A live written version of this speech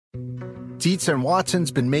Dietz and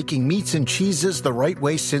Watson's been making meats and cheeses the right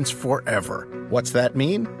way since forever. What's that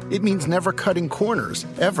mean? It means never cutting corners,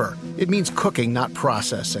 ever. It means cooking, not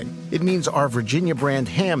processing. It means our Virginia brand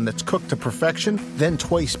ham that's cooked to perfection, then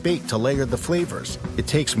twice baked to layer the flavors. It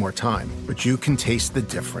takes more time, but you can taste the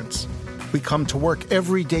difference. We come to work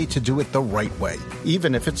every day to do it the right way,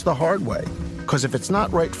 even if it's the hard way. Because if it's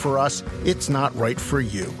not right for us, it's not right for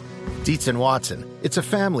you. Dietz and Watson, it's a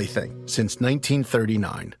family thing since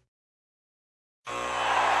 1939.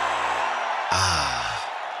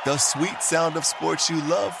 The sweet sound of sports you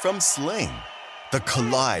love from Sling. The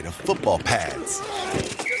collide of football pads.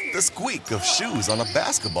 The squeak of shoes on a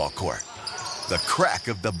basketball court. The crack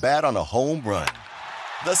of the bat on a home run.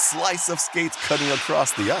 The slice of skates cutting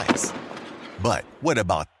across the ice. But what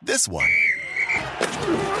about this one?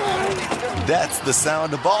 That's the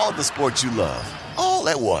sound of all the sports you love, all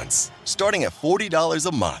at once. Starting at $40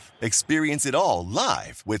 a month. Experience it all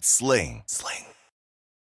live with Sling.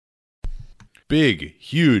 Big,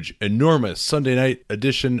 huge, enormous Sunday night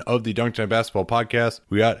edition of the Dunk Time Basketball Podcast.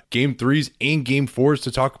 We got Game 3s and Game 4s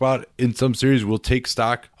to talk about. In some series, we'll take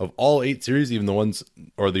stock of all 8 series, even the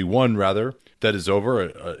one rather, that is over,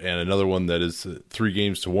 and another one that is 3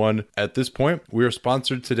 games to 1. At this point, we are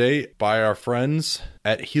sponsored today by our friends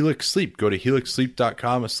at Helix Sleep. Go to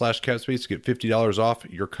helixsleep.com/capspace to get $50 off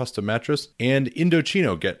your custom mattress. And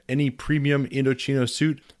Indochino, get any premium Indochino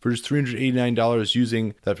suit for just $389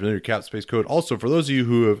 using that familiar Capspace code. Also, for those of you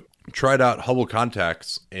who have tried out Hubble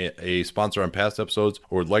Contacts, a sponsor on past episodes,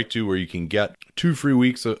 or would like to, where you can get 2 free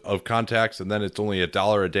weeks of contacts, and then it's only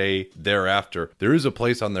 $1 a day thereafter. There is a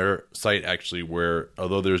place on their site actually where,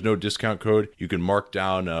 although there's no discount code, you can mark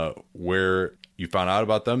down where you found out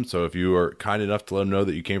about them. So if you are kind enough to let them know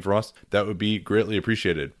that you came from us, that would be greatly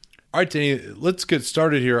appreciated. All right, Danny, let's get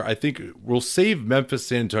started here. I think we'll save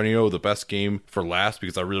Memphis-San Antonio, the best game, for last,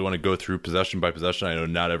 because I really want to go through possession by possession. I know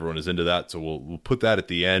not everyone is into that, so we'll put that at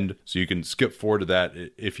the end, so you can skip forward to that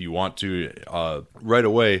if you want to right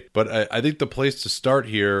away. But I think the place to start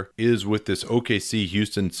here is with this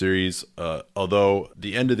OKC-Houston series, although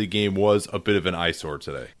the end of the game was a bit of an eyesore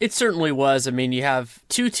today. It certainly was. I mean, you have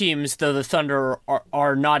 2 teams, though the Thunder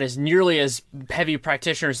are not as nearly as heavy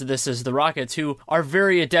practitioners of this as the Rockets, who are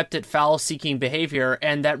very adept at foul-seeking behavior,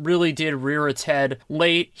 and that really did rear its head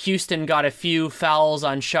late. Houston got a few fouls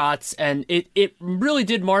on shots, and it really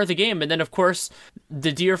did mar the game. And then, of course,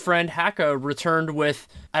 the dear friend Haka returned with,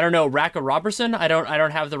 I don't know, Raka Robertson? I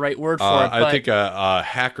don't have the right word for it. But I think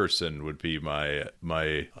Hackerson would be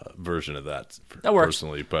my version of that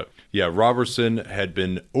personally. But yeah, Robertson had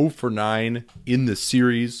been 0 for 9 in the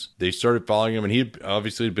series. They started following him, and he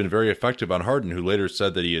obviously had been very effective on Harden, who later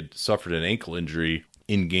said that he had suffered an ankle injury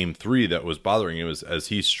in Game 3 that was bothering him as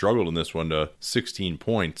he struggled in this one to 16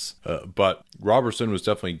 points. But Robertson was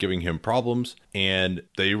definitely giving him problems, and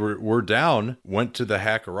they were down, went to the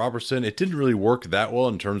hack of Robertson. It didn't really work that well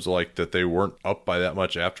in terms of like that they weren't up by that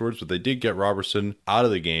much afterwards, but they did get Robertson out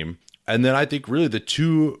of the game. And then I think really the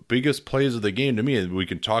 2 biggest plays of the game to me, and we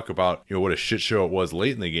can talk about what a shit show it was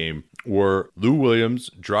late in the game, were Lou Williams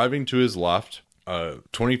driving to his left,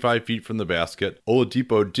 25 feet from the basket.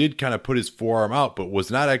 Oladipo did kind of put his forearm out, but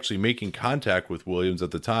was not actually making contact with Williams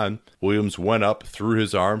at the time. Williams went up through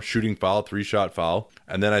his arm, shooting foul, 3-shot foul.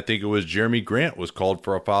 And then I think it was Jeremy Grant was called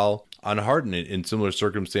for a foul on Harden in similar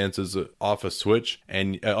circumstances off a switch.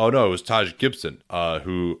 And it was Taj Gibson,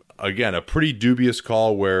 who, again, a pretty dubious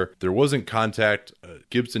call where there wasn't contact.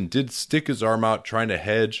 Gibson did stick his arm out trying to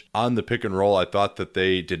hedge on the pick and roll. I thought that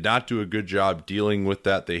they did not do a good job dealing with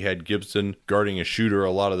that. They had Gibson guarding a shooter a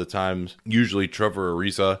lot of the times, usually Trevor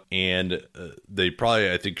Ariza, and they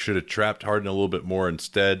probably, I think, should have trapped Harden a little bit more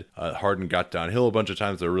instead. Harden got downhill a bunch of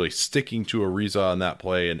times. They're really sticking to Ariza on that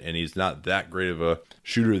play, and he's not that great of a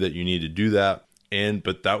shooter that you need to do that.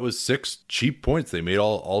 But that was 6 cheap points. They made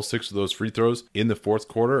all 6 of those free throws in the fourth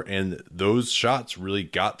quarter, and those shots really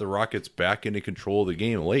got the Rockets back into control of the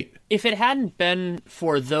game late. If it hadn't been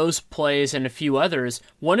for those plays and a few others,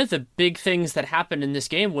 one of the big things that happened in this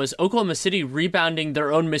game was Oklahoma City rebounding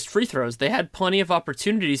their own missed free throws. They had plenty of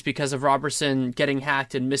opportunities because of Robertson getting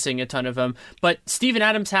hacked and missing a ton of them, but Steven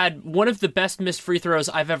Adams had one of the best missed free throws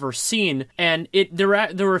I've ever seen, and there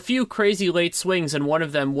were a few crazy late swings, and one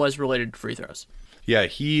of them was related to free throws. Yeah,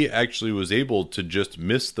 he actually was able to just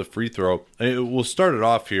miss the free throw. We'll start it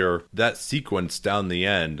off here. That sequence down the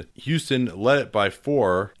end, Houston led it by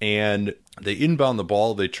 4, and they inbound the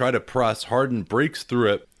ball. They try to press. Harden breaks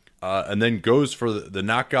through it. And then goes for the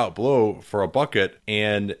knockout blow for a bucket,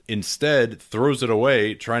 and instead throws it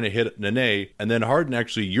away, trying to hit Nene. And then Harden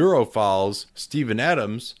actually Euro fouls Steven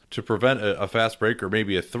Adams, to prevent a fast break or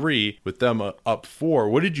maybe a three with them up 4.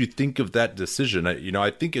 What did you think of that decision?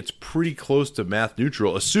 I think it's pretty close to math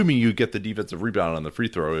neutral, assuming you get the defensive rebound on the free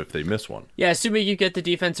throw if they miss one. Yeah, assuming you get the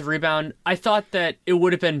defensive rebound. I thought that it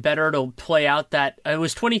would have been better to play out that it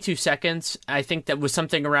was 22 seconds. I think that was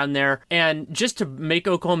something around there. And just to make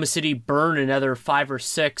Oklahoma City burn another 5 or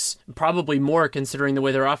 6, probably more considering the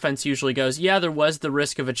way their offense usually goes. Yeah, there was the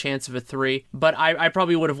risk of a chance of a 3, but I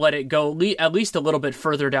probably would have let it go at least a little bit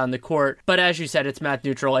further down the court. But as you said, it's math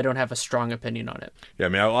neutral. I don't have a strong opinion on it. Yeah, I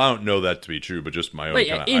mean, I don't know that to be true, but just my own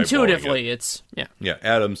kind of intuitively, it's, yeah. Yeah,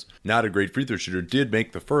 Adams, not a great free throw shooter, did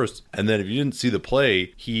make the first. And then if you didn't see the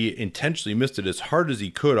play, he intentionally missed it as hard as he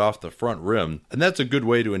could off the front rim. And that's a good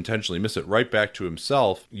way to intentionally miss it right back to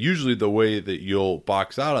himself. Usually the way that you'll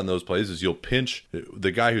box out on those plays is you'll pinch,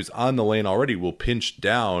 the guy who's on the lane already will pinch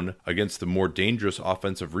down against the more dangerous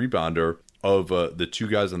offensive rebounder of the two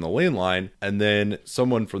guys on the lane line, and then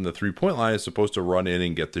someone from the three-point line is supposed to run in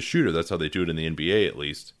and get the shooter. That's how they do it in the NBA, at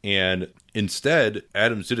least. And instead,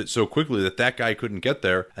 Adams did it so quickly that guy couldn't get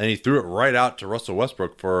there, and he threw it right out to Russell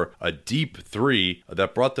Westbrook for a deep 3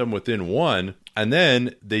 that brought them within 1. And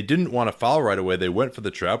then they didn't want to foul right away. They went for the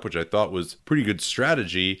trap, which I thought was pretty good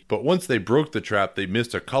strategy. But once they broke the trap, they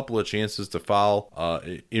missed a couple of chances to foul.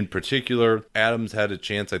 In particular, Adams had a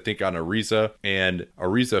chance, I think, on Ariza. And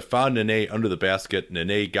Ariza found Nene under the basket.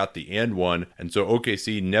 Nene got the and one. And so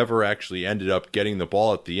OKC never actually ended up getting the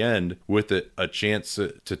ball at the end with a chance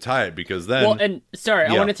to tie it. Because then... Well, and sorry,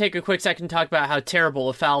 yeah. I want to take a quick second to talk about how terrible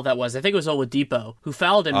a foul that was. I think it was Oladipo who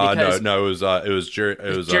fouled him because... No, it was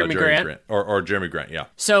Jeremy Grant. Or Jeremy Grant, yeah.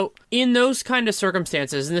 So in those kind of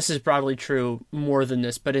circumstances, and this is broadly true more than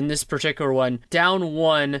this, but in this particular one, down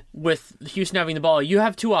 1 with Houston having the ball, you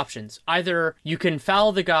have 2 options. Either you can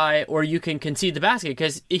foul the guy or you can concede the basket,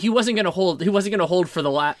 because he wasn't going to hold for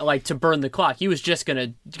the to burn the clock. He was just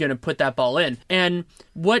going to put that ball in. And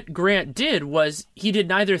what Grant did was he did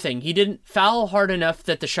neither thing. He didn't foul hard enough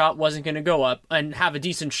that the shot wasn't going to go up and have a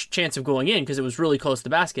decent chance of going in because it was really close to the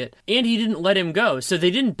basket, and he didn't let him go. So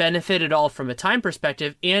they didn't benefit at all from a time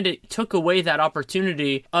perspective, and it took away that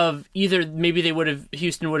opportunity of either maybe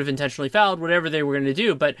Houston would have intentionally fouled, whatever they were going to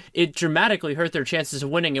do, but it dramatically hurt their chances of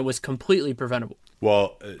winning. It was completely preventable.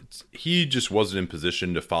 Well, he just wasn't in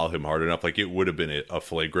position to foul him hard enough. Like, it would have been a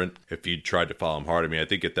flagrant if he'd tried to foul him hard. I mean, I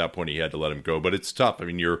think at that point he had to let him go, but it's tough. I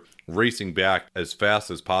mean, you're racing back as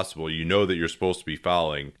fast as possible. You know that you're supposed to be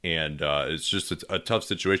fouling, and it's just a tough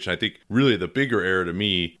situation. I think really the bigger error to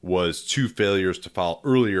me was 2 failures to foul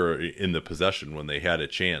earlier in the possession when they had a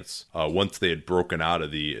chance, once they had broken out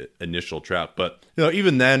of the initial trap. But,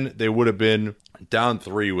 even then, they would have been down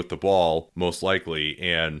 3 with the ball, most likely,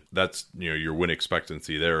 and that's, your win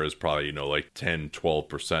expectancy there is probably, like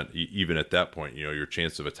 10-12%. Even at that point, your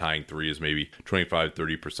chance of a tying 3 is maybe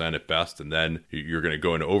 25-30% at best, and then you're going to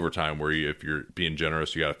go into overtime where if you're being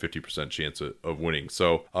generous, you got a 50% chance of winning.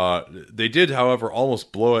 So they did, however,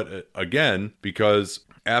 almost blow it again, because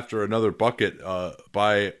after another bucket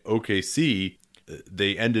by OKC,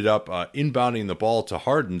 they ended up inbounding the ball to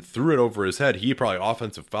Harden, threw it over his head. He probably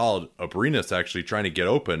offensive fouled Abrinas, actually trying to get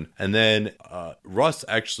open. And then Russ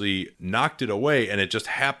actually knocked it away, and it just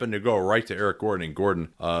happened to go right to Eric Gordon. And Gordon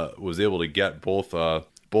was able to get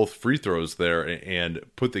both free throws there and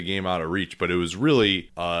put the game out of reach. But it was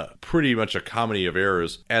really pretty much a comedy of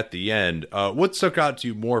errors at the end. What stuck out to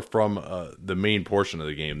you more from the main portion of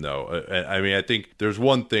the game, though? I mean, I think there's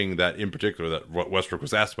one thing that in particular that Westbrook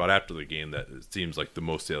was asked about after the game that seems like the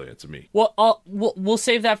most salient to me. Well, we'll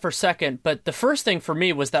save that for a second. But the first thing for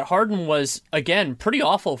me was that Harden was, again, pretty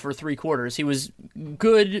awful for 3 quarters. He was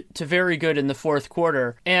good to very good in the 4th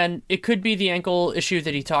quarter. And it could be the ankle issue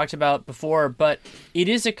that he talked about before, but it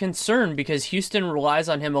is a concern because Houston relies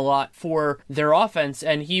on him a lot for their offense,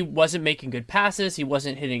 and he wasn't making good passes, he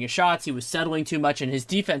wasn't hitting his shots, he was settling too much, and his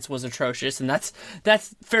defense was atrocious, and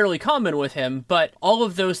that's fairly common with him. But all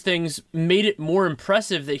of those things made it more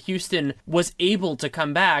impressive that Houston was able to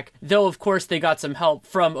come back, though of course they got some help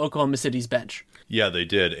from Oklahoma City's bench. Yeah, they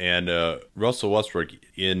did. And Russell Westbrook,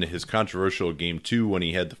 in his controversial game 2 when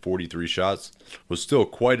he had the 43 shots, was still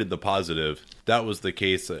quite in the positive. That was the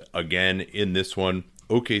case again in this one.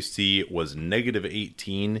 OKC was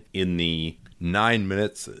 -18 in the 9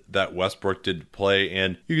 minutes that Westbrook did play.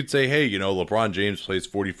 And you could say, hey, LeBron James plays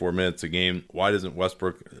 44 minutes a game. Why doesn't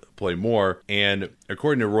Westbrook play more? And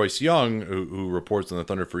according to Royce Young, who reports on the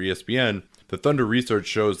Thunder for ESPN, the Thunder research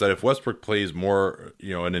shows that if Westbrook plays more,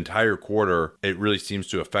 an entire quarter, it really seems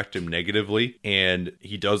to affect him negatively. And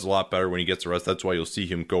he does a lot better when he gets a rest. That's why you'll see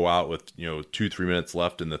him go out with, 2-3 minutes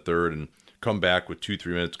left in the third and come back with 2-3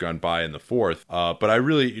 minutes gone by in the fourth. But I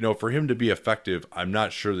really, for him to be effective, I'm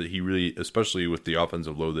not sure that he really, especially with the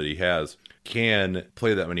offensive load that he has, can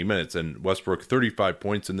play that many minutes. And Westbrook, 35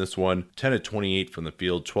 points in this one, 10 of 28 from the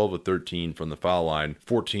field, 12 of 13 from the foul line,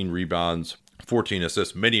 14 rebounds, 14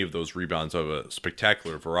 assists, many of those rebounds of a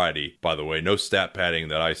spectacular variety, by the way. No stat padding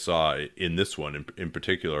that I saw in this one in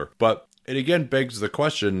particular. But it again begs the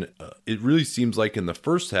question, it really seems like in the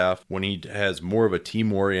first half, when he has more of a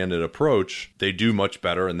team-oriented approach, they do much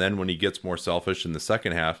better. And then when he gets more selfish in the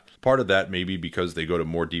second half, part of that may be because they go to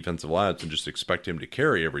more defensive lineouts and just expect him to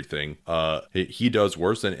carry everything. He does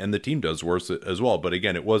worse, and the team does worse as well. But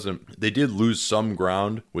again, they did lose some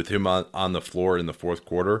ground with him on the floor in the fourth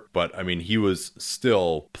quarter. But I mean, he was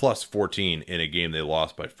still plus 14 in a game they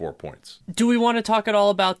lost by 4 points. Do we want to talk at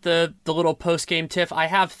all about the little post-game tiff? I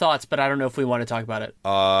have thoughts, but I don't know if we want to talk about it.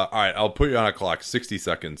 All right, I'll put you on a clock, 60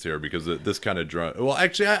 seconds here, because this kind of well,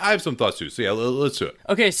 actually, I have some thoughts too. So yeah, let's do it.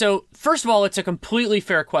 Okay, so first of all, it's a completely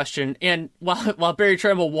fair question, and while Barry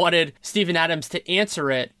Tramel wanted Steven Adams to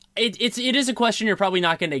answer it, it is a question you're probably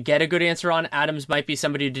not going to get a good answer on. Adams might be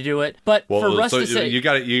somebody to do it, but for Russ to say, you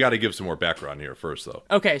got to give some more background here first, though.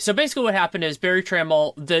 Okay, so basically what happened is Barry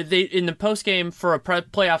Tramel, they in the post game for a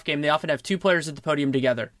playoff game, they often have two players at the podium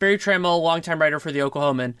together. Barry Tramel, longtime writer for the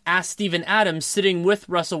Oklahoman, asked Steven Adams, sitting with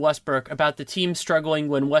Russell Westbrook, about the team struggling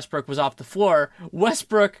when Westbrook was off the floor.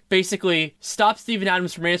 Westbrook basically stopped Steven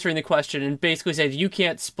Adams from answering the question and basically said, "You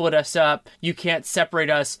can't split us up, you can't separate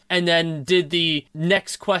us," and then did the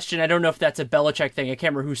next question. I don't know if that's a Belichick thing. I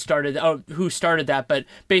can't remember who started that, but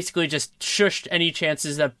basically just shushed any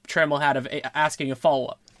chances that Trammell had of asking a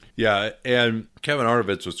follow-up. Yeah, and Kevin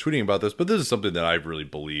Arnovitz was tweeting about this, but this is something that I've really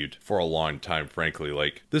believed for a long time, frankly.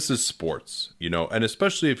 Like, this is sports, and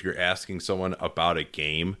especially if you're asking someone about a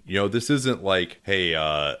game, this isn't like, hey,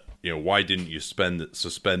 why didn't you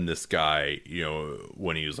suspend this guy,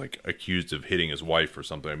 when he was like accused of hitting his wife or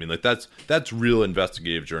something? I mean, like that's real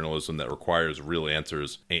investigative journalism that requires real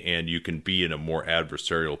answers, and you can be in a more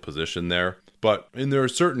adversarial position there. But there are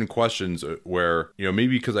certain questions where, maybe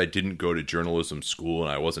because I didn't go to journalism school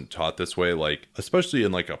and I wasn't taught this way, like, especially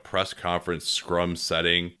in like a press conference scrum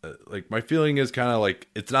setting, like my feeling is kind of like,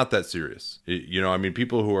 it's not that serious. I mean,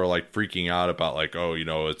 people who are like freaking out about like, oh,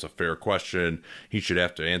 it's a fair question, he should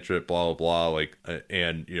have to answer it, blah, blah, blah. Like,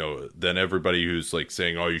 and, then everybody who's like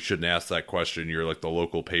saying, oh, you shouldn't ask that question, you're like the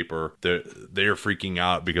local paper, they're freaking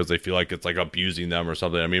out because they feel like it's like abusing them or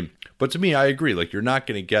something. I mean, but to me, I agree. Like, you're not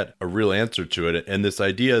going to get a real answer to it. And this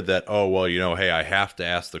idea that, oh, well, hey, I have to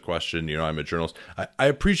ask the question, I'm a journalist. I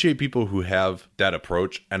appreciate people who have that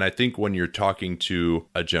approach. And I think when you're talking to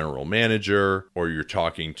a general manager or you're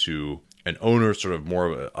talking to an owner, sort of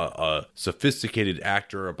more of a sophisticated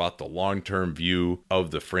actor about the long-term view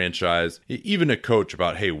of the franchise, even a coach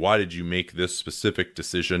about, hey, why did you make this specific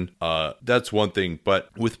decision? That's one thing.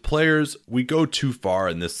 But with players, we go too far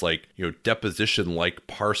in this deposition-like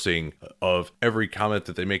parsing of every comment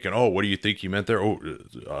that they make. And, oh, what do you think he meant there?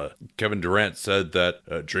 Kevin Durant said that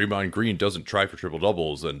Draymond Green doesn't try for triple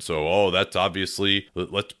doubles. And so, that's obviously,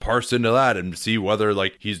 let's parse into that and see whether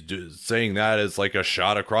like he's saying that as like a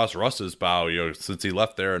shot across Russ's bow, since he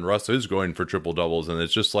left there and Russ is going for triple doubles. And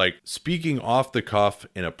it's just like speaking off the cuff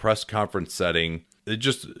in a press conference setting.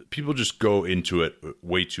 People just go into it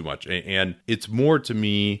way too much. And it's more to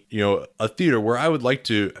me, a theater where I would like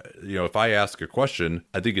to, if I ask a question,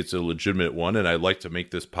 I think it's a legitimate one and I'd like to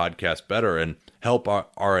make this podcast better and help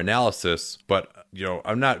our analysis. But,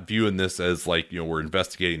 I'm not viewing this as like, we're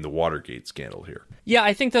investigating the Watergate scandal here. Yeah,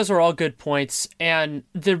 I think those are all good points. And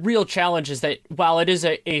the real challenge is that while it is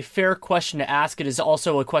a fair question to ask, it is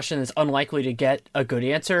also a question that's unlikely to get a good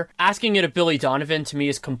answer. Asking it of Billy Donovan to me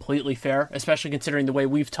is completely fair, especially considering the way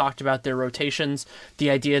we've talked about their rotations.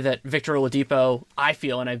 The idea that Victor Oladipo, I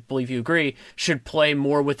feel, and I believe you agree, should play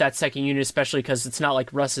more with that second unit, especially because it's not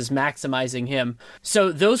like Russ is maximizing him.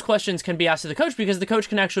 So those questions can be asked of the coach because the coach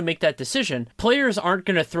can actually make that decision. Players aren't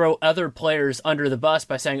going to throw other players under the bus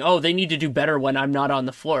by saying, oh, they need to do better when I'm not on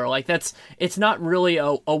the floor. Like it's not really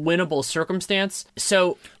a winnable circumstance.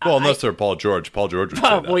 So unless they're Paul George would say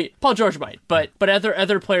that. Paul George might, but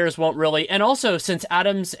other players won't really. And also, since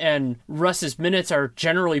Adams and Russ's minutes are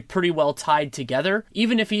generally pretty well tied together,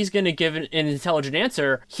 even if he's going to give an intelligent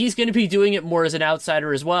answer, he's going to be doing it more as an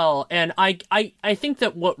outsider as well. And I think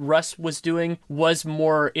that what Russ was doing was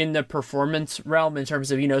more in the performance realm in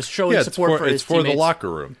terms of showing support for his for the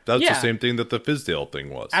locker room. That's the same thing that the Fizdale thing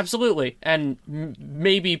was. Absolutely, and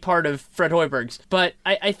maybe part of Fred Hoiberg's. But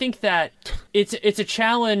I think that it's a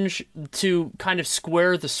challenge to kind of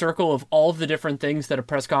square the circle of all of the different things that a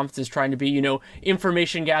press conference is trying to be, you know,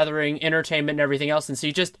 information gathering, entertainment, and everything else. And so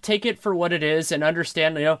you just take it for what it is and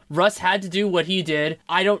understand, you know, Russ had to do what he did.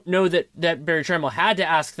 I don't know that Berry Tramel had to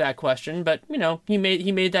ask that question, but, you know, he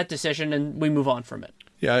made that decision and we move on from it.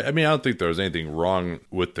 Yeah, I mean, I don't think there was anything wrong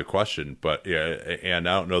with the question, but yeah, and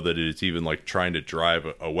I don't know that it's even like trying to drive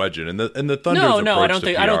a wedge in. And the Thunder's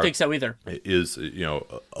approach I don't think so either. Is, you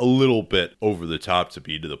know, a little bit over the top to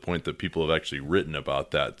the point that people have actually written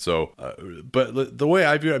about that. So, but the way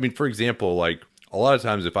I view it, I mean, for example, like, a lot of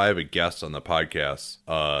times if I have a guest on the podcast,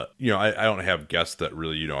 you know, I don't have guests that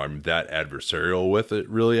really, you know, I'm that adversarial with it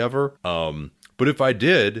really ever. But if I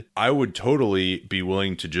did, I would totally be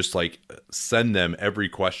willing to just like send them every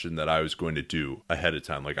question that I was going to do ahead of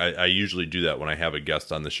time. Like I usually do that when I have a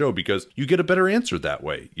guest on the show because you get a better answer that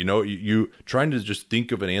way. You know, you trying to just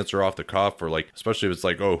think of an answer off the cuff, or like, especially if it's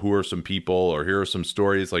like, oh, who are some people or here are some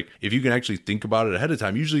stories. Like if you can actually think about it ahead of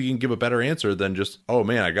time, usually you can give a better answer than just, oh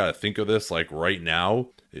man, I got to think of this like right now.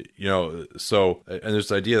 You know, so, and there's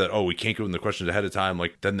the idea that, oh, we can't give them the questions ahead of time.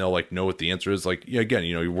 Like, then they'll like know what the answer is. Like, yeah, again,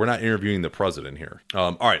 you know, we're not interviewing the president here.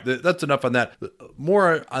 All right, that's enough on that.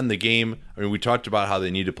 More on the game. I mean, we talked about how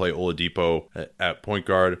they need to play Oladipo at point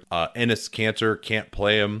guard. Enes Kanter can't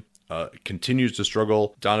play him. Continues to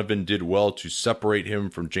struggle. Donovan did well to separate him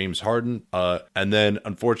from James Harden. And then,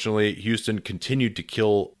 unfortunately, Houston continued to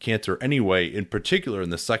kill Kanter anyway, in particular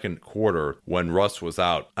in the second quarter when Russ was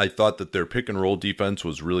out. I thought that their pick and roll defense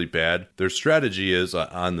was really bad. Their strategy is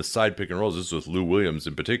on the side pick and rolls, this is with Lou Williams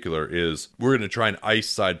in particular, is we're going to try and ice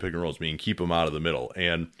side pick and rolls, meaning keep them out of the middle.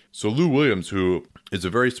 And so Lou Williams, who is a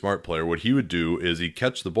very smart player, what he would do is he'd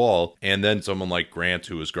catch the ball, and then someone like Grant,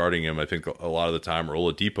 who was guarding him, I think a lot of the time, or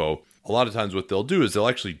Oladipo, a lot of times what they'll do is they'll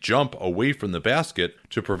actually jump away from the basket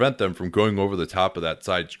to prevent them from going over the top of that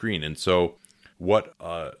side screen. And so what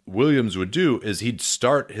Williams would do is he'd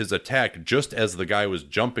start his attack just as the guy was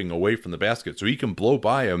jumping away from the basket, so he can blow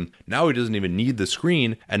by him. Now he doesn't even need the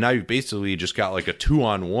screen, and now you've basically just got like a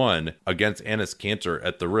 2-on-1 against Enes Kanter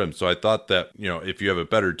at the rim. So I thought that, you know, if you have a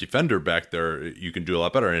better defender back there, you can do a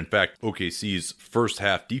lot better. And in fact, OKC's first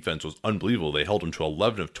half defense was unbelievable. They held him to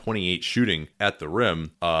 11 of 28 shooting at the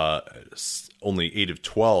rim, only 8 of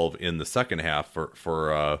 12 in the second half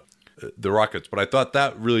for the Rockets. But I thought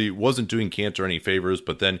that really wasn't doing Kanter any favors,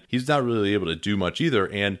 but then he's not really able to do much either.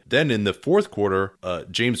 And then in the fourth quarter,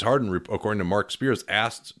 James Harden, according to Mark Spears,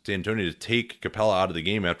 asked D'Antoni to take Capella out of the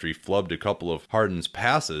game after he flubbed a couple of Harden's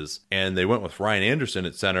passes, and they went with Ryan Anderson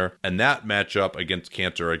at center, and that matchup against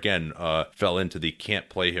Kanter again fell into the can't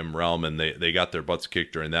play him realm, and they got their butts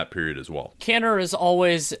kicked during that period as well. Kanter is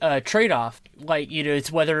always a trade-off. Like, you know,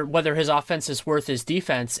 it's whether his offense is worth his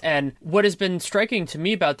defense. And what has been striking to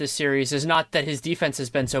me about this series is not that his defense has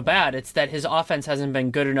been so bad, it's that his offense hasn't been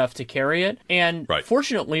good enough to carry it. And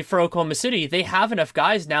Fortunately for Oklahoma City, they have enough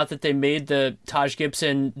guys now that they made the Taj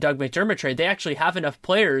Gibson, Doug McDermott trade. They actually have enough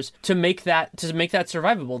players to make that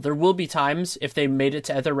survivable. There will be times, if they made it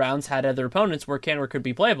to other rounds, had other opponents, where Kanter could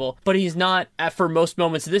be playable, but he's not for most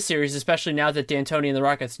moments of this series, especially now that D'Antoni and the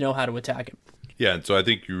Rockets know how to attack him. Yeah, and so I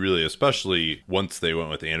think you really, especially once they went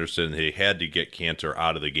with Anderson, they had to get Kanter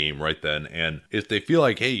out of the game right then. And if they feel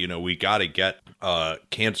like, hey, you know, we got to get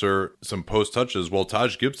Kanter some post touches, well,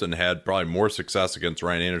 Taj Gibson had probably more success against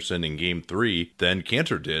Ryan Anderson in game 3 than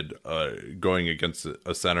Kanter did going against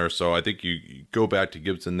a center. So I think you go back to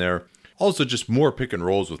Gibson there. Also, just more pick and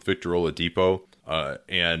rolls with Victor Oladipo.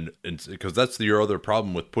 And because that's your other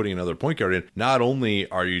problem with putting another point guard in. Not only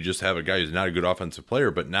are you just have a guy who's not a good offensive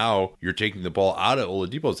player, but now you're taking the ball out of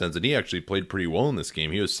Oladipo's hands, and he actually played pretty well in this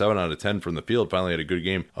game. He was 7 out of 10 from the field, finally had a good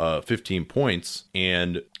game, 15 points,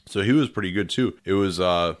 and so he was pretty good too. It was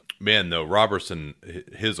man, though, Robertson,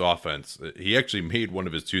 his offense, he actually made one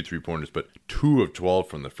of his 2 3-pointers, but 2 of 12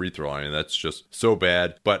 from the free throw line. That's just so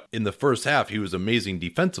bad. But in the first half, he was amazing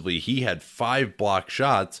defensively. He had 5 block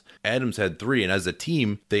shots. Adams had 3. And as a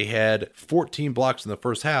team, they had 14 blocks in the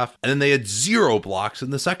first half, and then they had 0 blocks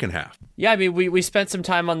in the second half. Yeah, I mean, we spent some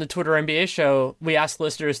time on the Twitter NBA show. We asked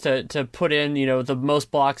listeners to put in, you know, the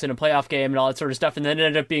most blocks in a playoff game and all that sort of stuff, and then it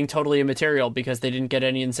ended up being totally immaterial because they didn't get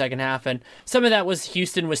any in the second half. And some of that was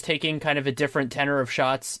Houston was taking kind of a different tenor of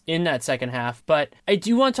shots in that second half. But I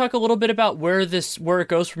do want to talk a little bit about where it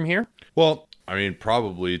goes from here. Well, I mean,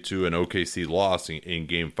 probably to an OKC loss in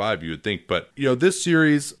Game 5, you would think. But, this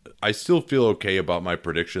series, I still feel okay about my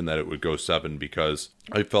prediction that it would go 7 because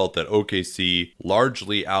I felt that OKC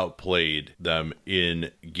largely outplayed them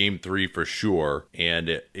in Game 3 for sure,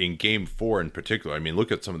 and in Game 4 in particular. I mean,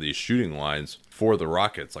 look at some of these shooting lines for the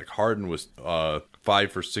Rockets. Like Harden was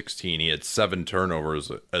 5 for 16. He had 7 turnovers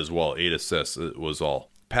as well, 8 assists. It was all.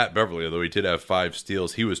 Pat Beverly, although he did have 5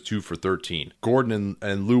 steals, he was 2 for 13. Gordon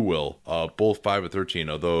and Lou Will, both 5 of 13,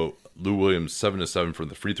 although Lou Williams 7 of 7 from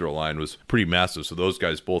the free throw line was pretty massive. So those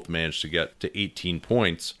guys both managed to get to 18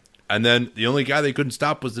 points. And then the only guy they couldn't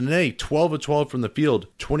stop was Nene, 12 of 12 from the field,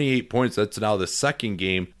 28 points. That's now the second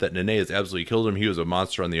game that Nene has absolutely killed him. He was a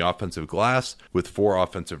monster on the offensive glass with 4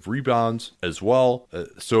 offensive rebounds as well.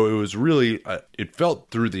 So it was really, it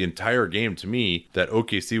felt through the entire game to me that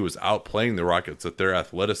OKC was outplaying the Rockets, that their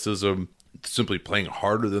athleticism, simply playing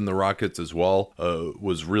harder than the Rockets as well,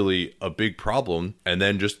 was really a big problem. And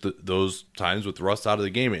then just those times with Russ out of the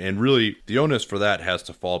game. And really, the onus for that has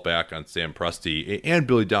to fall back on Sam Presti and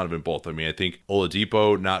Billy Donovan both. I mean, I think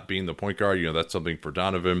Oladipo not being the point guard, that's something for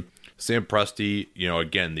Donovan. Sam Presti,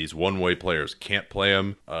 again, these one-way players can't play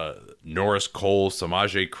him. Norris Cole,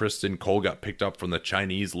 Samaje Kristen. Cole got picked up from the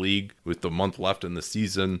Chinese league with the month left in the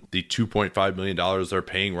season. The $2.5 million they're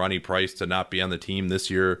paying Ronnie Price to not be on the team this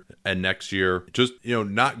year and next year. Just,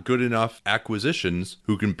 not good enough acquisitions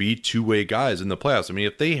who can be two-way guys in the playoffs. I mean,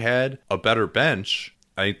 if they had a better bench,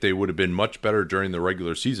 I think they would have been much better during the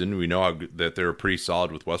regular season. We know that they were pretty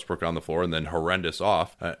solid with Westbrook on the floor and then horrendous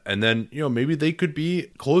off. And then, maybe they could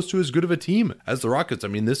be close to as good of a team as the Rockets. I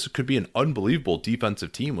mean, this could be an unbelievable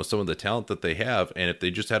defensive team with some of the talent that they have. And if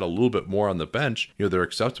they just had a little bit more on the bench, they're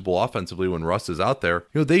acceptable offensively when Russ is out there.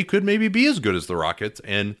 They could maybe be as good as the Rockets.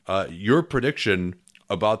 And your prediction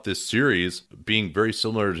about this series being very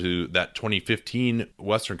similar to that 2015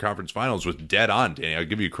 Western Conference Finals was dead on, Danny. I'll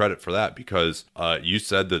give you credit for that because you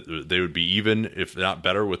said that they would be even, if not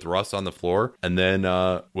better, with Russ on the floor. And then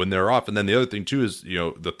when they're off, and then the other thing too is,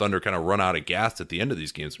 the Thunder kind of run out of gas at the end of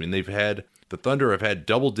these games. I mean, the Thunder have had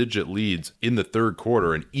double-digit leads in the third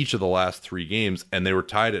quarter in each of the last 3 games, and they were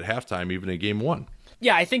tied at halftime even in Game 1.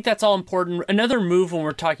 Yeah, I think that's all important. Another move when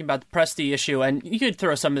we're talking about the Presti issue, and you could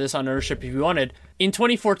throw some of this on ownership if you wanted. In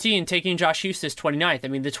 2014, taking Josh Huestis 29th. I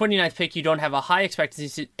mean, the 29th pick, you don't have a high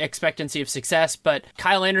expectancy of success, but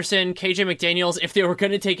Kyle Anderson, KJ McDaniels, if they were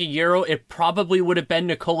going to take a Euro, it probably would have been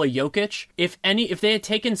Nikola Jokic. If they had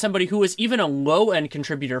taken somebody who was even a low-end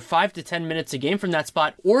contributor, 5 to 10 minutes a game from that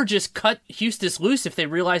spot, or just cut Huestis loose if they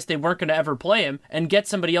realized they weren't going to ever play him, and get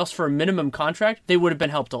somebody else for a minimum contract, they would have been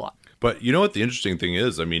helped a lot. But you know what the interesting thing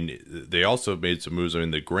is? I mean, they also made some moves. I mean,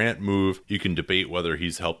 the Grant move, you can debate whether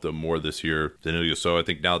he's helped them more this year than Ilya. So I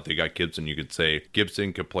think now that they got Gibson, you could say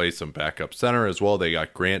Gibson could play some backup center as well. They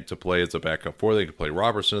got Grant to play as a backup 4. They could play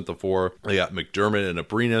Robertson at the 4. They got McDermott and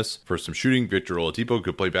Abrinas for some shooting. Victor Oladipo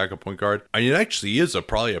could play backup point guard. I mean, it actually is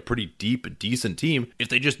probably a pretty deep, decent team. If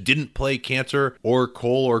they just didn't play Cantor or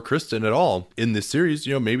Cole or Kristen at all in this series,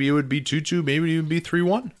 maybe it would be 2-2, maybe it would be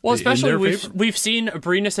 3-1. Well, especially we've seen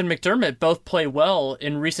Abrinas and McDermott both play well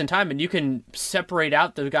in recent time, and you can separate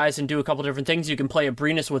out the guys and do a couple different things. You can play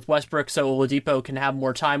Abrinas with Westbrook so Oladipo can have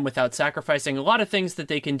more time without sacrificing. A lot of things that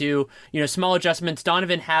they can do, small adjustments.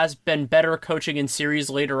 Donovan has been better coaching in series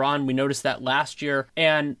later on. We noticed that last year,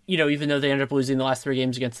 and even though they ended up losing the last 3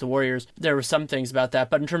 games against the Warriors, there were some things about that.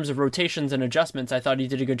 But in terms of rotations and adjustments, I thought he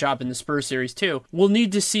did a good job in the Spurs series too. We'll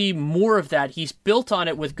need to see more of that. He's built on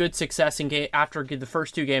it with good success after the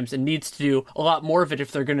first 2 games and needs to do a lot more of it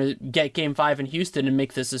if they're going to get Game 5 in Houston and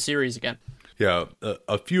make this a series again. Yeah,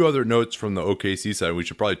 a few other notes from the OKC side. We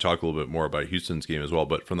should probably talk a little bit more about Houston's game as well.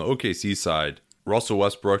 But from the OKC side, Russell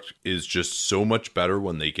Westbrook is just so much better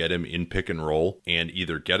when they get him in pick and roll and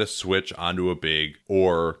either get a switch onto a big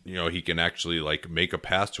or, he can actually make a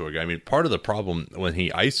pass to a guy. I mean, part of the problem when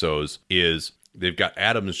he ISOs is they've got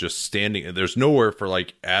Adams just standing. There's nowhere for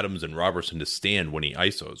Adams and Robertson to stand when he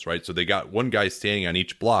ISOs, right? So they got one guy standing on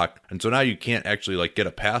each block. And so now you can't actually get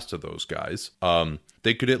a pass to those guys.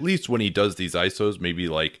 They could at least, when he does these ISOs, maybe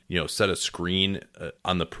set a screen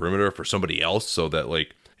on the perimeter for somebody else so that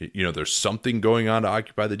there's something going on to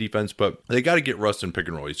occupy the defense, but they got to get Russ in pick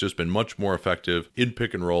and roll. He's just been much more effective in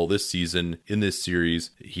pick and roll this season, in this series.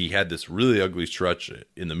 He had this really ugly stretch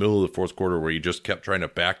in the middle of the fourth quarter where he just kept trying to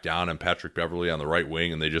back down on Patrick Beverly on the right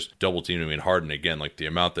wing, and they just double teamed him in Harden again. The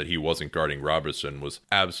amount that he wasn't guarding Robertson was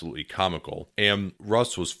absolutely comical. And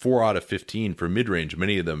Russ was 4 out of 15 for mid-range,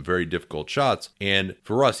 many of them very difficult shots. And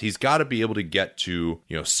for Russ, he's got to be able to get to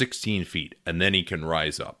 16 feet, and then he can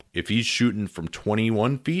rise up. If he's shooting from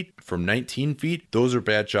 21 feet, feet from 19 feet, those are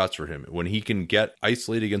bad shots for him. When he can get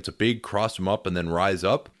isolated against a big, cross him up, and then rise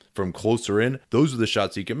up from closer in, those are the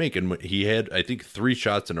shots he can make. And he had, I think, 3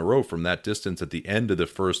 shots in a row from that distance at the end of the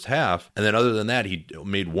first half. And then other than that, he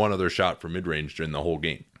made one other shot from mid-range during the whole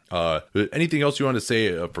game. Anything else you want to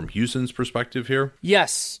say from Houston's perspective here?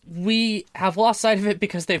 Yes, we have lost sight of it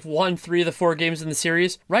because they've won 3 of the 4 games in the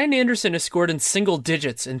series. Ryan Anderson has scored in single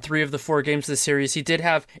digits in 3 of the 4 games of the series. He did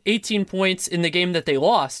have 18 points in the game that they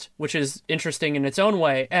lost, which is interesting in its own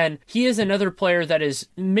way. And he is another player that is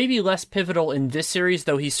maybe less pivotal in this series,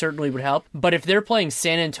 though he certainly would help. But if they're playing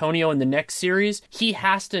San Antonio in the next series, he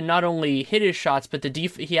has to not only hit his shots, but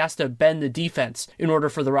he has to bend the defense in order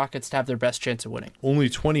for the Rockets to have their best chance of winning. Only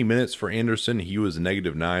 20 minutes for Anderson. He was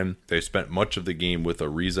 -9. They spent much of the game with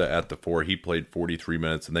Ariza at the 4. He played 43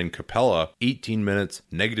 minutes. And then Capella, 18 minutes,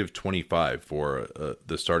 -25 for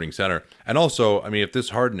the starting center. And also, I mean, if this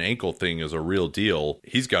Harden ankle thing is a real deal,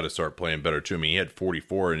 he's got to start playing better too. I mean, he had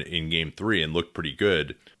 44 in game 3 and looked pretty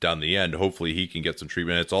good down the end. Hopefully he can get some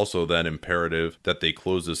treatment. It's also then imperative that they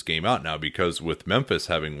close this game out now, because with Memphis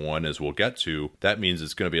having won, as we'll get to, that means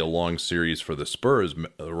it's going to be a long series for the Spurs.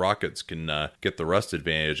 The Rockets can get the rest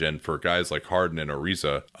advantage, and for guys like Harden and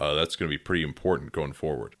Ariza, that's going to be pretty important going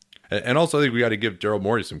forward. And also, I think we got to give Daryl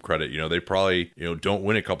Morey some credit. They probably, don't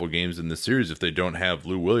win a couple games in this series if they don't have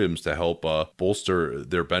Lou Williams to help bolster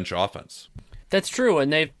their bench offense. That's true,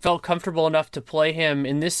 and they felt comfortable enough to play him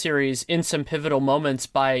in this series in some pivotal moments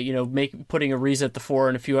by, putting Ariza at the 4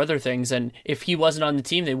 and a few other things. And if he wasn't on the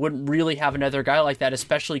team, they wouldn't really have another guy like that,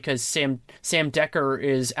 especially because Sam Decker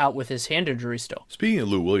is out with his hand injury still. Speaking of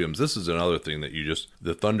Lou Williams, this is another thing that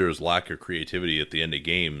the Thunder's lack of creativity at the end of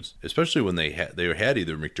games, especially when they had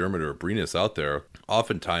either McDermott or Abrines out there,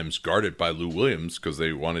 oftentimes guarded by Lou Williams because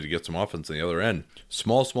they wanted to get some offense on the other end.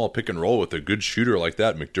 Small pick and roll with a good shooter like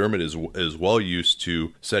that. McDermott is well used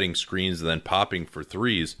to setting screens and then popping for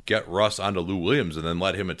threes. Get Russ onto Lou Williams and then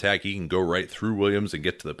let him attack. He can go right through Williams and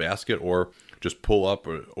get to the basket, or just pull up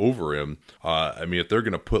over him. If they're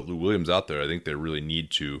going to put Lou Williams out there, I think they really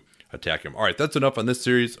need to attack him. All right, that's enough on this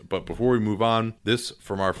series. But before we move on, this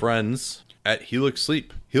from our friends at Helix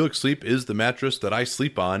Sleep. Helix Sleep is the mattress that I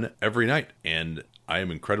sleep on every night, and I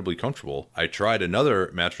am incredibly comfortable. I tried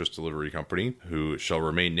another mattress delivery company who shall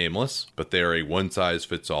remain nameless, but they are a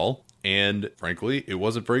one-size-fits-all. And frankly, it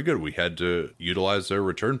wasn't very good. We had to utilize their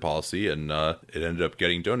return policy, and it ended up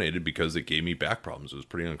getting donated because it gave me back problems. It was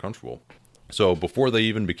pretty uncomfortable. So before they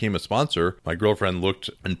even became a sponsor, my girlfriend looked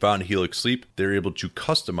and found Helix Sleep. They're able to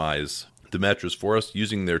customize the mattress for us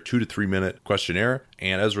using their 2 to 3 minute questionnaire.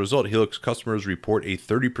 And as a result, Helix customers report a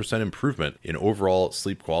 30% improvement in overall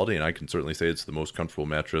sleep quality. And I can certainly say it's the most comfortable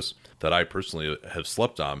mattress that I personally have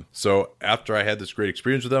slept on. So after I had this great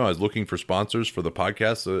experience with them, I was looking for sponsors for the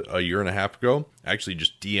podcast a year and a half ago. I actually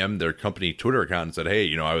just DM'd their company Twitter account and said,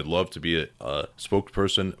 hey, I would love to be a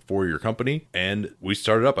spokesperson for your company. And we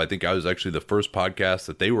started up. I think I was actually the first podcast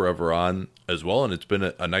that they were ever on as well. And it's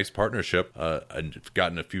been a nice partnership. I've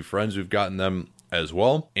gotten a few friends who've gotten them as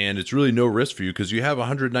well, and it's really no risk for you because you have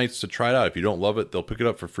 100 nights to try it out. If you don't love it, they'll pick it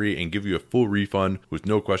up for free and give you a full refund with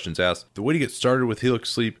no questions asked. The way to get started with Helix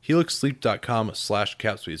Sleep,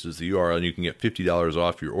 helixsleep.com/capspace is the URL, and you can get $50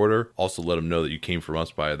 off your order. Also let them know that you came from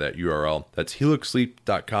us via that URL. That's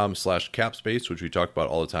helixsleep.com/capspace, which we talk about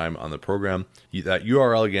all the time on the program. That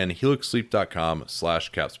URL again,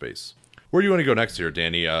 helixsleep.com/capspace. Where do you want to go next here,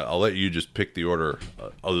 Danny? I'll let you just pick the order,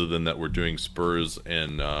 other than that we're doing Spurs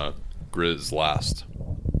and Grizz last.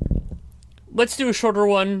 Let's do a shorter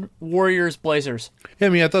one. Warriors, Blazers. Yeah,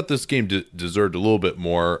 I thought this game deserved a little bit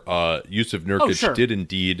more. Yusuf Nurkic did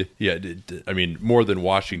indeed. Yeah, more than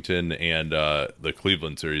Washington and the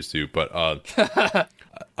Cleveland series too. But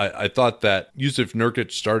I thought that Yusuf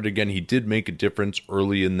Nurkic started again. He did make a difference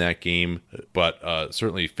early in that game, but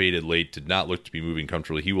certainly faded late. Did not look to be moving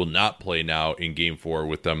comfortably. He will not play now in Game 4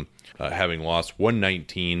 with them having lost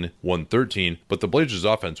 119-113. But the Blazers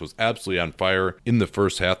offense was absolutely on fire in the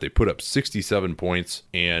first half. They put up 67 points,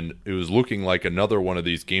 and it was looking like another one of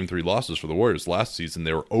these Game 3 losses for the Warriors. Last season,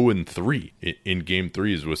 they were 0-3 in Game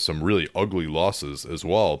 3s with some really ugly losses as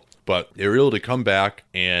well. But they were able to come back,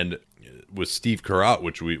 and with Steve Kerr out,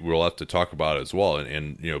 which we'll have to talk about as well,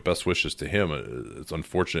 and best wishes to him. It's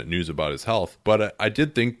unfortunate news about his health, but I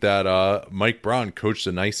did think that Mike Brown coached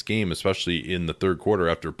a nice game, especially in the third quarter,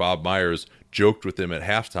 after Bob Myers joked with him at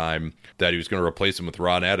halftime that he was going to replace him with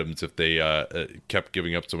Ron Adams if they kept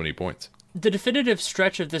giving up so many points. the definitive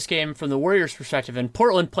stretch of this game from the Warriors' perspective, and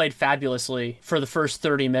Portland played fabulously for the first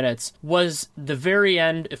 30 minutes, was the very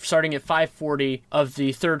end, starting at 5:40 of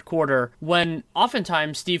the third quarter, when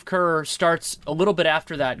oftentimes Steve Kerr starts a little bit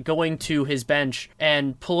after that, going to his bench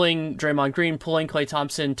and pulling Draymond Green, pulling Klay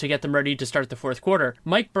Thompson to get them ready to start the fourth quarter.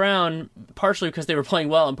 Mike Brown, partially because they were playing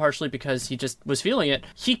well and partially because he just was feeling it,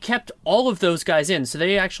 he kept all of those guys in. So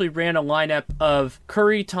they actually ran a lineup of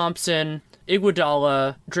Curry, Thompson,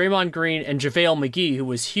 Iguodala, Draymond Green, and JaVale McGee, who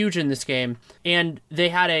was huge in this game. And they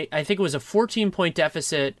had I think it was a 14-point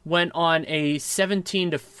deficit, went on a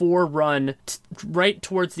 17-4 run right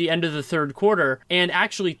towards the end of the third quarter, and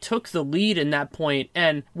actually took the lead in that point.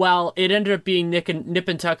 And while it ended up being nip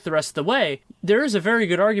and tuck the rest of the way, there is a very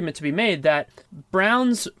good argument to be made that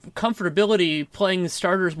Brown's comfortability playing the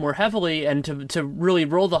starters more heavily and to really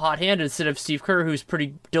roll the hot hand instead of Steve Kerr, who's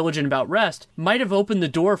pretty diligent about rest, might have opened the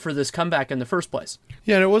door for this comeback in the first place.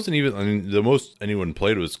 Yeah, and it wasn't even, I mean, the most anyone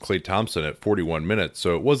played was Klay Thompson at 41 minutes,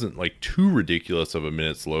 so it wasn't like too ridiculous of a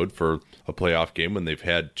minutes load for a playoff game when they've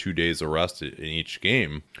had 2 days of rest in each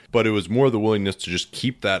game. But it was more the willingness to just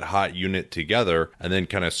keep that hot unit together and then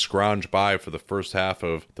kind of scrounge by for the first half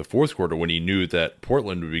of the fourth quarter when he knew that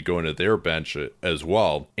Portland would be going to their bench as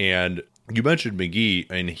well. And you mentioned McGee,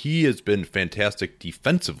 and he has been fantastic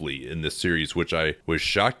defensively in this series, which I was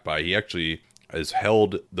shocked by. He actually has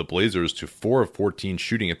held the Blazers to 4 of 14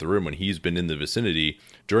 shooting at the rim when he's been in the vicinity.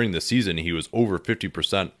 During the season, he was over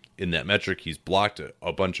 50% in that metric. He's blocked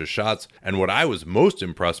a bunch of shots. And what I was most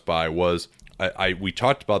impressed by was, we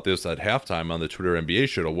talked about this at halftime on the Twitter NBA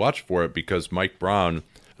show, to watch for it, because Mike Brown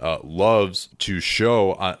loves to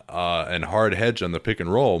show and hard hedge on the pick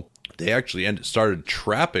and roll. They actually started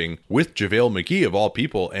trapping with JaVale McGee, of all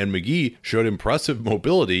people, and McGee showed impressive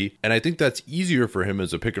mobility, and I think that's easier for him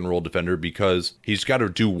as a pick-and-roll defender because he's got to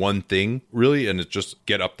do one thing, really, and it's just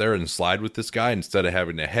get up there and slide with this guy instead of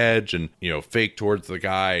having to hedge and, fake towards the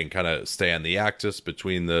guy and kind of stay on the axis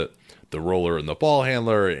between the roller and the ball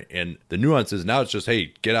handler. And the nuance is now it's just,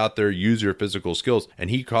 hey, get out there, use your physical skills, and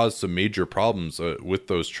he caused some major problems with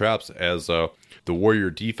those traps as the Warrior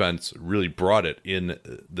defense really brought it in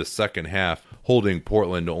the second half, holding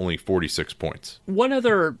Portland to only 46 points. One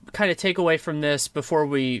other kind of takeaway from this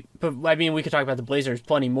we could talk about the Blazers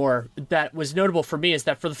plenty more, that was notable for me is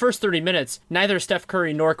that for the first 30 minutes, neither Steph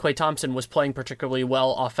Curry nor Klay Thompson was playing particularly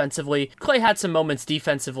well offensively. Klay had some moments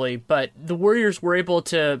defensively, but the Warriors were able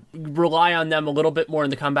to rely on them a little bit more in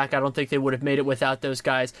the comeback. I don't think they would have made it without those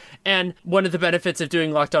guys. And one of the benefits of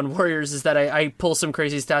doing Locked On Warriors is that I pull some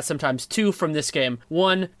crazy stats sometimes too from this game.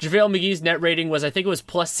 One, JaVale McGee's net rating was, I think it was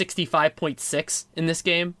plus 65.6 in this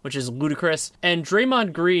game, which is ludicrous. And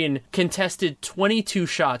Draymond Green contested 22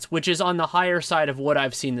 shots, which is on the higher side of what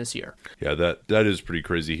I've seen this year. Yeah, that is pretty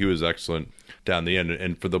crazy. He was excellent down the end.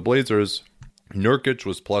 And for the Blazers, Nurkic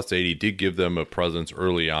was plus 80, did give them a presence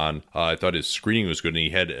early on. I thought his screening was good, and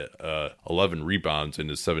he had 11 rebounds in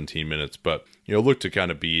his 17 minutes, but looked to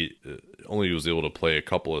kind of be only was able to play a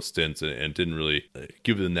couple of stints and didn't really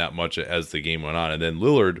give them that much as the game went on. And then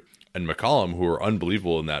Lillard and McCollum, who were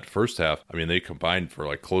unbelievable in that first half, I mean, they combined for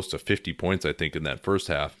like close to 50 points, I think, in that first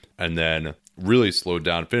half, and then really slowed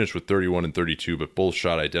down, finished with 31 and 32, but both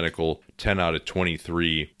shot identical, 10 out of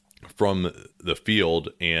 23 from the field,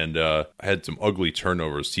 and had some ugly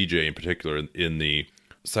turnovers, CJ in particular, in the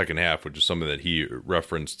second half, which is something that he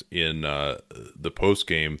referenced in the post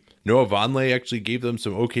game. Noah Vonleh actually gave them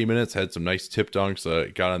some okay minutes, had some nice tip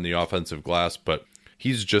dunks, got on the offensive glass, but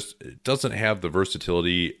he's just doesn't have the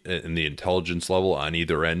versatility and the intelligence level on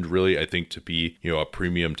either end, really, I think, to be, a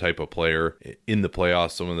premium type of player in the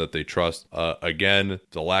playoffs, someone that they trust. Again,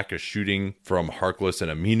 the lack of shooting from Harkless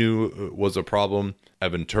and Aminu was a problem.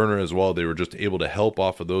 Evan Turner as well. They were just able to help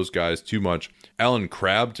off of those guys too much. Allen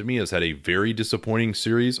Crabbe, to me, has had a very disappointing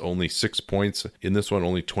series. Only 6 points in this one,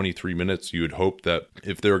 only 23 minutes. You would hope that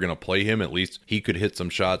if they were going to play him, at least he could hit some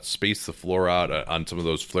shots, space the floor out on some of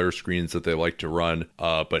those flare screens that they like to run.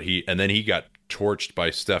 But he got torched by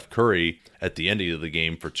Steph Curry at the end of the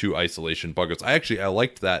game for 2 isolation buckets. I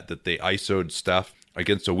liked that they ISO'd Steph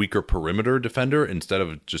against a weaker perimeter defender instead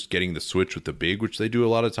of just getting the switch with the big, which they do a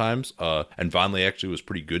lot of times. And Vonleh actually was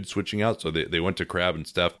pretty good switching out. So they went to Crabbe, and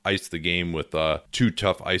Steph iced the game with 2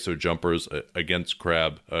 tough ISO jumpers against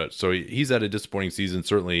Crabbe. So he's had a disappointing season,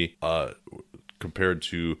 certainly compared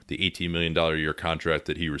to the $18 million a year contract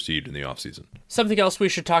that he received in the offseason. Something else we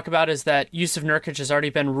should talk about is that Jusuf Nurkic has already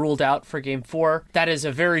been ruled out for Game 4. That is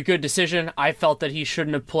a very good decision. I felt that he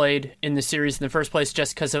shouldn't have played in the series in the first place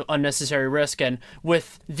just because of unnecessary risk. And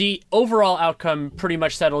with the overall outcome pretty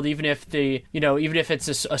much settled, even if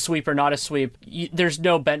it's a sweep or not a sweep, there's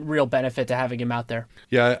no real benefit to having him out there.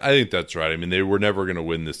 Yeah, I think that's right. I mean, they were never going to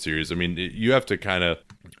win this series. I mean, you have to kind of...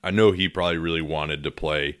 I know he probably really wanted to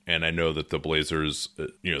play, and I know that the Blazers,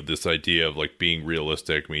 this idea of like being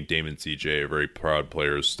realistic. I mean, Damon CJ, a very proud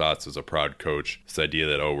player, Stotts is a proud coach. This idea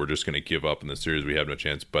that, we're just going to give up in the series, we have no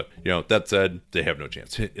chance. But, that said, they have no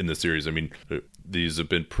chance in the series. I mean, these have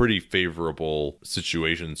been pretty favorable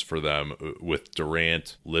situations for them with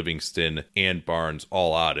Durant, Livingston, and Barnes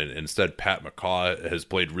all out. And instead, Pat McCaw has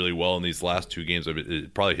played really well in these last 2 games. I mean,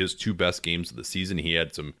 probably his 2 best games of the season. He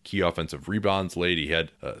had some key offensive rebounds late. He had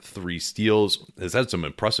 3 steals. Has had some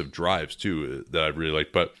impressive drives, too, that I really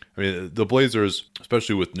like. But, I mean, the Blazers,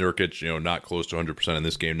 especially with Nurkic, not close to 100% in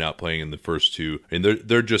this game, not playing in the first 2, and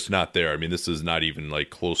they're just not there. I mean, this is not even, like,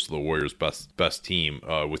 close to the Warriors' best team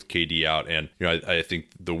with KD out. And, I think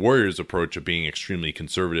the Warriors' approach of being extremely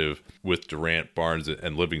conservative with Durant, Barnes,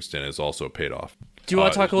 and Livingston has also paid off. Do you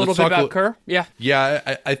want to talk a little bit about Kerr? Yeah.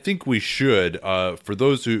 Yeah, I think we should. For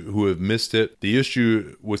those who have missed it, the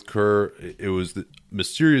issue with Kerr, it was the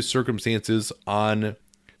mysterious circumstances on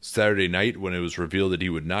Saturday night when it was revealed that he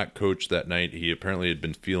would not coach that night. He apparently had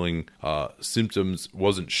been feeling symptoms,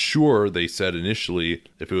 wasn't sure, they said initially,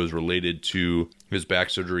 if it was related to his back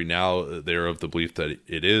surgery. Now they're of the belief that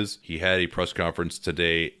it is. He had a press conference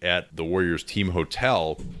today at the Warriors team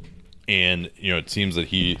hotel, and it seems that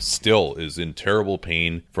he still is in terrible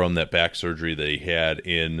pain from that back surgery that he had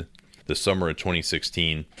in the summer of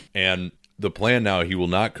 2016. And the plan now, he will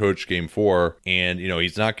not coach Game 4, and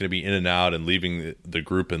he's not going to be in and out and leaving the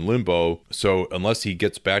group in limbo. So unless he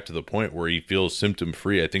gets back to the point where he feels symptom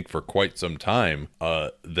free, I think for quite some time,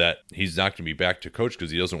 that he's not going to be back to coach because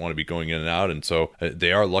he doesn't want to be going in and out. And so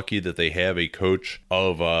they are lucky that they have a coach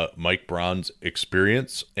of Mike Brown's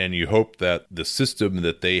experience, and you hope that the system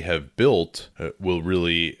that they have built will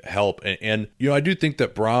really help. And I do think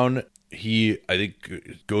that Brown, I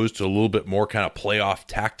think, goes to a little bit more kind of playoff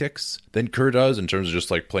tactics than Kerr does in terms of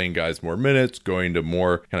just like playing guys more minutes, going to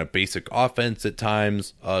more kind of basic offense at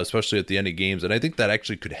times, especially at the end of games. And I think that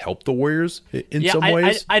actually could help the Warriors in some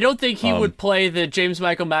ways. I don't think he would play the James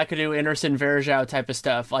Michael McAdoo, Anderson Varejao type of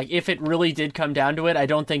stuff. Like if it really did come down to it, I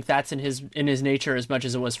don't think that's in his nature as much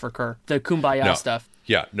as it was for Kerr. The kumbaya stuff.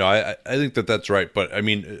 Yeah, no, I think that's right. But I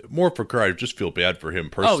mean, more for Kerr, I just feel bad for him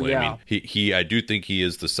personally. Oh, yeah. I mean, I do think he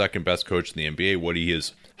is the second best coach in the NBA. What he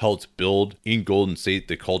has helped build in Golden State,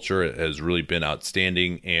 the culture has really been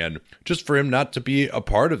outstanding. And just for him not to be a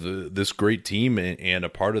part of this great team and a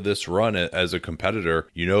part of this run as a competitor,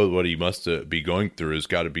 what he must be going through has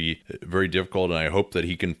got to be very difficult. And I hope that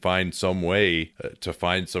he can find some way to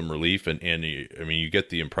find some relief. And I mean, you get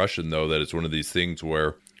the impression, though, that it's one of these things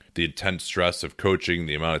where the intense stress of coaching,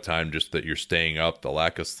 the amount of time just that you're staying up, the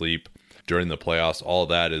lack of sleep during the playoffs, all of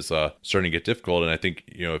that is starting to get difficult. And I think,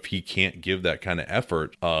 if he can't give that kind of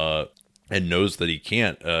effort and knows that he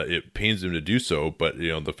can't, it pains him to do so. But,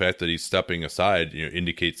 the fact that he's stepping aside,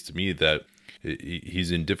 indicates to me that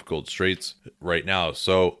he's in difficult straits right now.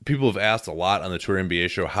 So people have asked a lot on the Tour NBA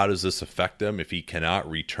show, how does this affect them if he cannot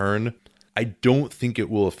return? I don't think it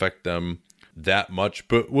will affect them that much,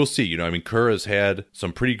 but we'll see. I mean, Kerr has had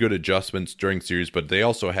some pretty good adjustments during series, but they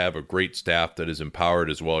also have a great staff that is empowered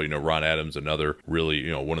as well. Ron Adams, another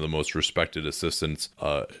really, one of the most respected assistants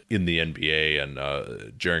in the NBA, and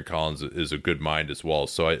Jarron Collins is a good mind as well.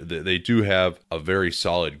 So they do have a very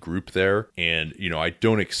solid group there, and I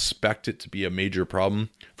don't expect it to be a major problem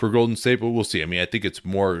for Golden State, but we'll see. I mean, I think it's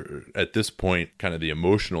more at this point kind of the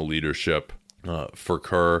emotional leadership for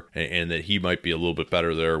Kerr, and that he might be a little bit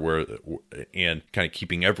better there, and kind of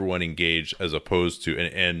keeping everyone engaged, as opposed to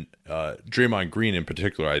and Draymond Green in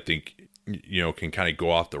particular, I think can kind of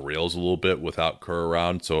go off the rails a little bit without Kerr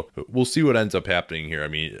around. So we'll see what ends up happening here. I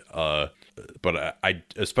mean, but I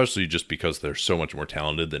especially just because they're so much more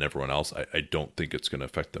talented than everyone else, I don't think it's going to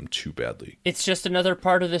affect them too badly. It's just another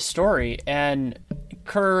part of this story, and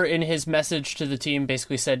Kerr, in his message to the team,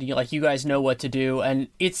 basically said, you guys know what to do. And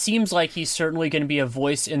it seems like he's certainly going to be a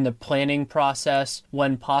voice in the planning process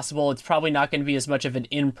when possible. It's probably not going to be as much of an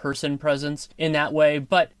in-person presence in that way,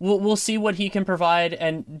 but we'll see what he can provide.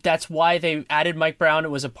 And that's why they added Mike Brown.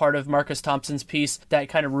 It was a part of Marcus Thompson's piece that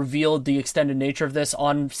kind of revealed the extended nature of this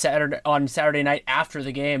on Saturday night after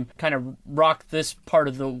the game, kind of rocked this part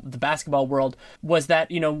of the basketball world, was that,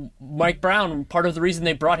 Mike Brown, part of the reason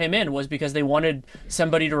they brought him in was because they wanted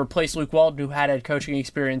somebody to replace Luke Walton, who had coaching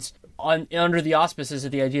experience under the auspices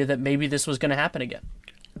of the idea that maybe this was going to happen again.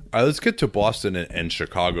 All right, let's get to Boston and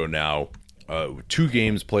Chicago now. 2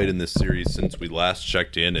 games played in this series since we last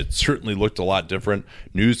checked in. It certainly looked a lot different.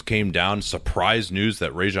 News came down, surprise news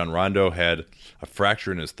that Rajon Rondo had a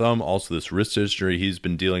fracture in his thumb, also this wrist injury he's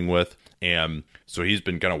been dealing with. And so he's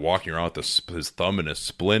been kind of walking around with his thumb in a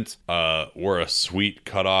splint, wore a sweet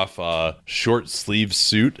cutoff short sleeve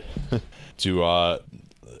suit to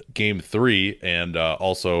Game 3, and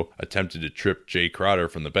also attempted to trip Jay Crowder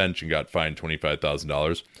from the bench and got fined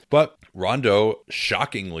 $25,000. But Rondo,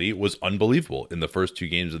 shockingly, was unbelievable in the first 2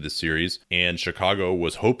 games of this series, and Chicago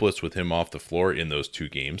was hopeless with him off the floor in those 2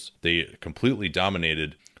 games. They completely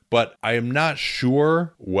dominated. But I am not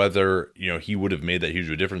sure whether, he would have made that huge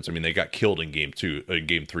of a difference. I mean, they got killed in Game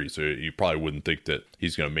 3, so you probably wouldn't think that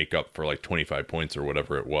he's going to make up for like 25 points or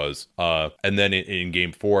whatever it was. And then in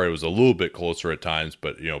Game 4, it was a little bit closer at times,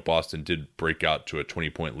 but, Boston did break out to a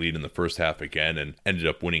 20-point lead in the first half again and ended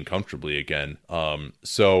up winning comfortably again.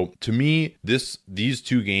 So to me, these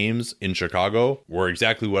 2 games in Chicago were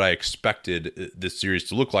exactly what I expected this series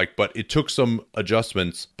to look like, but it took some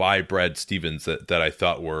adjustments by Brad Stevens that I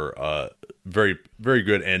thought were very, very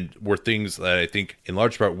good, and were things that I think in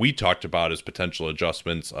large part we talked about as potential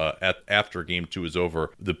adjustments after Game 2 is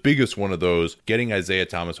over. The biggest one of those, getting Isaiah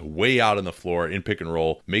Thomas way out on the floor in pick and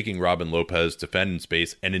roll, making Robin Lopez defend in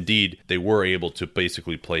space, and indeed they were able to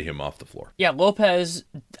basically play him off the floor. Yeah, Lopez,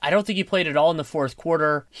 I don't think he played at all in the fourth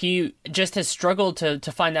quarter. He just has struggled to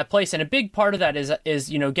find that place, and a big part of that is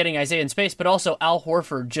getting Isaiah in space, but also Al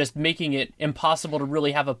Horford just making it impossible to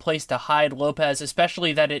really have a place to hide Lopez,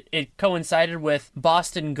 especially that it coincided with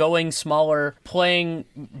Boston going smaller, playing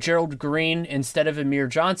Gerald Green instead of Amir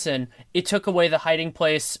Johnson. It took away the hiding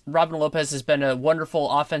place. Robin Lopez has been a wonderful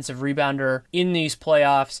offensive rebounder in these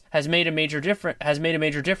playoffs, has made a major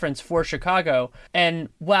difference for Chicago. And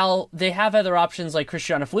while they have other options like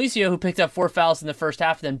Cristiano Felicio, who picked up 4 fouls in the first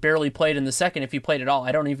half, then barely played in the second, if he played at all.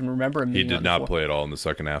 I don't even remember him. He did not play at all in the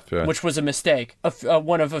second half, yeah. Which was a mistake,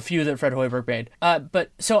 one of a few that Fred Hoiberg made.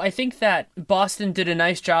 But so I think that Boston did a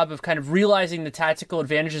nice job of kind of realizing the tactical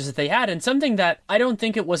advantages that they had, and something that I don't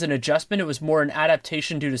think it was an adjustment, it was more an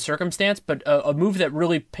adaptation due to circumstance, but a move that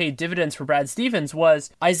really paid dividends for Brad Stevens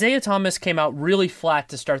was Isaiah Thomas came out really flat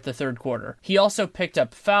to start the third quarter. He also picked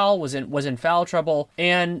up foul, was in foul trouble,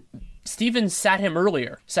 and Stevens sat him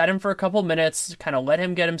for a couple minutes, kind of let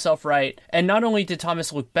him get himself right. And not only did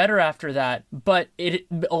Thomas look better after that, but it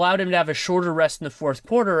allowed him to have a shorter rest in the fourth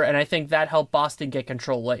quarter, and I think that helped Boston get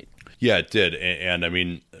control late. Yeah, it did. And I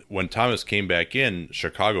mean, when Thomas came back in,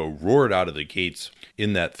 Chicago roared out of the gates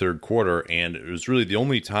in that third quarter, and it was really the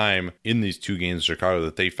only time in these 2 games in Chicago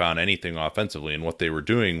that they found anything offensively. And what they were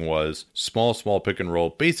doing was small pick and roll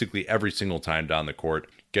basically every single time down the court,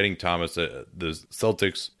 getting Thomas. The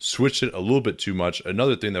Celtics switched it a little bit too much.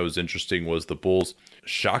 Another thing that was interesting was the Bulls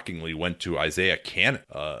shockingly went to Isaiah Canaan,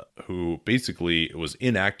 who basically was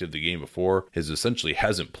inactive the game before. Essentially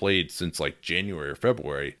hasn't played since like January or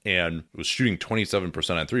February, and was shooting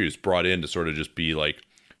 27% on 3. He was brought in to sort of just be like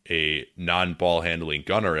a non-ball handling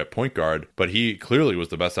gunner at point guard, but he clearly was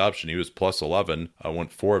the best option. He was plus 11,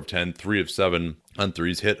 went 4 of 10, 3 of 7 on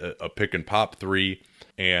threes, hit a pick and pop 3,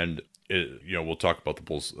 and we'll talk about the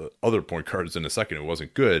Bulls' other point guards in a second. It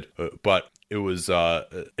wasn't good, but it was an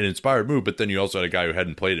inspired move. But then you also had a guy who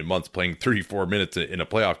hadn't played in months playing 34 minutes in a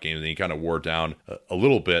playoff game, and he kind of wore down a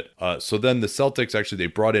little bit. So then the Celtics, actually, they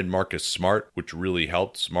brought in Marcus Smart, which really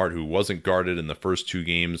helped. Smart, who wasn't guarded in the first 2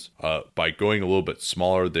 games, by going a little bit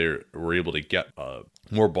smaller, they were able to get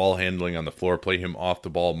more ball handling on the floor, play him off the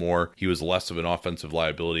ball more. He was less of an offensive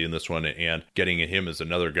liability in this one, and getting at him as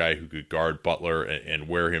another guy who could guard Butler and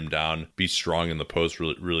wear him down, be strong in the post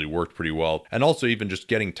really worked pretty well. And also even just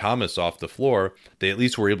getting Thomas off the floor, they at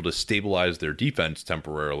least were able to stabilize their defense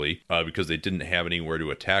temporarily because they didn't have anywhere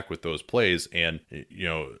to attack with those plays. And,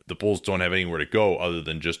 the Bulls don't have anywhere to go other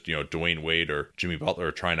than just, Dwayne Wade or Jimmy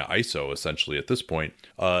Butler trying to ISO essentially at this point.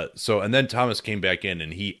 And then Thomas came back in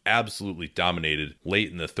and he absolutely dominated late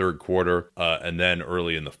in the third quarter, and then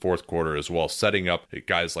early in the fourth quarter as well, setting up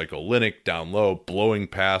guys like Olynyk down low, blowing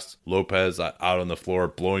past Lopez out on the floor,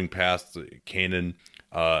 blowing past Canaan.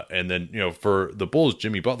 And then, for the Bulls,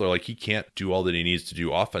 Jimmy Butler, he can't do all that he needs to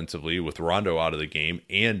do offensively with Rondo out of the game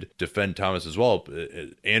and defend Thomas as well,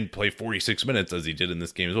 and play 46 minutes as he did in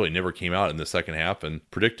this game as well. He never came out in the second half and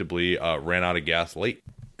predictably ran out of gas late.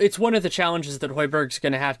 it's one of the challenges that Højbjerg's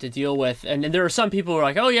going to have to deal with. And there are some people who are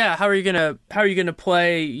like, oh yeah, how are you going to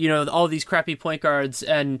play, you know, all these crappy point guards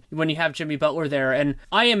and when you have Jimmy Butler there? And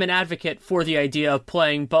I am an advocate for the idea of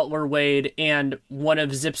playing Butler, Wade, and one of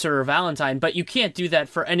Zipser or Valentine, but you can't do that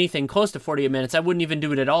for anything close to 48 minutes. I wouldn't even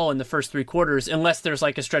do it at all in the first 3 quarters unless there's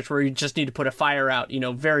like a stretch where you just need to put a fire out, you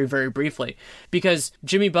know, very, very briefly, because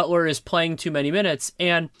Jimmy Butler is playing too many minutes.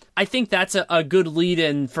 And I think that's a good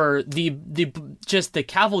lead-in for the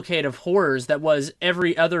cavalcade of horrors that was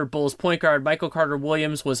every other Bulls point guard. Michael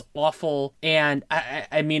Carter-Williams was awful, and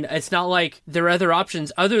I mean, it's not like their other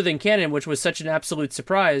options other than Cannon, which was such an absolute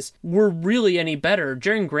surprise, were really any better.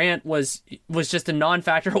 Jaren Grant was just a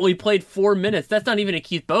non-factor. He played 4 minutes. That's not even a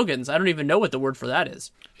Keith Bogans. I don't even know what the word for that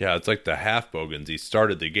is. Yeah, it's like the half Bogans. He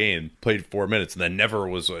started the game, played 4 minutes, and then never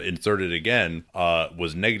was inserted again.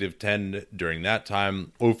 Was -10 during that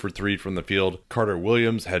time, 0 for 3 from the field.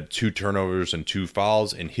 Carter-Williams had 2 turnovers and 2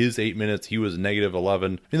 fouls. In his 8 minutes, he was -11. I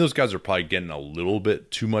mean, those guys are probably getting a little bit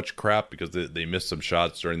too much crap because they missed some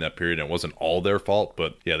shots during that period, and it wasn't all their fault.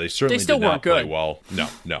 But yeah, they certainly did not play well.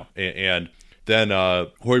 No. And then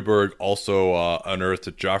Højbjerg also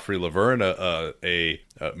unearthed Joffrey Laverne, a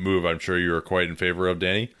move I'm sure you were quite in favor of,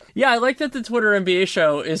 Danny. Yeah, I like that the Twitter NBA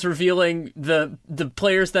show is revealing the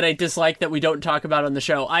players that I dislike that we don't talk about on the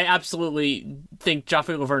show. I absolutely think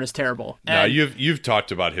Joffrey Laverne is terrible. Now you've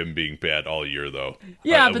talked about him being bad all year, though.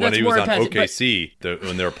 Yeah, but when that's he was more on OKC,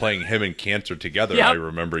 when they were playing him and Cantor together, yep. I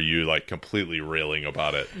remember you like completely railing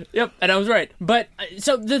about it. Yep, and I was right. But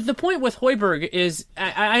so the point with Højbjerg is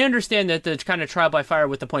I understand that the kind of trial by fire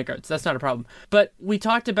with the point guards. That's not a problem. But we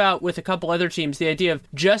talked about with a couple other teams the idea of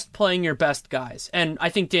just playing your best guys, and I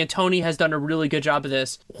think D'Antoni has done a really good job of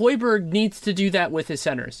this. Højbjerg needs to do that with his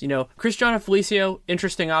centers. You know, Cristiano Felicio,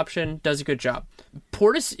 interesting option, does a good job.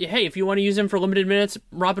 Portis, hey, if you want to use him for limited minutes,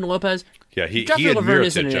 Robin Lopez. Yeah, he and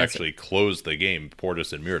Mirotic actually closed the game,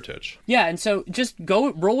 Portis and Mirotic. Yeah, and so just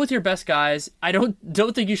roll with your best guys. I don't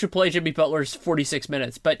think you should play Jimmy Butler's 46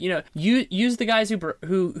 minutes, but you know, you use the guys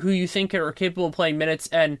who you think are capable of playing minutes.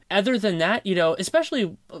 And other than that, you know,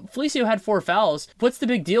 especially Felicio had 4 fouls. What's the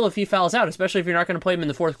big deal if he fouls out, especially if you're not going to play him in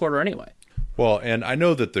the fourth quarter anyway? Well, and I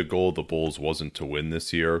know that the goal of the Bulls wasn't to win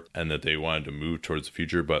this year and that they wanted to move towards the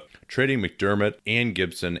future, but trading McDermott and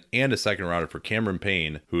Gibson and a second rounder for Cameron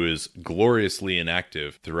Payne, who is gloriously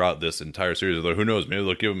inactive throughout this entire series, although who knows, maybe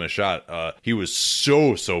they'll give him a shot. He was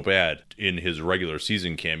so bad in his regular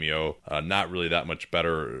season cameo, not really that much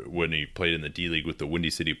better when he played in the D-League with the Windy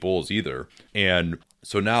City Bulls either. And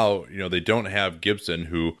so now, you know, they don't have Gibson,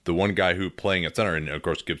 who the one guy who playing at center, and of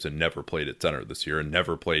course Gibson never played at center this year and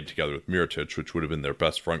never played together with Mirotic, which would have been their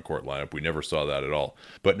best front court lineup. We never saw that at all.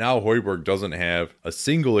 But now Højbjerg doesn't have a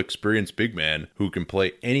single experienced big man who can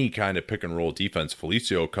play any kind of pick and roll defense.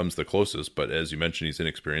 Felicio comes the closest, but as you mentioned, he's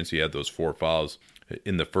inexperienced. He had those 4 fouls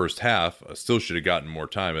in the first half. Still should have gotten more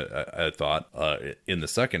time, I thought, in the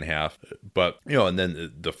second half. But, you know, and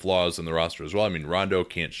then the flaws in the roster as well. I mean, Rondo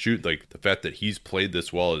can't shoot. Like, the fact that he's played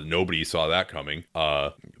this well, nobody saw that coming.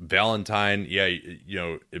 Valentine, yeah, you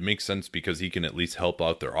know, it makes sense because he can at least help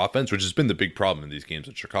out their offense, which has been the big problem in these games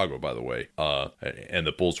in Chicago, by the way. And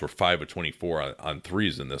the Bulls were 5 of 24 on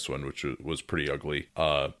threes in this one, which was pretty ugly.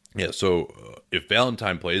 Yeah, so if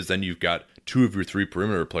Valentine plays, then you've got 2 of your 3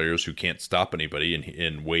 perimeter players who can't stop anybody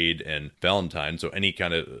in Wade and Valentine. So any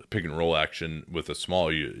kind of pick and roll action with a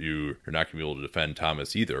small, you're not going to be able to defend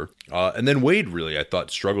Thomas either. And then Wade really, I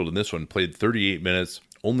thought, struggled in this one. Played 38 minutes.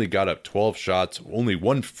 Only got up 12 shots, only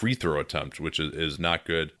 1 free throw attempt, which is not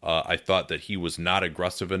good. I thought that he was not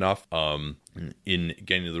aggressive enough in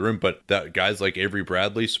getting to the rim, but that guys like Avery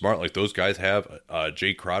Bradley, Smart, like those guys have,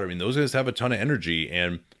 Jay Crowder, I mean, those guys have a ton of energy,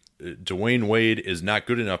 and Dwayne Wade is not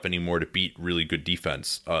good enough anymore to beat really good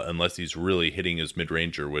defense unless he's really hitting his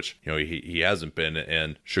mid-ranger, which, you know, he hasn't been.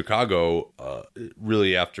 And Chicago,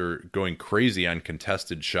 really after going crazy on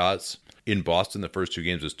contested shots in Boston the first 2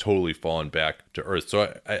 games, has totally fallen back to earth.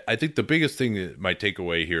 So I think the biggest thing that my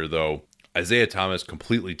takeaway here, though, Isaiah Thomas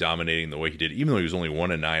completely dominating the way he did, even though he was only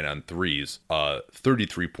 1 of 9 on threes,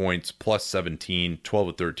 33 points, plus 17, 12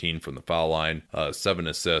 of 13 from the foul line, 7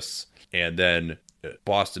 assists, and then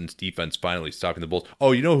Boston's defense finally stopping the Bulls.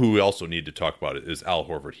 Oh, you know who we also need to talk about is Al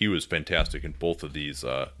Horford. He was fantastic in both of these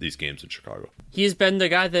games in Chicago. He's been the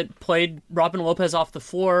guy that played Robin Lopez off the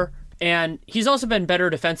floor, and he's also been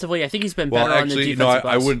better defensively. I think he's been better on the defensive glass.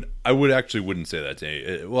 I wouldn't say that to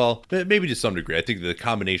any. Well, maybe to some degree. I think the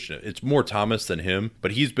combination, it's more Thomas than him,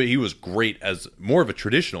 but he was great as more of a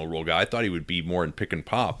traditional role guy. I thought he would be more in pick and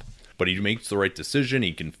pop, but he makes the right decision.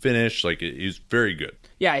 He can finish. Like, he's very good.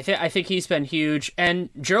 Yeah, I think he's been huge. And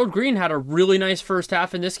Gerald Green had a really nice first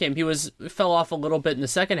half in this game. He fell off a little bit in the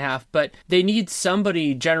second half, but they need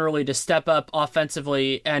somebody generally to step up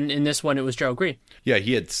offensively, and in this one it was Gerald Green. Yeah,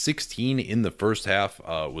 he had 16 in the first half,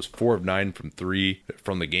 was 4 of 9 from 3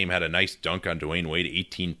 from the game, had a nice dunk on Dwayne Wade,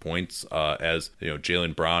 18 points, as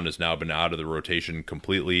Jaylen Brown has now been out of the rotation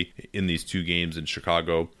completely in these 2 games in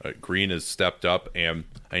Chicago. Green has stepped up, and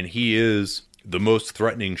he is the most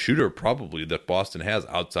threatening shooter probably that Boston has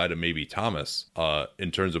outside of maybe Thomas,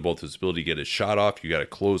 in terms of both his ability to get his shot off. You got to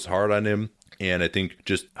close hard on him. And I think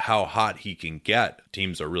just how hot he can get,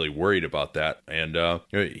 teams are really worried about that. And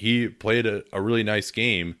he played a really nice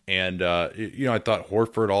game. And, I thought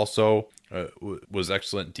Horford also was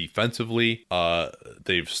excellent defensively.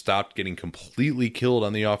 They've stopped getting completely killed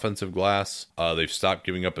on the offensive glass. They've stopped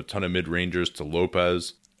giving up a ton of mid-rangers to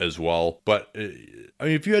Lopez as well. But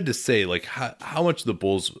if you had to say, like, how much the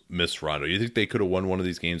Bulls miss Rondo, you think they could have won one of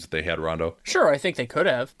these games if they had Rondo? Sure, I think they could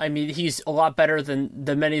have. I mean, he's a lot better than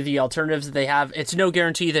many of the alternatives that they have. It's no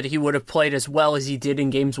guarantee that he would have played as well as he did in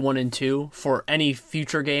games 1 and 2 for any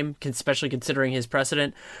future game, especially considering his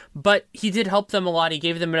precedent. But he did help them a lot. He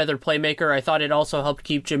gave them another playmaker. I thought it also helped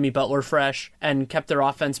keep Jimmy Butler fresh and kept their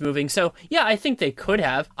offense moving. So, yeah, I think they could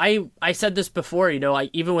have. I said this before,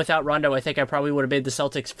 even without Rondo, I think I probably would have made the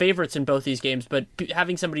Celtics favorites in both these games, but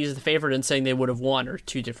having somebody as the favorite and saying they would have won are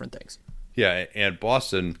two different things. Yeah, and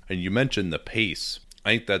Boston, and you mentioned the pace.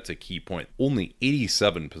 I think that's a key point. Only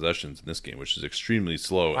 87 possessions in this game, which is extremely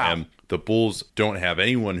slow. Wow. And the Bulls don't have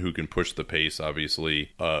anyone who can push the pace, obviously,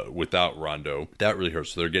 without Rondo. That really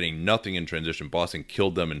hurts. So they're getting nothing in transition. Boston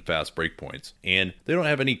killed them in fast break points. And they don't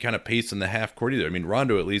have any kind of pace in the half court either. I mean,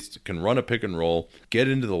 Rondo at least can run a pick and roll, get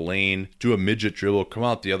into the lane, do a midget dribble, come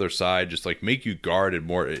out the other side, just like make you guard in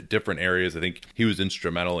more different areas. I think he was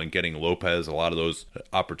instrumental in getting Lopez a lot of those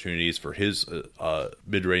opportunities for his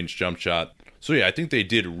mid-range jump shot. So, yeah, I think they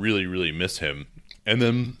did really, really miss him. And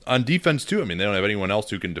then on defense, too, I mean, they don't have anyone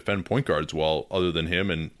else who can defend point guards well other than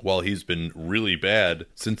him. And while he's been really bad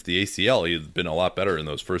since the ACL, he's been a lot better in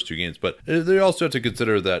those first 2 games. But they also have to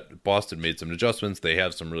consider that Boston made some adjustments. They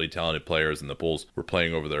have some really talented players, and the Bulls were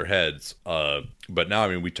playing over their heads. But now, I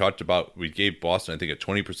mean, we gave Boston, I think, a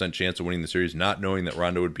 20% chance of winning the series, not knowing that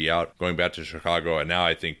Rondo would be out, going back to Chicago. And now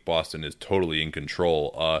I think Boston is totally in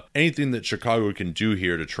control. Anything that Chicago can do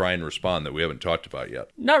here to try and respond that we haven't talked about yet?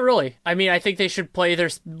 Not really. I mean, I think they should play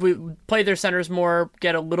their centers more,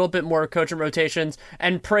 get a little bit more coaching rotations,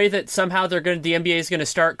 and pray that somehow the NBA is going to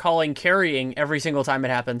start calling carrying every single time it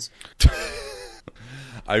happens.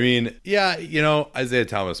 I mean, yeah, Isaiah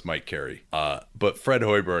Thomas might carry. But Fred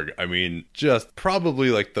Hoiberg, I mean, just probably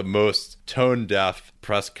like the most tone-deaf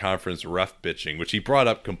press conference ref bitching, which he brought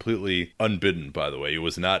up completely unbidden, by the way. He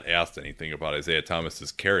was not asked anything about Isaiah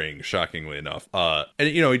Thomas's carrying, shockingly enough. And,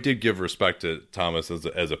 he did give respect to Thomas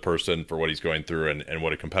as a person for what he's going through and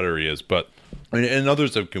what a competitor he is. But, and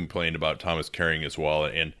others have complained about Thomas carrying as well.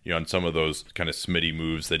 And, on some of those kind of Smitty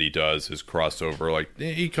moves that he does, his crossover, like,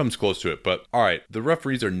 he comes close to it. But, all right, the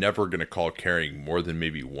referees are never going to call carrying more than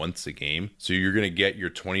maybe once a game. So you're going to get your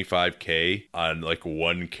 25K on, like,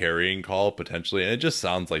 one carrying call, potentially. And it just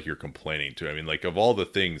sounds like you're complaining too. I mean, like, of all the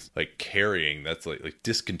things, like carrying, that's like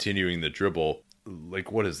discontinuing the dribble.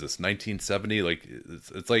 Like, what is this, 1970? Like,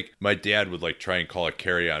 it's like my dad would like try and call a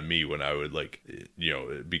carry on me when I would like,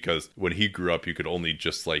 because when he grew up, you could only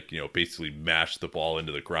just like, basically mash the ball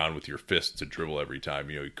into the ground with your fist to dribble every time.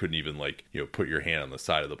 You couldn't even like, put your hand on the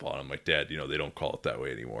side of the ball. And I'm like, Dad, they don't call it that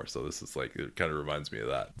way anymore. So this is like, it kind of reminds me of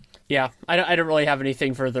that. Yeah, I don't really have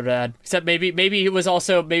anything further to add, except maybe it was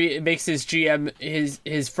also, maybe it makes his GM,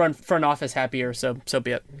 his front office happier, so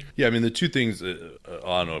be it. Yeah, I mean, the two things, I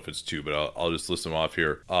don't know if it's two, but I'll just list them off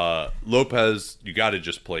here. Lopez, you got to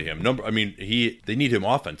just play him. They need him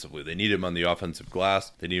offensively. They need him on the offensive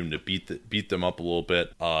glass. They need him to beat them up a little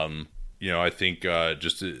bit. I think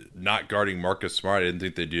just not guarding Marcus Smart, I didn't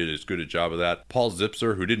think they did as good a job of that. Paul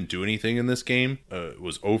Zipser, who didn't do anything in this game,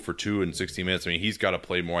 was 0 for 2 in 60 minutes. I mean, he's got to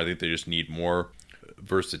play more. I think they just need more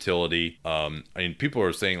versatility. I mean, people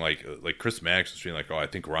are saying like Chris Maddox was being like, oh, I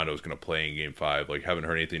think Rondo's going to play in Game 5. Like, haven't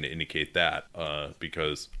heard anything to indicate that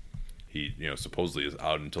because he, supposedly is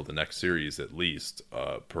out until the next series at least,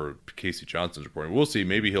 per Casey Johnson's reporting. We'll see.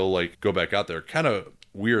 Maybe he'll like go back out there. Kind of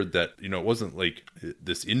weird that it wasn't like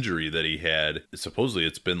this injury that he had. Supposedly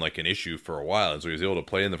it's been like an issue for a while, and so he was able to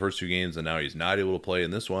play in the first 2 games, and now he's not able to play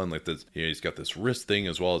in this one. Like this, he's got this wrist thing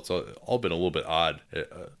as well. It's all been a little bit odd,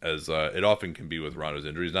 as it often can be with Rondo's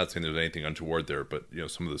injuries. Not saying there's anything untoward there, but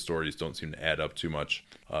some of the stories don't seem to add up too much.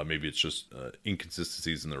 Maybe it's just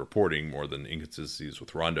inconsistencies in the reporting more than inconsistencies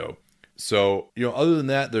with Rondo. So, other than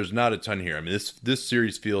that, there's not a ton here. I mean, this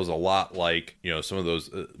series feels a lot like, some of those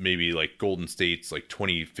maybe like Golden State's like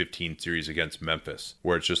 2015 series against Memphis,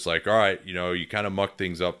 where it's just like, all right, you kind of mucked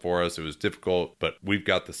things up for us. It was difficult, but we've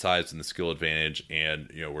got the size and the skill advantage,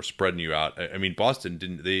 and we're spreading you out. I mean,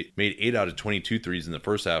 Boston they made 8 out of 22 threes in the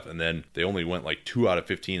first half, and then they only went like 2 out of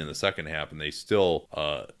 15 in the second half, and they still,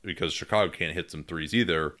 because Chicago can't hit some threes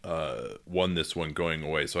either, won this one going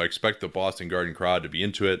away. So I expect the Boston Garden crowd to be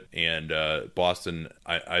into it, and Boston,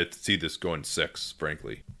 I see this going 6,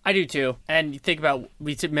 frankly. I do too. And you think about,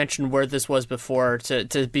 we mentioned where this was before,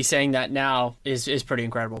 to be saying that now is pretty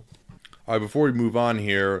incredible. All right, before we move on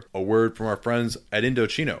here, a word from our friends at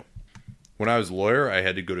Indochino. When I was a lawyer, I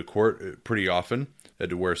had to go to court pretty often. I had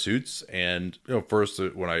to wear suits, and first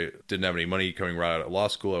when I didn't have any money coming right out of law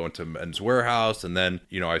school, I went to Men's Warehouse, and then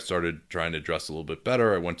I started trying to dress a little bit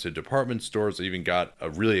better. I went to department stores. I even got a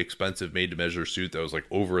really expensive made-to-measure suit that was like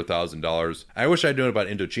over $1,000. I wish I'd known about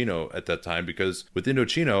Indochino at that time, because with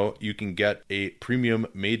Indochino you can get a premium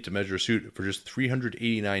made-to-measure suit for just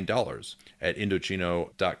 $389 at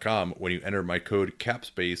Indochino.com when you enter my code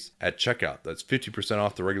CAPSPACE at checkout. That's 50%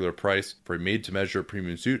 off the regular price for a made-to-measure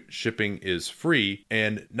premium suit. Shipping is free.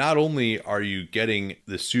 And not only are you getting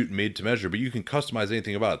the suit made to measure, but you can customize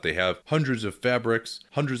anything about it. They have hundreds of fabrics,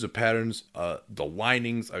 hundreds of patterns. The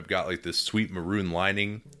linings, I've got like this sweet maroon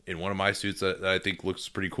lining in one of my suits that I think looks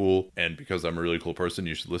pretty cool. And because I'm a really cool person,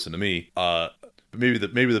 you should listen to me. But maybe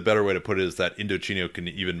the better way to put it is that Indochino can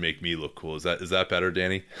even make me look cool. Is that better,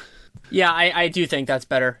 Danny? Yeah, I do think that's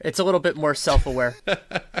better. It's a little bit more self-aware.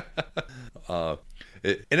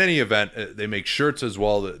 In any event, they make shirts as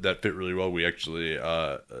well that fit really well. We actually,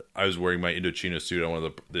 I was wearing my Indochino suit on one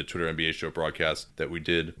of the Twitter NBA show broadcasts that we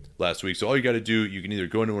did last week. So all you got to do, you can either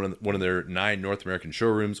go into one of their 9 North American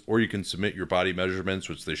showrooms, or you can submit your body measurements,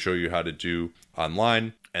 which they show you how to do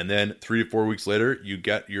online. And then 3 to 4 weeks later, you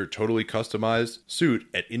get your totally customized suit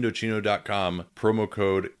at Indochino.com, promo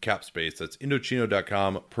code CAPSPACE. That's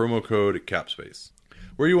Indochino.com, promo code CAPSPACE.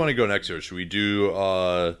 Where do you want to go next here? Should we do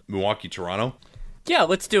Milwaukee, Toronto? Yeah,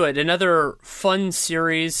 let's do it. Another fun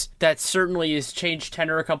series that certainly has changed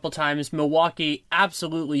tenor a couple times. Milwaukee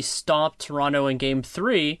absolutely stomped Toronto in Game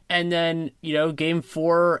 3. And then, Game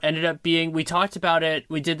 4 ended up being, we talked about it,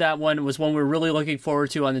 we did that one, it was one we were really looking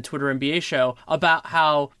forward to on the Twitter NBA show, about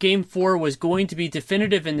how Game 4 was going to be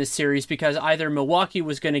definitive in this series because either Milwaukee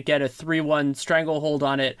was going to get a 3-1 stranglehold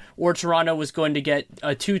on it, or Toronto was going to get a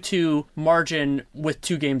 2-2 margin with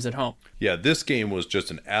 2 games at home. Yeah, this game was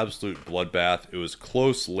just an absolute bloodbath. It was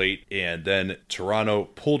close late, and then Toronto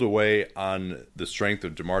pulled away on the strength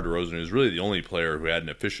of DeMar DeRozan, who's really the only player who had an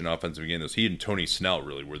efficient offensive game. He and Tony Snell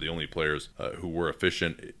really were the only players who were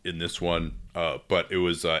efficient in this one. But it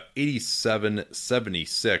was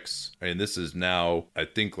 87-76, and this is now, I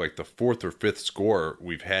think, like the 4th or 5th score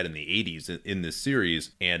we've had in the 80s in this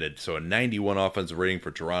series, and so a 91 offensive rating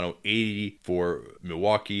for Toronto, 80 for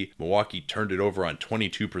Milwaukee. Milwaukee turned it over on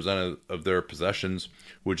 22% of their possessions,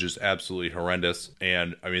 which is absolutely horrendous,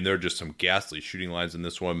 and I mean, there are just some ghastly shooting lines in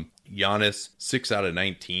this one. Giannis, 6 out of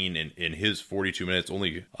 19 in his 42 minutes,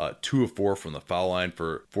 only 2 of 4 from the foul line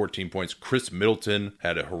for 14 points. Chris Middleton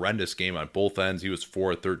had a horrendous game on both ends. He was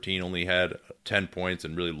 4 of 13, only had 10 points,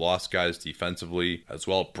 and really lost guys defensively as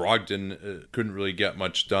well. Brogdon couldn't really get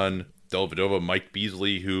much done. Dellavedova, Mike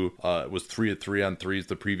Beasley, who was 3 of 3 on threes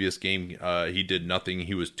the previous game, he did nothing.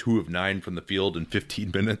 He was 2 of 9 from the field in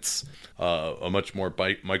 15 minutes. A much more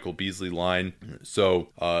Michael Beasley line. So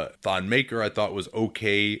Thon Maker, I thought, was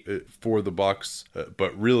okay for the Bucks,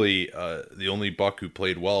 but really the only Buck who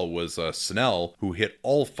played well was Snell, who hit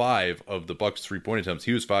all 5 of the Bucks 3-point attempts.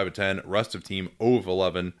 He was 5 of 10. Rest of team 0 of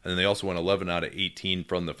 11, and then they also went 11 out of 18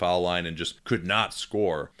 from the foul line and just could not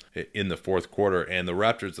score in the fourth quarter. And the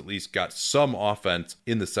Raptors at least got some offense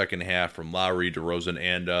in the second half from Lowry, DeRozan,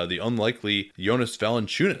 and the unlikely Jonas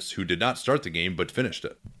Valanciunas, who did not start the game but finished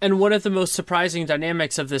it. And one of the most surprising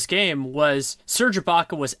dynamics of this game was Serge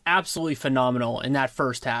Ibaka was absolutely phenomenal in that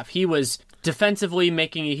first half. He was defensively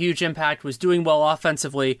making a huge impact, was doing well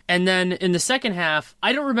offensively. And then in the second half,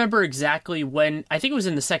 I don't remember exactly when, I think it was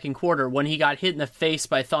in the second quarter, when he got hit in the face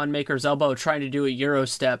by Thon Maker's elbow trying to do a Euro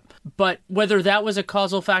step. But whether that was a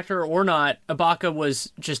causal factor or not, Ibaka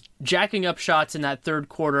was just jacking up shots in that third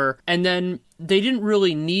quarter. And then they didn't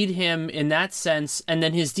really need him in that sense, and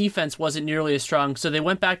then his defense wasn't nearly as strong, so they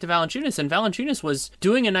went back to Valanciunas, and Valanciunas was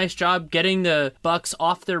doing a nice job getting the Bucks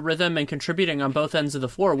off their rhythm and contributing on both ends of the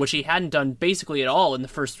floor, which he hadn't done basically at all in the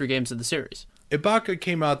first 3 games of the series. Ibaka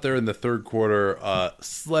came out there in the third quarter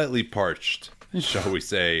slightly parched. shall we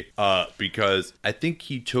say, because I think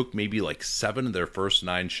he took maybe like 7 of their first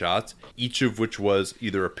 9 shots, each of which was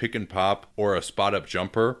either a pick and pop or a spot up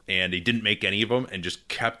jumper, and he didn't make any of them and just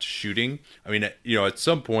kept shooting. I mean, at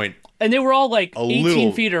some point... And they were all like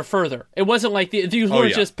 18 feet or further. It wasn't like these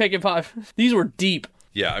weren't just pick and pop. These were deep.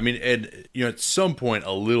 Yeah, I mean, and at some point,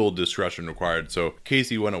 a little discretion required. So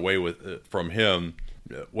Casey went away from him,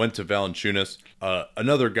 went to Valanciunas.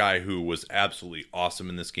 Another guy who was absolutely awesome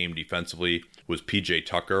in this game defensively was PJ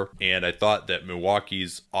Tucker, and I thought that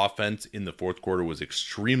Milwaukee's offense in the fourth quarter was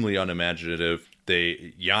extremely unimaginative.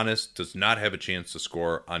 Giannis does not have a chance to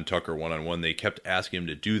score on Tucker one-on-one. They kept asking him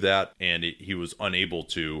to do that, and he was unable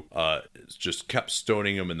to. Just kept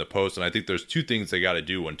stoning him in the post. And I think there's 2 things they got to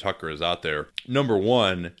do when Tucker is out there. Number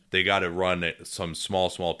one, they got to run some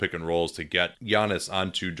small pick and rolls to get Giannis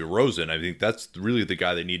onto DeRozan. I think that's really the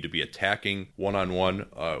guy they need to be attacking one-on-one,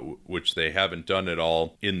 which they haven't done at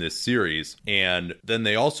all in this series. And then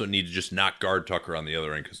they also need to just not guard Tucker on the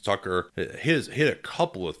other end, because Tucker hit a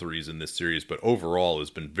couple of threes in this series, but overall has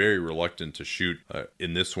been very reluctant to shoot.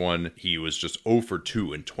 In this one, he was just 0 for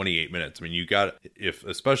 2 in 28 minutes. I mean,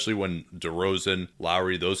 especially when DeRozan,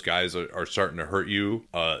 Lowry, those guys are starting to hurt you,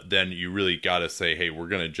 then you really got to say, hey, we're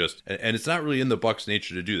going to just, and it's not really in the Bucks'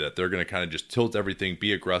 nature to do that. They're going to kind of just tilt everything,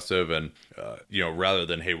 be aggressive, and, rather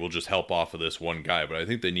than, hey, we'll just help off of this one guy. But I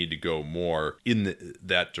think they need to go more in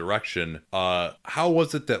that direction. How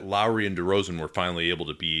was it that Lowry and DeRozan were finally able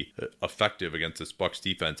to be effective against this Bucks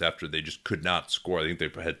defense after they just could not score? I think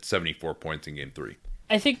they had 74 points in game 3.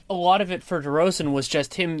 I think a lot of it for DeRozan was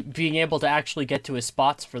just him being able to actually get to his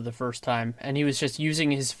spots for the first time, and he was just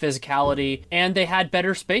using his physicality, and they had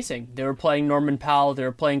better spacing. They were playing Norman Powell, they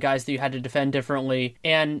were playing guys that you had to defend differently,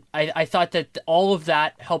 and I thought that all of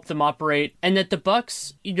that helped them operate, and that the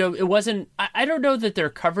Bucks, it wasn't, I don't know that their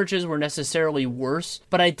coverages were necessarily worse,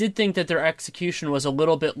 but I did think that their execution was a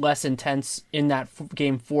little bit less intense in that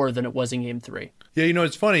game 4 than it was in game 3. Yeah,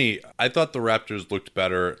 it's funny. I thought the Raptors looked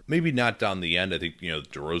better. Maybe not down the end. I think,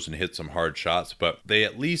 DeRozan hit some hard shots, but they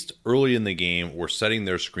at least early in the game were setting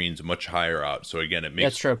their screens much higher out. So again, it makes...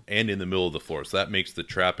 That's true. And in the middle of the floor. So that makes the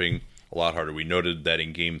trapping a lot harder. We noted that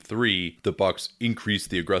in game 3, the Bucks increased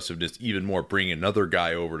the aggressiveness even more, bringing another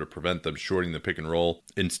guy over to prevent them shorting the pick and roll.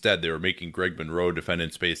 Instead, they were making Greg Monroe defend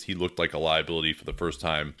in space. He looked like a liability for the first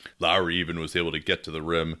time. Lowry even was able to get to the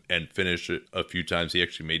rim and finish it a few times. He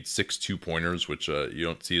actually made 6 2-pointers, which you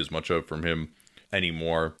don't see as much of from him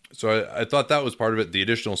anymore. So I thought that was part of it. The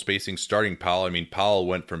additional spacing, starting Powell. I mean, Powell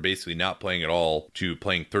went from basically not playing at all to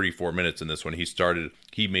playing 34 minutes in this one.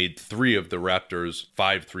 He made 3 of the Raptors'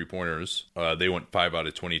 5 3-pointers. They went 5 out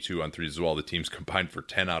of 22 on threes as well. The teams combined for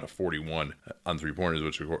 10 out of 41 on 3-pointers,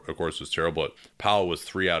 which of course was terrible. But Powell was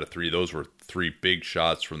 3 out of 3. Those were 3 big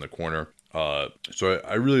shots from the corner. So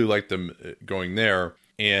I really liked them going there.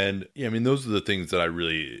 And yeah, I mean, those are the things that I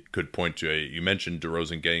really could point to. You mentioned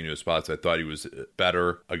DeRozan getting to his spots. I thought he was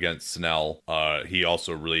better against Snell. He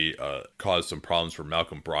also really caused some problems for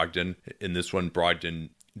Malcolm Brogdon. In this one, Brogdon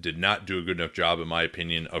did not do a good enough job, in my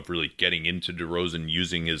opinion, of really getting into DeRozan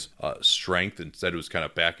using his strength. Instead, it was kind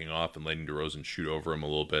of backing off and letting DeRozan shoot over him a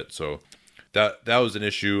little bit. So that was an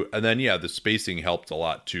issue. And then, yeah, the spacing helped a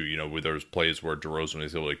lot too. Where there was plays where DeRozan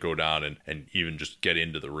was able to go down and even just get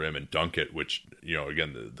into the rim and dunk it, which,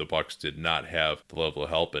 again, the Bucks did not have the level of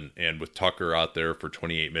help. And with Tucker out there for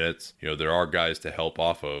 28 minutes, there are guys to help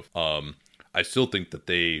off of. I still think that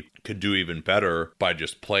they could do even better by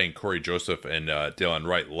just playing Corey Joseph and Delon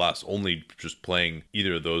Wright less, only just playing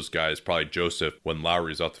either of those guys, probably Joseph when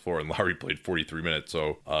Lowry's off the floor, and Lowry played 43 minutes.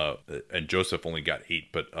 So, and Joseph only got 8,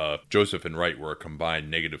 but Joseph and Wright were a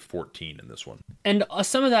combined -14 in this one. And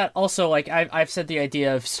some of that also, like I've said the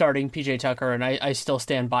idea of starting PJ Tucker, and I still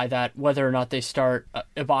stand by that, whether or not they start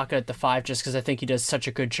Ibaka at the 5, just because I think he does such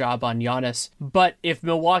a good job on Giannis. But if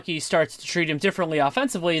Milwaukee starts to treat him differently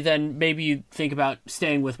offensively, then maybe you think about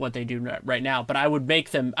staying with what they do right now. But I would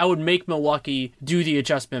make Milwaukee do the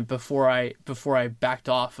adjustment before I backed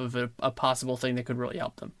off of a possible thing that could really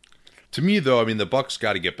help them. To me, though, I mean, the Bucks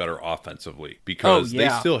got to get better offensively because they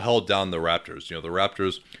still held down the Raptors. The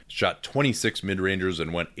Raptors shot 26 mid-rangers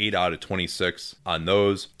and went 8 out of 26 on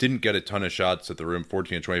those. Didn't get a ton of shots at the rim,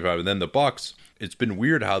 14 and 25. And then the Bucks, it's been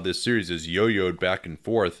weird how this series is yo-yoed back and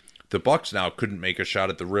forth. The Bucks now couldn't make a shot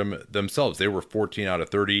at the rim themselves. They were 14 out of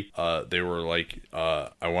 30. They were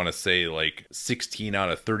I want to say 16 out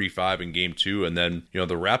of 35 in game 2. And then, the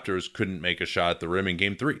Raptors couldn't make a shot at the rim in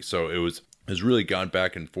game 3. So it was has really gone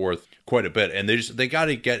back and forth quite a bit, and they got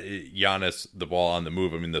to get Giannis the ball on the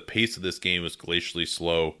move. I mean, the pace of this game was glacially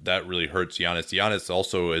slow. That really hurts Giannis. Giannis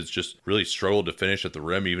also has just really struggled to finish at the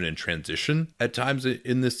rim, even in transition at times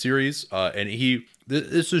in this series. And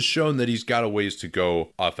this has shown that he's got a ways to go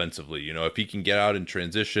offensively. You know, if he can get out in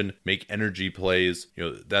transition, make energy plays, you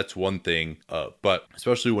know, that's one thing. But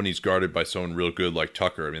especially when he's guarded by someone real good like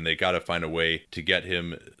Tucker, I mean, they got to find a way to get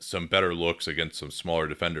him some better looks against some smaller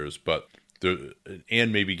defenders. But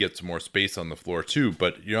and maybe get some more space on the floor too.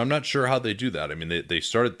 But, you know, I'm not sure how they do that. I mean, they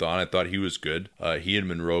started Thon. I thought he was good. He and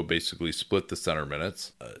Monroe basically split the center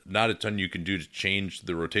minutes. Not a ton you can do to change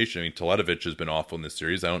the rotation. I mean, Teletovic has been awful in this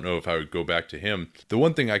series. I don't know if I would go back to him. The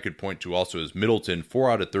one thing I could point to also is Middleton, 4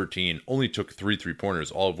 out of 13, only took 3 3-pointers,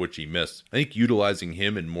 all of which he missed. I think utilizing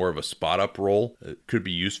him in more of a spot-up role could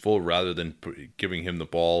be useful rather than giving him the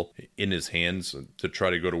ball in his hands to try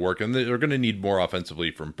to go to work. And they're going to need more offensively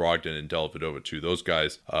from Brogdon and Dellavedova too. Those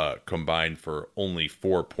guys combined for only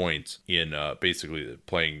 4 points in basically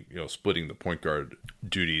playing, you know, splitting the point guard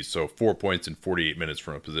duties. So 4 points in 48 minutes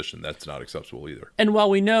from a position, that's not acceptable either. And while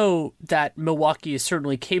we know that Milwaukee is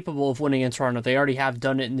certainly capable of winning in Toronto, they already have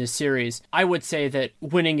done it in this series, I would say that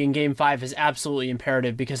winning in Game 5 is absolutely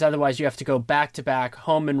imperative, because otherwise you have to go back-to-back,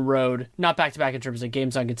 home and road. Not back-to-back in terms of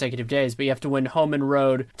games on consecutive days, but you have to win home and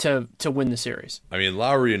road to win the series. I mean,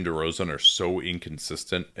 Lowry and DeRozan are so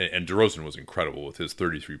inconsistent, and DeRozan was incredible with his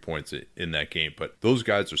 33 points in that game, but those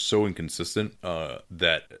guys are so inconsistent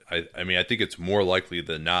that I think it's more likely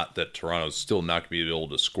than not that Toronto's still not going to be able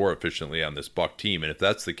to score efficiently on this Buck team. And if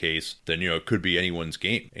that's the case, then, you know, it could be anyone's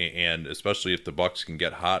game. And especially if the Bucks can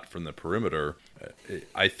get hot from the perimeter,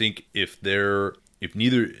 I think if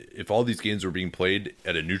all these games were being played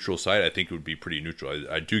at a neutral site, I think it would be pretty neutral.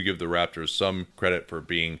 I do give the Raptors some credit for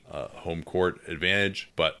being home court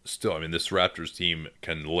advantage, but still, I mean, this Raptors team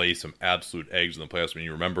can lay some absolute eggs in the playoffs. I mean,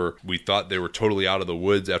 you remember, we thought they were totally out of the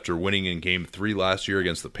woods after winning in Game 3 last year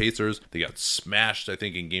against the Pacers. They got smashed, I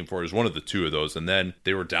think, in Game 4. It was one of the two of those, and then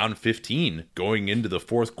they were down 15 going into the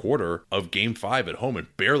fourth quarter of Game 5 at home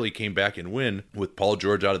and barely came back and win with Paul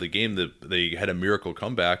George out of the game. They had a miracle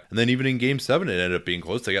comeback, and then even in Game 7, it ended up being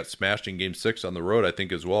close. They got smashed in Game 6 on the road, I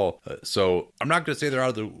think, as well. So I'm not going to say they're out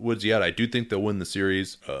of the woods yet. I do think they'll win the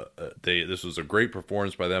series. This was a great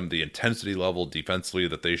performance by them. The intensity level defensively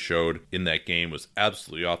that they showed in that game was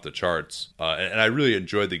absolutely off the charts. And I really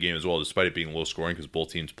enjoyed the game as well, despite it being low scoring, because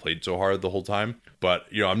both teams played so hard the whole time. But,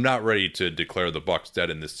 you know, I'm not ready to declare the Bucks dead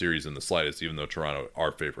in this series in the slightest, even though Toronto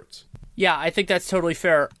are favorites. Yeah, I think that's totally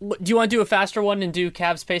fair. Do you want to do a faster one and do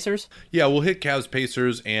Cavs Pacers? Yeah, we'll hit Cavs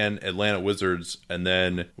Pacers and Atlanta Wizards, and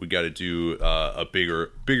then we got to do a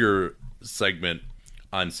bigger segment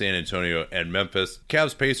on San Antonio and Memphis.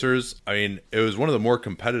 Cavs Pacers, I mean, it was one of the more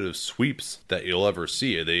competitive sweeps that you'll ever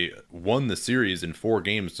see. They won the series in 4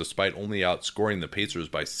 games despite only outscoring the Pacers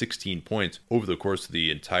by 16 points over the course of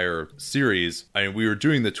the entire series. I mean, we were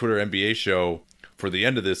doing the Twitter NBA show for the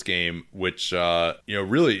end of this game, which,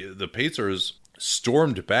 really the Pacers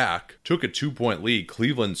stormed back, took a 2-point lead.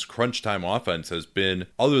 Cleveland's crunch time offense has been,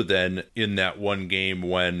 other than in that one game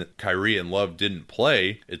when Kyrie and Love didn't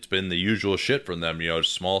play, it's been the usual shit from them. You know,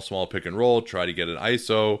 small pick and roll, try to get an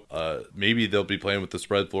ISO. Maybe they'll be playing with the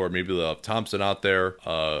spread floor. Maybe they'll have Thompson out there.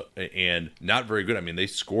 And not very good. I mean, they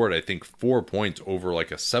scored, I think, 4 points over like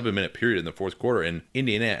a 7-minute period in the fourth quarter. And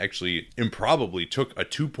Indiana actually improbably took a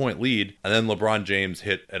 2-point lead. And then LeBron James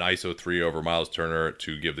hit an ISO 3 over Miles Turner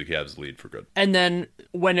to give the Cavs the lead for good. And then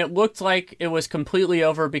when it looked like it was completely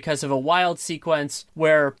over because of a wild sequence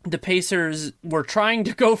where the Pacers were trying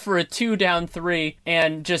to go for a 2-down-3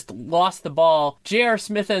 and just lost the ball, J.R.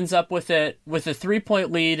 Smith ends up with a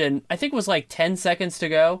 3-point lead, and I think it was like 10 seconds to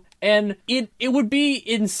go. And it would be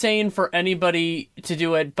insane for anybody to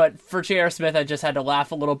do it, but for J.R. Smith, I just had to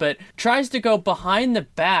laugh a little bit. Tries to go behind the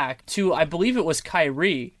back to, I believe it was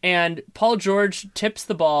Kyrie, and Paul George tips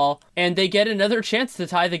the ball, and they get another chance to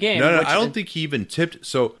tie the game. No, I don't think he even tipped.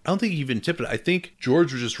 So I don't think he even tipped it. I think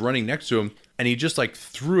George was just running next to him, and he just like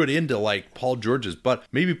threw it into like Paul George's butt.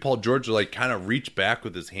 Maybe Paul George like kind of reached back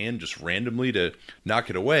with his hand just randomly to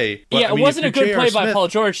knock it away. But, yeah, it wasn't a good play by Paul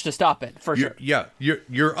George to stop it, for sure. Yeah,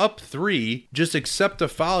 you're up 3. Just accept a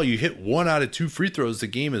foul. You hit 1 out of 2 free throws. The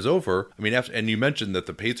game is over. I mean, and you mentioned that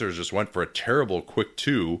the Pacers just went for a terrible quick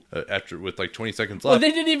 2 with like 20 seconds left. Well,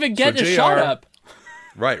 they didn't even get a shot up.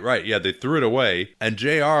 Right. Yeah, they threw it away. And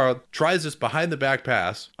JR tries this behind the back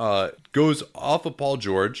pass, goes off of Paul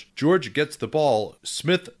George. George gets the ball.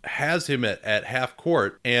 Smith has him at half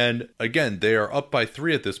court. And again, they are up by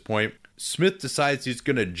 3 at this point. Smith decides he's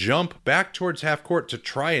going to jump back towards half court to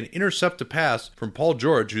try and intercept a pass from Paul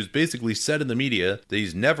George, who's basically said in the media that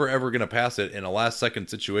he's never ever going to pass it in a last second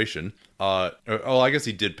situation. I guess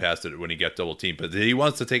he did pass it when he got double teamed, but he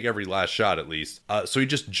wants to take every last shot at least. So he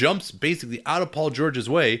just jumps basically out of Paul George's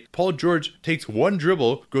way. Paul George takes one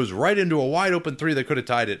dribble, goes right into a wide open three that could have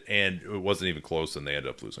tied it, and it wasn't even close, and they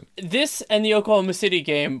ended up losing. This and the Oklahoma City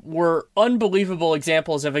game were unbelievable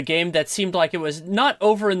examples of a game that seemed like it was not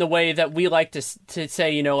over in the way that we like to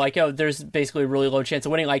say, you know, like, oh, there's basically a really low chance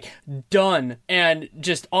of winning, like, done. And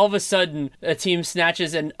just all of a sudden, a team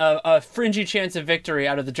snatches a fringy chance of victory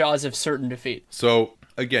out of the jaws of certain defeat. So,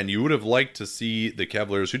 again, you would have liked to see the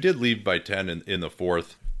Cavaliers, who did lead by 10 in the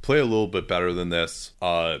fourth, play a little bit better than this.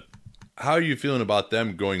 How are you feeling about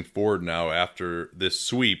them going forward now after this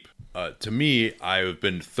sweep? To me, I've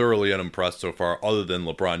been thoroughly unimpressed so far, other than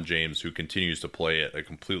LeBron James, who continues to play at a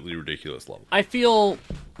completely ridiculous level. I feel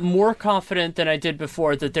more confident than I did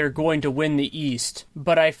before that they're going to win the East,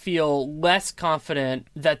 but I feel less confident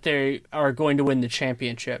that they are going to win the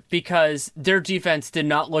championship because their defense did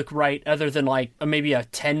not look right other than like maybe a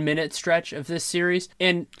 10-minute stretch of this series.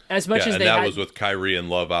 And as much as that was with Kyrie and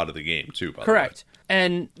Love out of the game too, by correct. The way.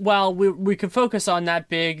 And while we could focus on that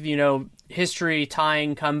big, you know,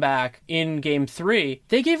 history-tying comeback in Game 3,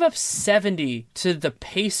 they gave up 70 to the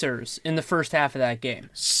Pacers in the first half of that game.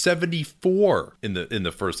 74 in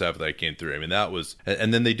the first half of that Game 3. I mean, that was...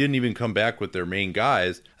 And then they didn't even come back with their main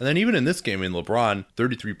guys. And then even in this game, in LeBron,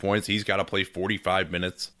 33 points, he's got to play 45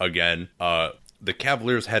 minutes again. The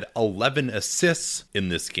Cavaliers had 11 assists in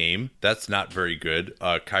this game. That's not very good.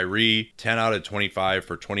 Kyrie, 10 out of 25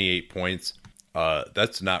 for 28 points.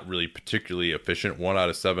 That's not really particularly efficient. 1 out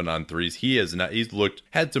of 7 on threes. He's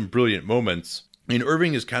had some brilliant moments. I mean,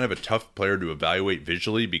 Irving is kind of a tough player to evaluate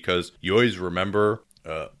visually because you always remember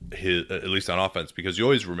his, at least on offense, because you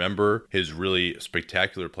always remember his really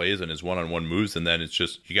spectacular plays and his one-on-one moves, and then it's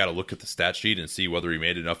just you got to look at the stat sheet and see whether he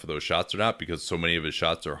made enough of those shots or not, because so many of his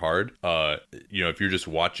shots are hard. If you're just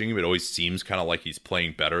watching him, it always seems kind of like he's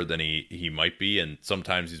playing better than he might be, and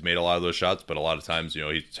sometimes he's made a lot of those shots, but a lot of times,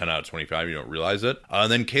 he's 10 out of 25, you don't realize it.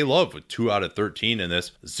 And then K-Love with 2 out of 13 in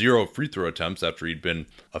this, 0 free throw attempts after he'd been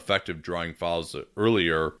effective drawing fouls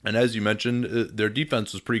earlier. And as you mentioned, their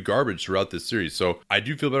defense was pretty garbage throughout this series. So I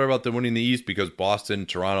do feel better about them winning the East because Boston,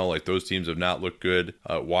 Toronto, like those teams have not looked good.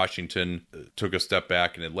 Washington took a step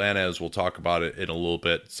back, and Atlanta, as we'll talk about it in a little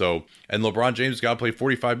bit. So, and LeBron James got to play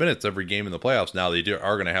 45 minutes every game in the playoffs. Now they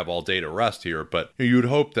are going to have all day to rest here, but you would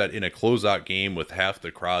hope that in a closeout game with half the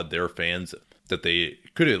crowd, their fans, that they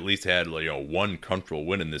could have at least had one comfortable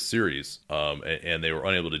win in this series, and they were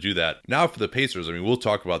unable to do that. Now for the Pacers, I mean, we'll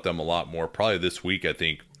talk about them a lot more. Probably this week, I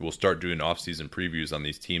think, we'll start doing offseason previews on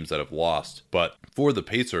these teams that have lost. But for the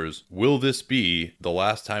Pacers, will this be the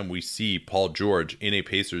last time we see Paul George in a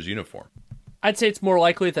Pacers uniform? I'd say it's more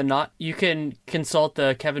likely than not. You can consult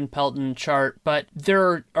the Kevin Pelton chart, but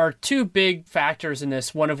there are two big factors in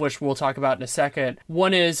this, one of which we'll talk about in a second.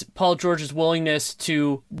 One is Paul George's willingness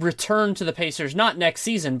to return to the Pacers, not next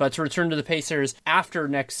season, but to return to the Pacers after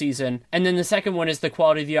next season. And then the second one is the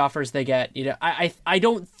quality of the offers they get. I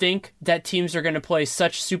don't think that teams are going to play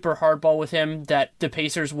such super hardball with him that the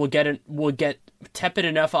Pacers will get tepid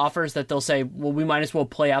enough offers that they'll say, well, we might as well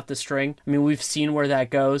play out the string. I mean, we've seen where that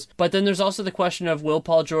goes. But then there's also the question of, will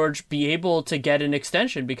Paul George be able to get an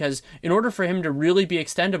extension? Because in order for him to really be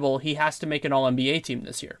extendable, he has to make an All-NBA team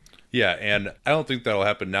this year. Yeah, and I don't think that'll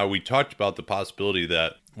happen. Now, we talked about the possibility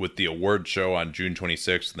that with the award show on June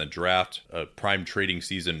 26th and the draft, prime trading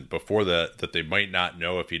season before that they might not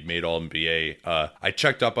know if he'd made All-NBA. I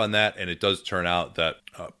checked up on that, and it does turn out that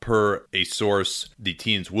per a source, the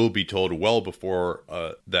teams will be told well before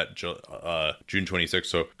that June 26th.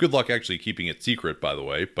 So good luck actually keeping it secret, by the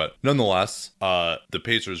way. But nonetheless, the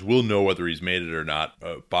Pacers will know whether he's made it or not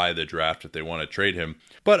by the draft if they want to trade him.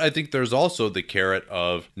 But I think there's also the carrot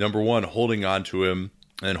of, number one, holding on to him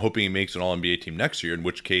and hoping he makes an All-NBA team next year, in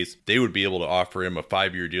which case they would be able to offer him a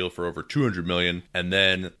 5-year deal for over $200 million, and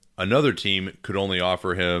then another team could only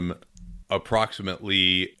offer him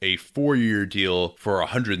approximately a 4-year deal for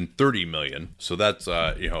 $130 million. So that's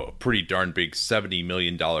a pretty darn big $70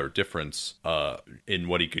 million difference in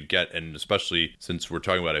what he could get, and especially since we're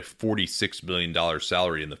talking about a $46 million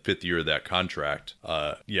salary in the 5th year of that contract.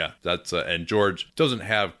 That's and George doesn't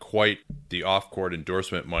have quite the off-court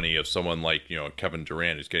endorsement money of someone like, Kevin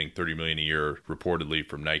Durant, who's getting $30 million a year reportedly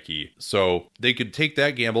from Nike. So they could take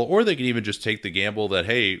that gamble, or they could even just take the gamble that,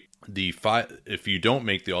 hey, if you don't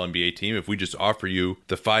make the All-NBA team, if we just offer you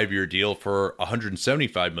the 5-year deal for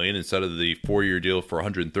 $175 million instead of the 4-year deal for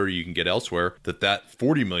 $130 you can get elsewhere, that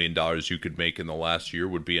 $40 million you could make in the last year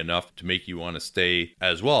would be enough to make you want to stay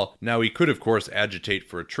as well. Now, he could, of course, agitate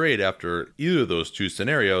for a trade after either of those two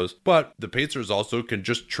scenarios, but the Pacers also can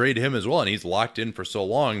just trade him as well, and he's locked in for so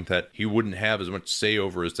long that he wouldn't have as much say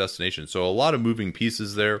over his destination. So a lot of moving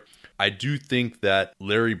pieces there. I do think that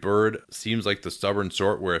Larry Bird seems like the stubborn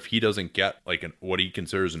sort where if he doesn't get what he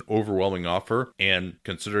considers an overwhelming offer, and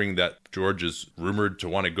considering that George is rumored to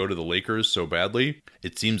want to go to the Lakers so badly,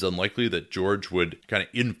 it seems unlikely that George would kind of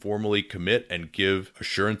informally commit and give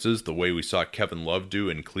assurances the way we saw Kevin Love do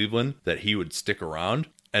in Cleveland that he would stick around.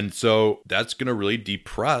 And so that's going to really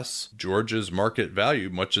depress George's market value,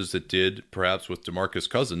 much as it did perhaps with DeMarcus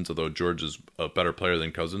Cousins, although George is a better player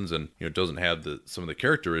than Cousins and doesn't have some of the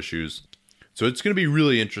character issues. So it's going to be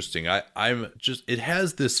really interesting. It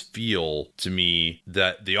has this feel to me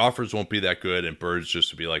that the offers won't be that good, and Bird's just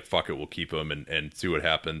to be like, fuck it, we'll keep him and see what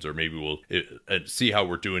happens, or maybe we'll see how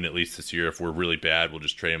we're doing at least this year. If we're really bad, we'll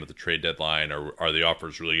just trade him at the trade deadline, or are the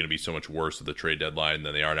offers really going to be so much worse at the trade deadline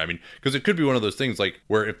than they are? I mean, because it could be one of those things like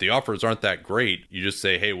where if the offers aren't that great, you just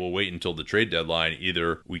say, hey, we'll wait until the trade deadline.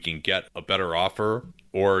 Either we can get a better offer,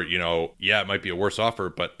 or, it might be a worse offer,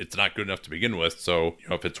 but it's not good enough to begin with. So,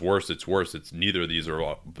 if it's worse, it's worse. It's neither of these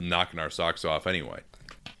are knocking our socks off anyway.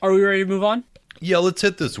 Are we ready to move on? Yeah, let's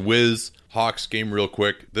hit this Wiz Hawks game real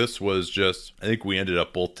quick. This was just, I think we ended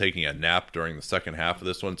up both taking a nap during the second half of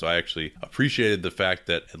this one, so I actually appreciated the fact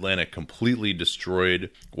that Atlanta completely destroyed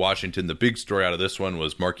Washington. The big story out of this one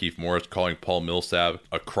was Markieff Morris calling Paul Millsap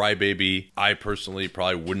a crybaby. I personally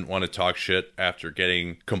probably wouldn't want to talk shit after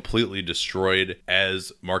getting completely destroyed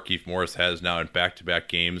as Markieff Morris has now in back-to-back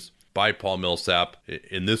games by Paul Millsap.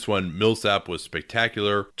 In this one, Millsap was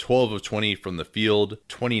spectacular. 12 of 20 from the field,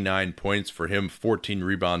 29 points for him, 14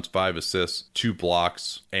 rebounds, 5 assists, 2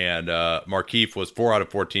 blocks. And Markieff was 4 out of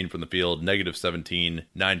 14 from the field, negative 17,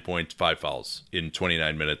 9 points, 5 fouls in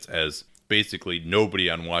 29 minutes as basically nobody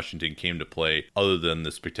on Washington came to play other than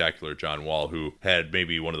the spectacular John Wall, who had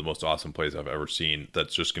maybe one of the most awesome plays I've ever seen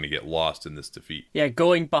that's just going to get lost in this defeat. Yeah,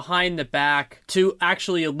 going behind the back to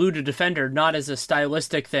actually elude a defender, not as a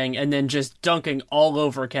stylistic thing, and then just dunking all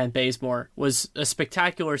over Kent Bazemore was a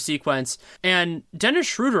spectacular sequence. And Dennis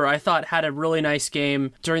Schroeder, I thought, had a really nice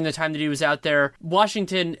game during the time that he was out there.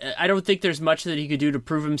 Washington, I don't think there's much that he could do to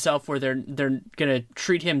prove himself where they're going to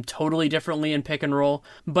treat him totally differently in pick and roll.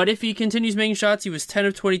 But if he continues making shots, he was 10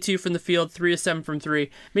 of 22 from the field, 3 of 7 from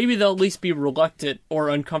 3. Maybe they'll at least be reluctant or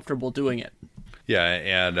uncomfortable doing it. Yeah,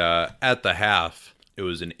 and at the half, it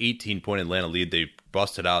was an 18-point Atlanta lead. They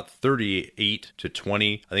busted out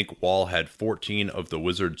 38-20. I think Wall had 14 of the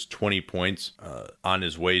Wizards' 20 points on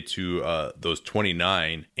his way to those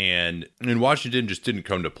 29. And Washington just didn't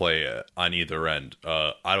come to play on either end.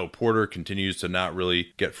 Otto Porter continues to not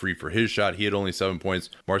really get free for his shot. He had only 7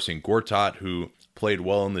 points. Marcin Gortat, who played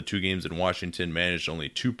well in the 2 games in Washington, managed only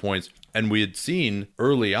 2 points. And we had seen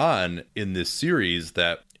early on in this series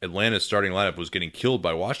that Atlanta's starting lineup was getting killed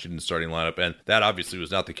by Washington's starting lineup, and that obviously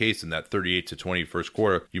was not the case in that 38-20 first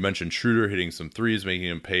quarter. You mentioned Schroeder hitting some threes, making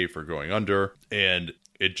him pay for going under, and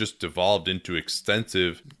it just devolved into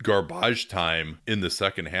extensive garbage time in the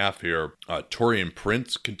second half here. Taurean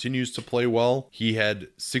Prince continues to play well. He had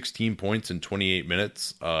 16 points in 28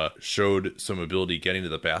 minutes, showed some ability getting to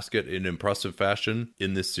the basket in impressive fashion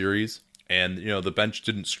in this series. And, the bench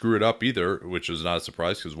didn't screw it up either, which was not a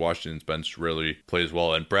surprise because Washington's bench rarely plays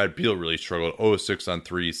well. And Brad Beal really struggled, 0-6 on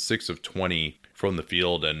 3, 6 of 20 from the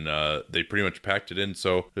field, and they pretty much packed it in.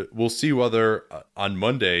 So we'll see whether on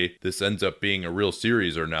Monday this ends up being a real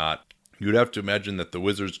series or not. You'd have to imagine that the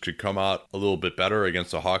Wizards could come out a little bit better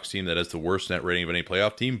against a Hawks team that has the worst net rating of any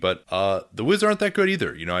playoff team, but the Wizards aren't that good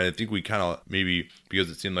either. I think we kind of maybe because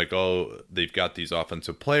it seemed like, they've got these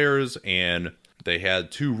offensive players and they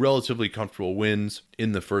had 2 relatively comfortable wins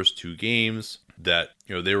in the first 2 games that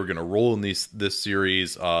they were going to roll in this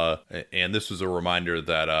series, and this was a reminder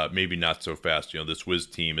that maybe not so fast. This Wiz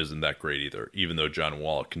team isn't that great either, even though John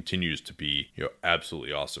Wall continues to be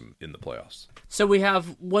absolutely awesome in the playoffs. So we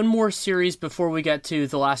have one more series before we get to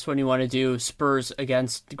the last one you want to do, Spurs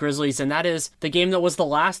against Grizzlies, and that is the game that was the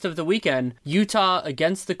last of the weekend, Utah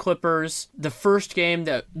against the Clippers. The first game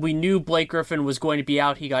that we knew Blake Griffin was going to be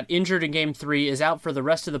out. He got injured in Game 3, is out for the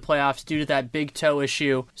rest of the playoffs due to that big toe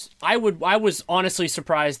issue. I was honestly surprised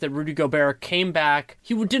surprised that Rudy Gobert came back.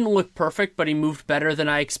 He didn't look perfect, but he moved better than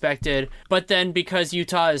I expected. But then because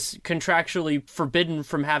Utah is contractually forbidden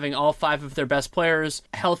from having all 5 of their best players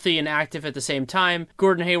healthy and active at the same time,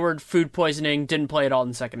 Gordon Hayward, food poisoning, didn't play at all in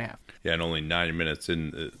the second half. Yeah, and only 9 minutes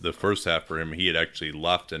in the first half for him. He had actually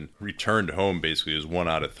left and returned home basically as 1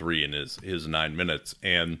 out of 3 in his 9 minutes.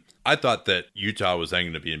 And I thought that Utah was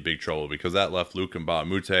going to be in big trouble because that left Luc Mbah a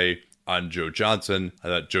Moute on Joe Johnson. I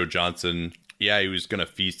thought Joe Johnson, he was going to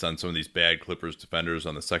feast on some of these bad Clippers defenders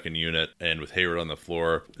on the second unit, and with Hayward on the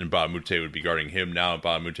floor, and Mbah a Moute would be guarding him. Now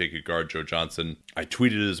Mbah a Moute could guard Joe Johnson. I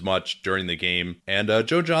tweeted as much during the game, and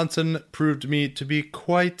Joe Johnson proved me to be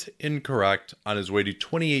quite incorrect on his way to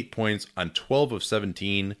 28 points on 12 of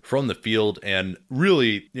 17 from the field. And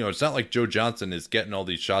really, it's not like Joe Johnson is getting all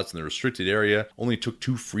these shots in the restricted area. Only took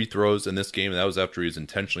 2 free throws in this game, and that was after he was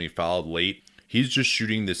intentionally fouled late. He's just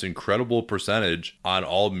shooting this incredible percentage on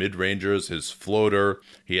all mid-rangers, his floater.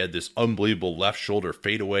 He had this unbelievable left shoulder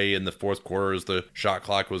fadeaway in the fourth quarter as the shot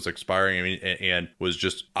clock was expiring, and was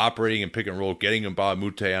just operating in pick and roll, getting Mbah a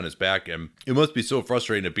Moute on his back. And it must be so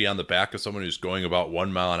frustrating to be on the back of someone who's going about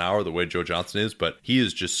 1 mile an hour the way Joe Johnson is, but he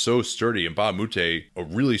is just so sturdy. And Mbah a Moute, a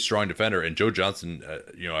really strong defender, and Joe Johnson,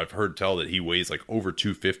 I've heard tell that he weighs like over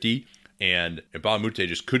 250. And Mbah a Moute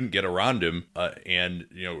just couldn't get around him,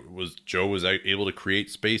 Joe was able to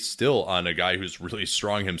create space still on a guy who's really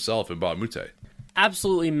strong himself, Mbah a Moute.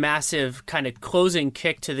 Absolutely massive kind of closing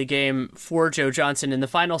kick to the game for Joe Johnson. In the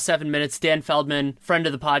final 7 minutes, Dan Feldman, friend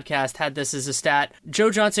of the podcast, had this as a stat.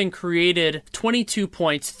 Joe Johnson created 22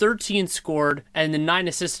 points, 13 scored, and then 9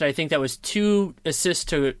 assisted. I think that was 2 assists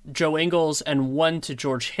to Joe Ingles and 1 to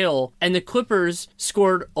George Hill. And the Clippers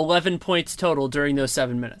scored 11 points total during those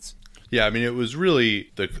 7 minutes. Yeah, I mean, it was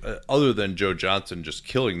really, other than Joe Johnson just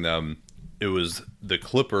killing them, it was the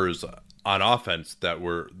Clippers on offense that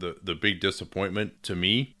were the big disappointment to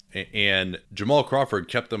me. And Jamal Crawford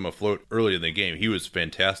kept them afloat early in the game. He was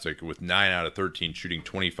fantastic with 9 out of 13 shooting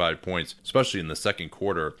 25 points, especially in the second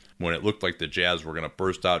quarter when it looked like the Jazz were going to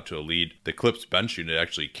burst out to a lead. The Clips bench unit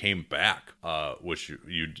actually came back, which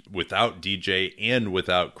without DJ and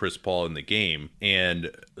without Chris Paul in the game.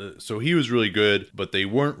 And so he was really good, but they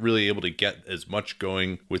weren't really able to get as much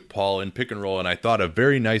going with Paul in pick and roll. And I thought a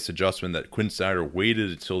very nice adjustment that Quinn Snyder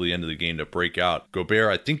waited until the end of the game to break out.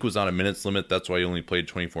 Gobert, I think, was on a minutes limit. That's why he only played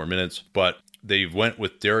 24 minutes. But they went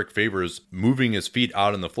with Derek Favors moving his feet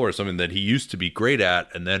out on the floor, something that he used to be great at.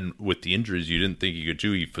 And then with the injuries, you didn't think he could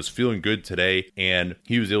do. He was feeling good today, and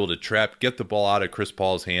he was able to get the ball out of Chris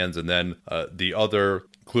Paul's hands. And then the other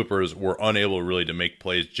Clippers were unable really to make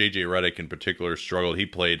plays. JJ Redick in particular struggled. He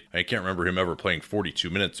played, I can't remember him ever playing 42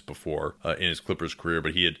 minutes before in his Clippers career,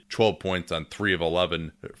 but he had 12 points on 3 of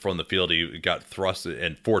 11 from the field. He got thrust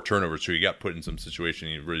and 4 turnovers, so he got put in some situation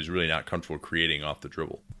he was really not comfortable creating off the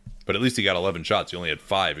dribble. But at least he got 11 shots. He only had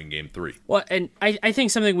 5 in game 3. Well, and I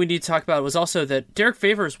think something we need to talk about was also that Derek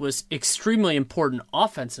Favors was extremely important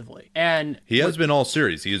offensively. And he has been all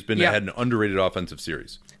series. He has been had an underrated offensive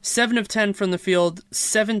series. 7 of 10 from the field,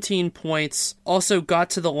 17 points, also got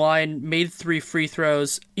to the line, made 3 free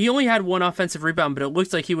throws. He only had 1 offensive rebound, but it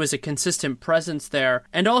looked like he was a consistent presence there.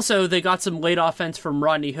 And also, they got some late offense from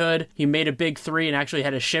Rodney Hood. He made a big 3 and actually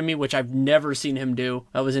had a shimmy, which I've never seen him do.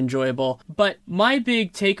 That was enjoyable. But my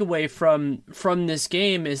big takeaway from this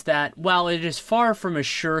game is that while it is far from a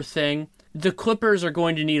sure thing, the Clippers are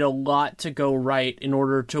going to need a lot to go right in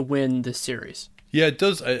order to win this series. Yeah, it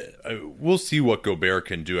does. We'll see what Gobert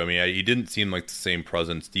can do. I mean, he didn't seem like the same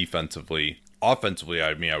presence defensively. Offensively,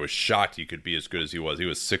 I mean, I was shocked he could be as good as he was. He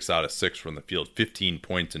was 6 out of 6 from the field, 15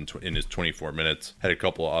 points in his 24 minutes, had a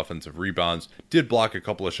couple of offensive rebounds, did block a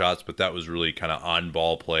couple of shots, but that was really kind of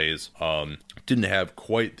on-ball plays. Didn't have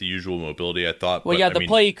quite the usual mobility, I thought. Well, but, the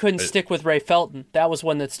play he couldn't stick with Ray Felton. That was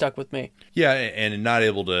one that stuck with me. Yeah, and not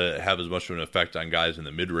able to have as much of an effect on guys in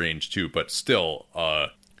the mid-range, too, but still,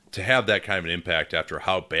 to have that kind of an impact after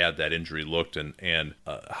how bad that injury looked and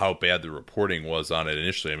how bad the reporting was on it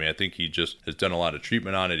initially. I mean, I think he just has done a lot of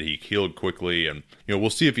treatment on it. He healed quickly, and we'll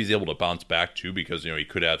see if he's able to bounce back too, because he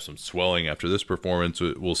could have some swelling after this performance.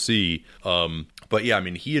 We'll see. But yeah, I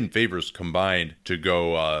mean, he and Favors combined to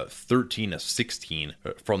go 13 of 16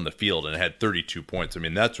 from the field and had 32 points. I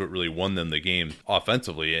mean, that's what really won them the game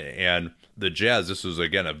offensively. And the Jazz, this was,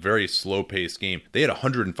 again, a very slow-paced game. They had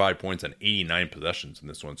 105 points on 89 possessions in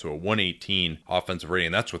this one, so a 118 offensive rating,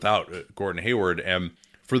 and that's without Gordon Hayward. And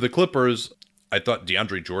for the Clippers, I thought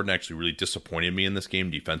DeAndre Jordan actually really disappointed me in this game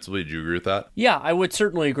defensively. Did you agree with that? Yeah, I would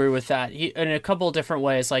certainly agree with that. In a couple of different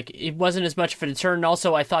ways. Like, it wasn't as much of a deterrent. And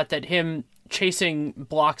also, I thought that him chasing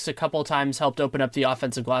blocks a couple of times helped open up the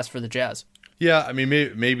offensive glass for the Jazz. Yeah, I mean,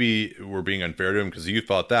 maybe we're being unfair to him because you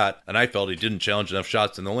thought that, and I felt he didn't challenge enough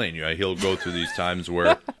shots in the lane. He'll go through these times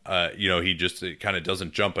where, he just kind of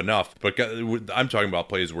doesn't jump enough. But I'm talking about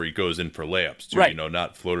plays where he goes in for layups, too, right.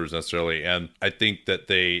 Not floaters necessarily. And I think that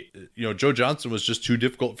Joe Johnson was just too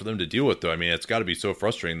difficult for them to deal with, though. I mean, it's got to be so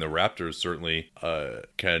frustrating. The Raptors certainly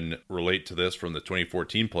can relate to this from the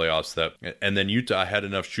 2014 playoffs. And then Utah had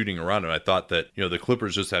enough shooting around him. I thought that, the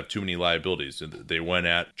Clippers just have too many liabilities. They went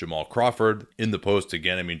at Jamal Crawford in the post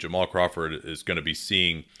again. I mean, Jamal Crawford is going to be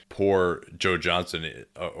seeing poor Joe Johnson,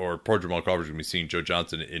 or poor Jamal Crawford is going to be seeing Joe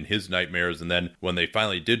Johnson in his nightmares. And then when they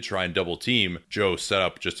finally did try and double team, Joe set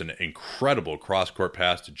up just an incredible cross-court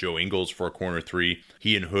pass to Joe Ingles for a corner three.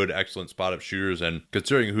 He and Hood, excellent spot-up shooters. And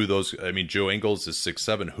considering Joe Ingles is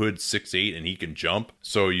 6'7", Hood 6'8", and he can jump.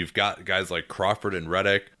 So you've got guys like Crawford and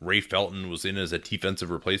Redick. Ray Felton was in as a defensive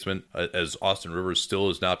replacement, as Austin Rivers still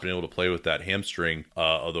has not been able to play with that hamstring,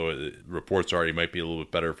 although reports are he might be a little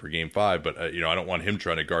bit better for Game 5. But, I don't want him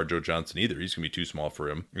trying to guard Joe Johnson either. He's going to be too small for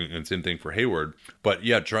him. And same thing for Hayward. But,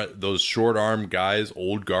 yeah, those short-arm guys,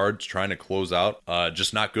 old guards trying to close out,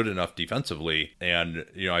 just not good enough defensively. And,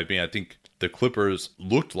 I think the Clippers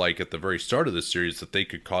looked like at the very start of this series that they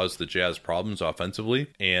could cause the Jazz problems offensively,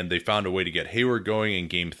 and they found a way to get Hayward going in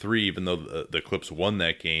Game 3, even though the Clips won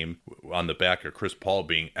that game on the back of Chris Paul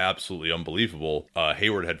being absolutely unbelievable.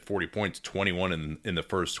 Hayward had 40 points, 21 in the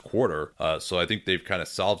first quarter, so I think they've kind of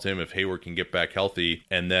solved him if Hayward can get back healthy.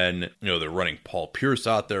 And then, they're running Paul Pierce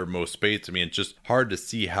out there, Mo Spates. I mean, it's just hard to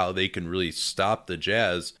see how they can really stop the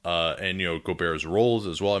Jazz, and, Gobert's roles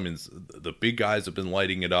as well. I mean, the big guys have been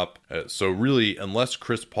lighting it up, so really, unless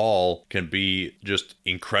Chris Paul can be just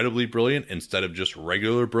incredibly brilliant instead of just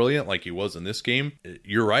regular brilliant like he was in this game,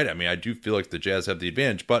 you're right. I mean, I do feel like the Jazz have the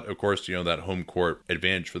advantage, but of course, that home court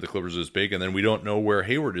advantage for the Clippers is big, and then we don't know where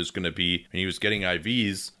Hayward is going to be. I mean, he was getting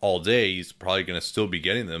IVs all day. He's probably going to still be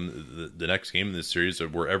getting them the next game in this series, or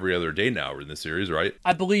we're every other day now in this series, right?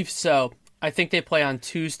 I believe so. I think they play on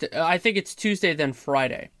Tuesday. I think it's Tuesday, then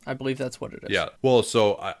Friday. I believe that's what it is. Yeah. Well,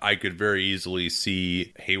 so I could very easily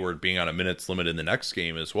see Hayward being on a minutes limit in the next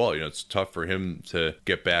game as well. It's tough for him to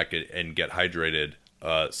get back and get hydrated.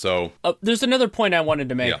 There's another point I wanted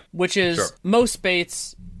to make, which is Mo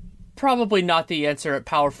Spates, probably not the answer at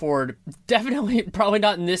power forward. Definitely, probably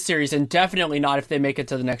not in this series, and definitely not if they make it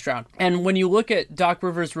to the next round. And when you look at Doc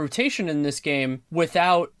Rivers' rotation in this game,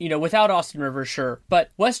 without Austin Rivers, sure, but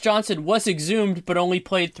Wes Johnson was exhumed, but only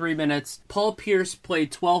played 3 minutes. Paul Pierce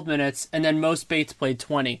played 12 minutes, and then Mo Spates played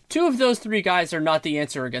 20. 2 of those 3 guys are not the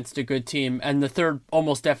answer against a good team, and the third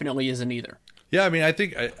almost definitely isn't either. Yeah, I mean, I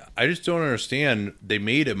think I just don't understand. They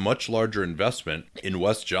made a much larger investment in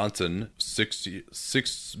Wes Johnson,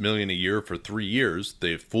 $6 million a year for 3 years,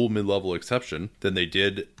 the full mid-level exception, than they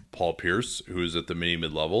did Paul Pierce, who's at the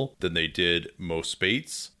mid-level, than they did Mo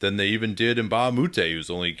Spates, than they even did Mbah a Moute, who's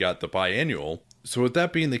only got the biannual. So with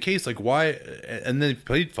that being the case, like why? And they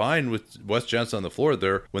played fine with Wes Johnson on the floor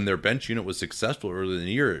there when their bench unit was successful early in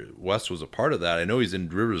the year. Wes was a part of that. I know he's in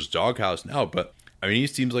Rivers' doghouse now, but I mean, he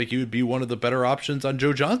seems like he would be one of the better options on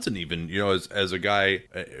Joe Johnson, even, as a guy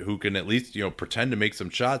who can at least, pretend to make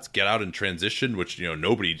some shots, get out in transition, which,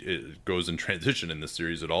 nobody goes in transition in this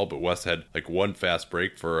series at all. But Wes had like one fast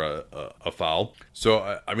break for a foul.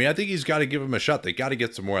 So, I mean, I think he's got to give him a shot. They got to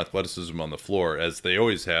get some more athleticism on the floor, as they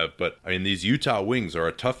always have. But, I mean, these Utah wings are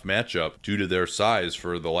a tough matchup due to their size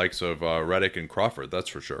for the likes of Redick and Crawford. That's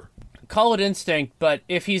for sure. Call it instinct, but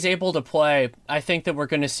if he's able to play, I think that we're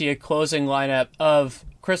going to see a closing lineup of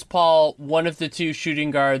Chris Paul, one of the 2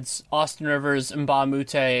 shooting guards, Austin Rivers, Mbah a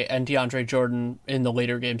Moute, and DeAndre Jordan in the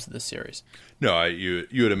later games of this series. No, you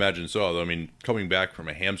would imagine so. I mean, coming back from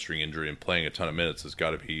a hamstring injury and playing a ton of minutes has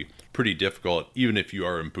got to be pretty difficult, even if you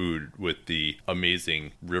are imbued with the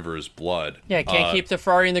amazing Rivers blood. Yeah, can't keep the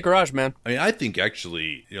Ferrari in the garage, man. I mean, I think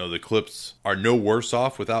actually, the Clips are no worse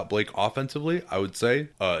off without Blake offensively, I would say,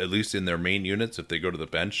 at least in their main units. If they go to the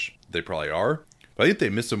bench, they probably are. But I think they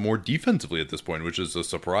miss him more defensively at this point, which is a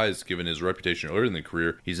surprise given his reputation earlier in the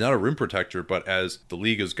career. He's not a rim protector, but as the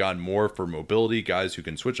league has gone more for mobility, guys who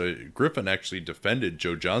can switch, Griffin actually defended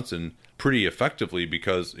Joe Johnson pretty effectively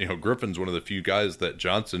because, Griffin's one of the few guys that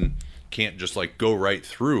Johnson can't just like go right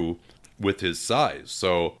through with his size.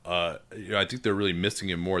 So, I think they're really missing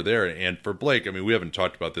him more there. And for Blake, I mean, we haven't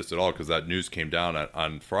talked about this at all because that news came down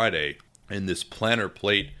on Friday. And this plantar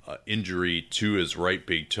plate injury to his right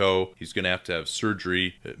big toe. He's going to have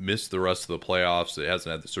surgery, miss the rest of the playoffs. It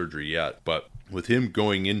hasn't had the surgery yet, but with him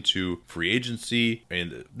going into free agency,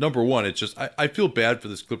 and number one, it's just, I feel bad for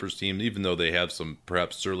this Clippers team, even though they have some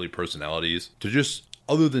perhaps surly personalities, to just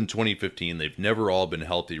other than 2015, they've never all been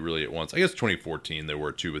healthy really at once. I guess 2014 they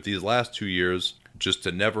were too, but these last 2 years, just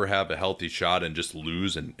to never have a healthy shot and just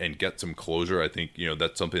lose and get some closure, I think,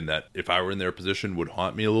 that's something that if I were in their position would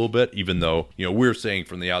haunt me a little bit, even though, we're saying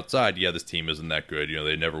from the outside, yeah, this team isn't that good.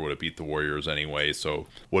 They never would have beat the Warriors anyway, so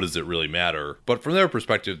what does it really matter? But from their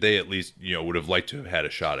perspective, they at least, would have liked to have had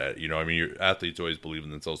a shot at it. Your athletes always believe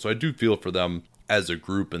in themselves. So I do feel for them as a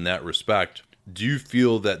group in that respect. Do you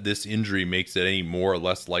feel that this injury makes it any more or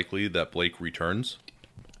less likely that Blake returns?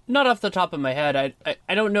 Not off the top of my head.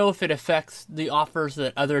 I don't know if it affects the offers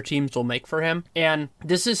that other teams will make for him. And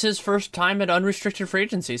this is his first time at unrestricted free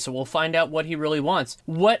agency, so we'll find out what he really wants.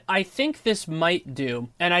 What I think this might do,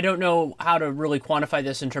 and I don't know how to really quantify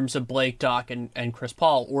this in terms of Blake, Doc, and Chris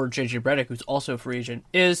Paul, or JJ Redick, who's also a free agent,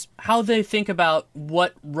 is how they think about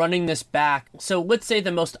what running this back. So let's say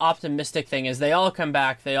the most optimistic thing is they all come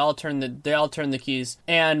back, they all turn the keys,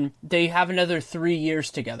 and they have another 3 years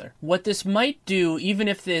together. What this might do, even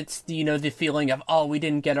if it's the feeling of, oh, we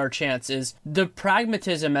didn't get our chance, is the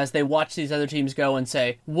pragmatism as they watch these other teams go and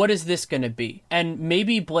say, what is this going to be? And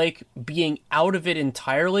maybe Blake being out of it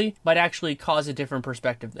entirely might actually cause a different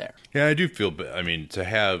perspective there. Yeah, I do feel, to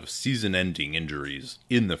have season-ending injuries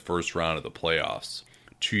in the first round of the playoffs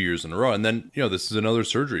 2 years in a row. And then, this is another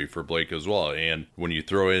surgery for Blake as well. And when you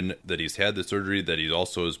throw in that he's had the surgery, that he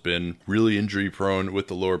also has been really injury prone with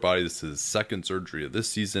the lower body. This is his second surgery of this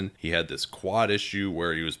season. He had this quad issue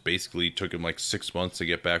where he was basically took him like 6 months to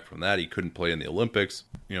get back from that. He couldn't play in the Olympics.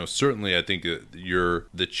 Certainly I think that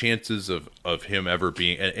the chances of him ever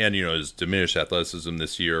being, and his diminished athleticism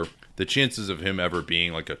this year, the chances of him ever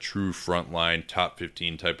being like a true frontline top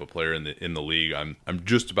 15 type of player in the league, I'm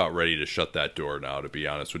just about ready to shut that door now, to be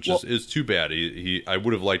honest, which is too bad. I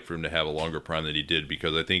would have liked for him to have a longer prime than he did,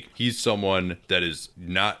 because I think he's someone that is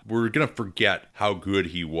not, we're going to forget how good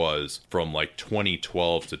he was from like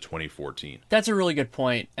 2012 to 2014. That's a really good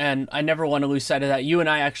point, and I never want to lose sight of that. You and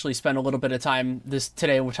I actually spent a little bit of time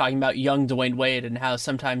today, we're talking about young Dwayne Wade and how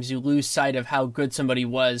sometimes you lose sight of how good somebody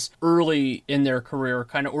was early in their career,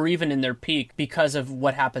 or even in their peak, because of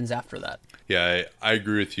what happens after that. Yeah, I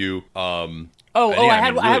agree with you. I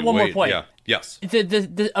had one more point. Yeah. Yes.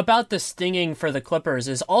 The about the stinging for the Clippers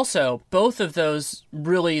is also both of those,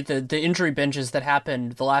 really the injury binges that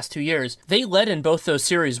happened the last 2 years, they led in both those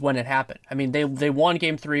series when it happened. I mean, they won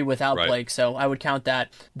game 3 without Blake, so I would count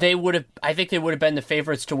that. I think they would have been the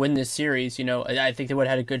favorites to win this series. I think they would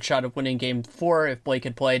have had a good shot of winning game 4 if Blake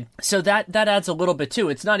had played. So that adds a little bit too.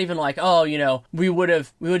 It's not even like, we would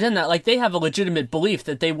have done that. Like, they have a legitimate belief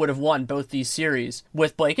that they would have won both these series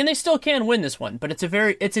with Blake, and they still can win this one, but it's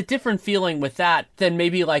a different feeling with that than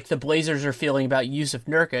maybe like the Blazers are feeling about Jusuf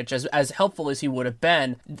Nurkic. As helpful as he would have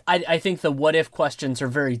been, I think the what if questions are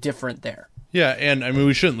very different there. Yeah, and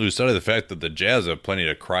we shouldn't lose sight of the fact that the Jazz have plenty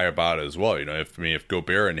to cry about as well. If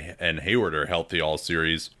Gobert and Hayward are healthy all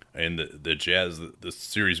series, and the Jazz, the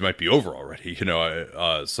series might be over already,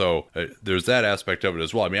 so there's that aspect of it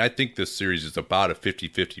as well. I think this series is about a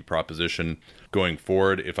 50-50 proposition going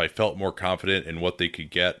forward. If I felt more confident in what they could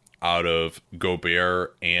get out of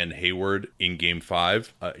Gobert and Hayward in game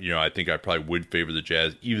 5, I think I probably would favor the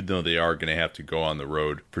Jazz, even though they are going to have to go on the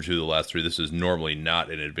road for 2 of the last 3. This is normally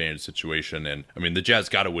not an advantage situation. And the Jazz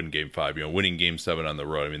got to win game 5, winning game 7 on the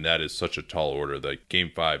road. That is such a tall order that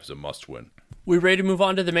game 5 is a must win. We ready to move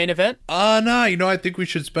on to the main event? No, I think we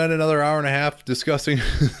should spend another hour and a half discussing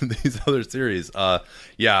these other series. But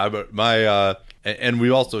and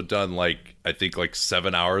we've also done I think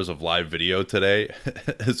 7 hours of live video today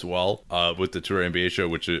as well with the Tour NBA show,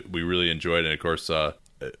 which we really enjoyed. And of course,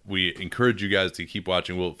 we encourage you guys to keep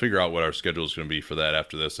watching. We'll figure out what our schedule is going to be for that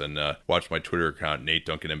after this, and watch my Twitter account, Nate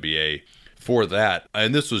Duncan NBA, for that.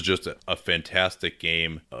 And this was just a fantastic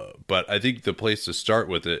game, but I think the place to start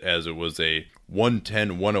with it, as it was a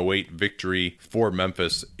 110-108 victory for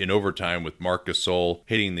Memphis in overtime with Marc Gasol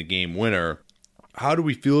hitting the game winner. How do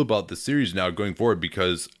we feel about the series now going forward?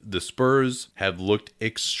 Because the Spurs have looked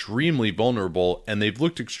extremely vulnerable, and they've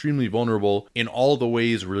looked extremely vulnerable in all the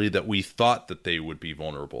ways really that we thought that they would be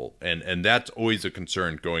vulnerable. And that's always a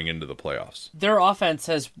concern going into the playoffs. Their offense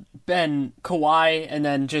has been Kawhi and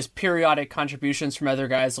then just periodic contributions from other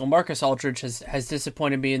guys. LaMarcus Aldridge has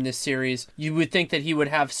disappointed me in this series. You would think that he would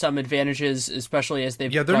have some advantages, especially as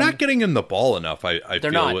they've they're not getting him the ball enough. I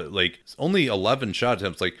feel not. Only 11 shot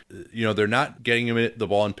attempts. They're not getting him the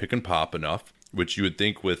ball and pick and pop enough, which you would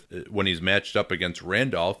think with when he's matched up against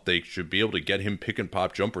Randolph, they should be able to get him pick and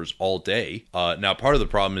pop jumpers all day. Now, part of the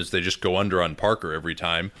problem is they just go under on Parker every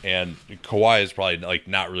time, and Kawhi is probably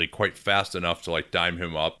not really quite fast enough to dime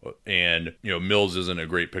him up, and Mills isn't a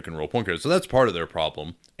great pick and roll point guard, so that's part of their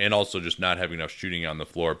problem. and also just not having enough shooting on the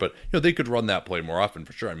floor. But, they could run that play more often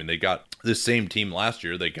for sure. I mean, they got this same team last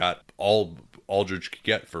year. They got all Aldridge could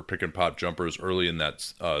get for pick and pop jumpers early in that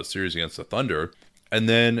series against the Thunder. And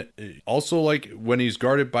then also, like, when he's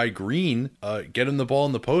guarded by Green, get him the ball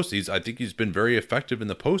in the post. I think he's been very effective in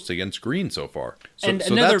the post against Green so far. So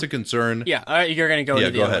that's a concern. Yeah, you're going to go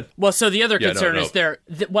into the go other ahead. one. Well, so the other concern is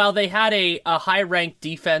while they had a high-ranked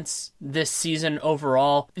defense this season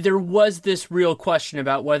overall, there was this real question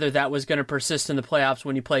about whether that was going to persist in the playoffs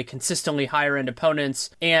when you play consistently higher-end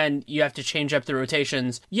opponents and you have to change up the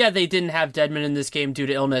rotations. Yeah, they didn't have Dedmon in this game due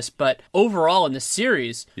to illness, but overall in the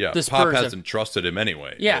series, the Spurs Pop hasn't trusted him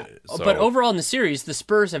anyway. Yeah, but overall in the series, the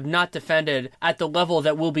Spurs have not defended at the level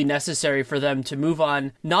that will be necessary for them to move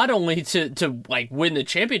on, not only to like win the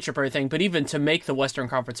championship or anything, but even to make the Western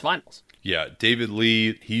Conference Finals. Yeah, David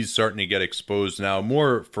Lee, he's starting to get exposed now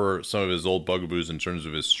more for some of his old bugaboos in terms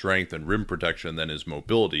of his strength and rim protection than his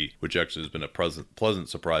mobility, which actually has been a pleasant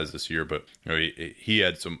surprise this year. But he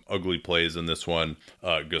had some ugly plays in this one.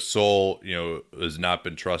 Gasol, has not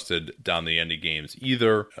been trusted down the end of games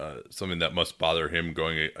either. Something that must bother him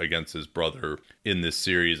going against his brother in this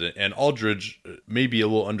series. And Aldridge may be a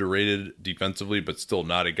little underrated defensively, but still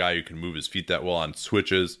not a guy who can move his feet that well on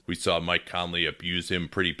switches. We saw Mike Conley abuse him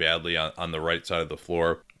pretty badly on the right side of the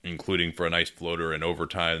floor, including for a nice floater in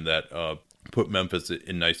overtime that put Memphis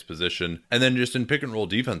in nice position. And then just in pick and roll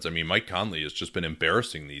defense, I mean, Mike Conley has just been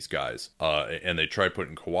embarrassing these guys. And they try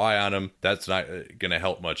putting Kawhi on him. That's not going to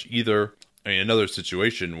help much either. I mean, another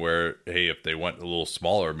situation where, hey, if they went a little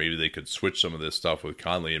smaller, maybe they could switch some of this stuff with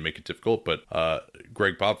Conley and make it difficult. But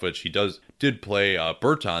Greg Popovich, did play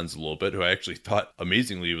Bertans a little bit, who I actually thought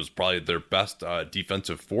amazingly was probably their best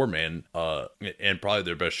defensive four-man and probably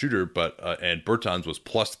their best shooter. But and Bertans was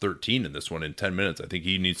plus 13 in this one in 10 minutes. I think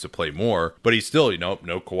he needs to play more. But he's still, no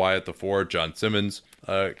Kawhi at the four. John Simmons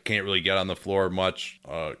can't really get on the floor much.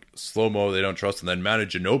 Slow-mo, they don't trust. And then Manu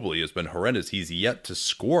Ginobili has been horrendous. He's yet to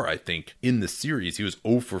score, I think, in the series. He was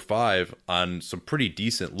 0 for 5 on some pretty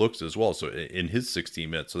decent looks as well. So in his 16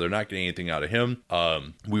 minutes, so they're not getting anything out of him.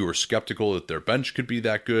 We were skeptical that their bench could be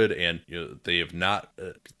that good, and they have not.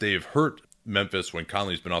 They have hurt Memphis when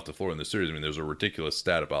Conley's been off the floor in the series. I mean, there's a ridiculous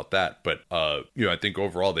stat about that, but I think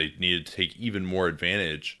overall they needed to take even more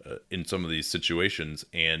advantage in some of these situations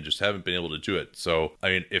and just haven't been able to do it. So, I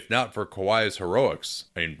mean, if not for Kawhi's heroics,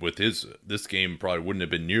 I mean, with this game probably wouldn't have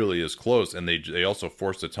been nearly as close. And they also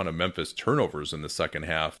forced a ton of Memphis turnovers in the second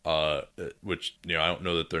half, which I don't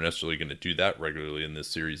know that they're necessarily going to do that regularly in this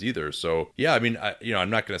series either. So, yeah, I mean, I'm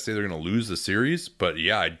not going to say they're going to lose the series, but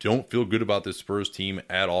yeah, I don't feel good about this Spurs team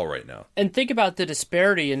at all right now. And think about the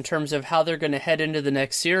disparity in terms of how they're going to head into the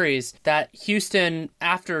next series. That Houston,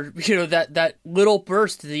 after that little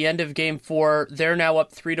burst at the end of Game 4, they're now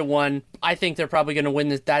up 3-1. I think they're probably going to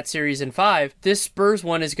win that series in 5. This Spurs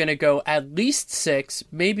one is going to go at least 6,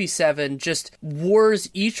 maybe 7. Just wars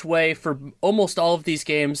each way for almost all of these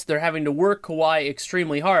games. They're having to work Kawhi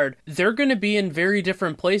extremely hard. They're going to be in very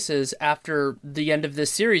different places after the end of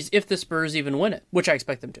this series if the Spurs even win it, which I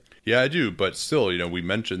expect them to. Yeah, I do. But still, we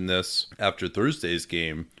mentioned this after Thursday's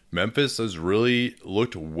game. Memphis has really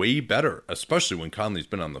looked way better, especially when Conley's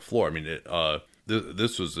been on the floor. I mean,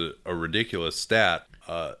 this was a ridiculous stat.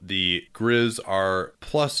 The Grizz are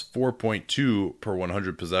plus 4.2 per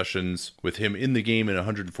 100 possessions with him in the game in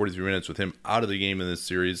 143 minutes, with him out of the game in this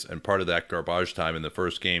series, and part of that garbage time in the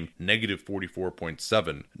first game, negative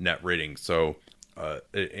 44.7 net rating. So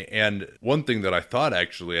and one thing that I thought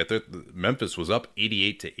Memphis was up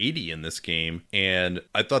 88-80 in this game, and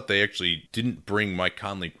I thought they actually didn't bring Mike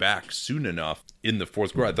Conley back soon enough in the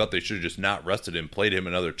fourth quarter. I thought they should have just not rested him, played him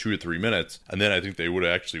another 2 or 3 minutes, and then I think they would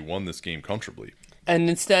have actually won this game comfortably. And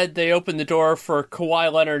instead, they opened the door for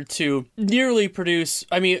Kawhi Leonard to nearly produce.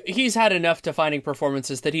 I mean, he's had enough defining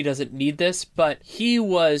performances that he doesn't need this, but he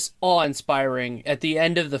was awe-inspiring at the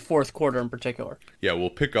end of the fourth quarter in particular. Yeah,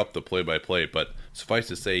 we'll pick up the play-by-play, but suffice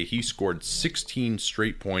to say, he scored 16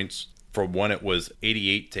 straight points from when it was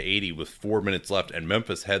 88-80 with 4 minutes left, and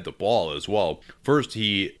Memphis had the ball as well. First,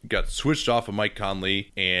 he got switched off of Mike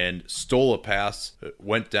Conley and stole a pass,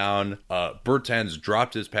 went down. Bertans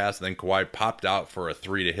dropped his pass, and then Kawhi popped out for a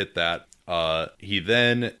 3 to hit that. He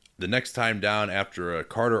then, the next time down after a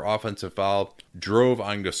Carter offensive foul, drove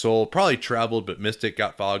on Gasol, probably traveled but missed it,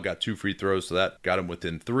 got fouled, got 2 free throws, so that got him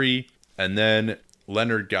within 3. And then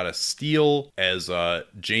Leonard got a steal as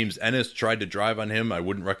James Ennis tried to drive on him. I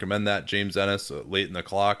wouldn't recommend that, James Ennis, late in the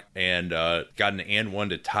clock, and got an and one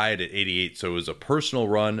to tie it at 88. So it was a personal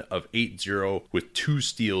run of 8-0 with 2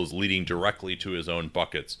 steals leading directly to his own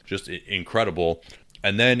buckets. Just incredible.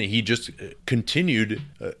 And then he just continued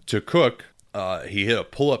to cook he hit a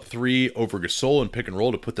pull-up 3 over Gasol and pick and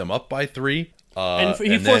roll to put them up by 3. And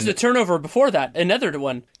he forced a turnover before that, another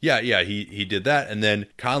one. Yeah, he did that, and then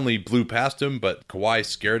Conley blew past him, but Kawhi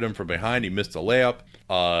scared him from behind. He missed a layup.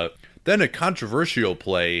 Then a controversial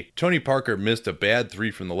play. Tony Parker missed a bad 3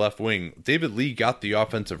 from the left wing. David Lee got the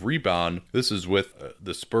offensive rebound. This is with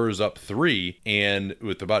the Spurs up 3, and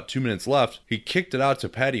with about 2 minutes left, he kicked it out to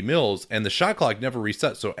Patty Mills, and the shot clock never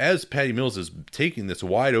reset. So as Patty Mills is taking this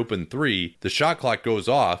wide open 3, the shot clock goes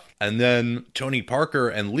off, and then Tony Parker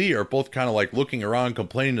and Lee are both kind of like looking around,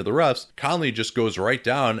 complaining to the refs. Conley just goes right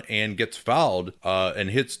down and gets fouled and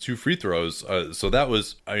hits 2 free throws. So that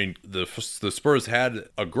was, I mean, the Spurs had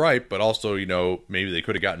a gripe, but also, maybe they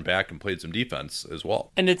could have gotten back and played some defense as well.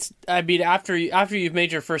 And it's, I mean, after you've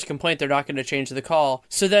made your first complaint, they're not going to change the call.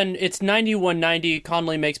 So then it's 91-90.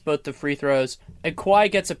 Conley makes both the free throws, and Kawhi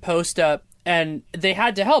gets a post up. And they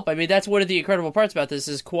had to help. I mean, that's one of the incredible parts about this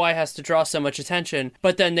is Kawhi has to draw so much attention,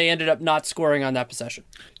 but then they ended up not scoring on that possession.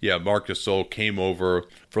 Yeah, Marc Gasol came over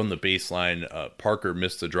from the baseline. Parker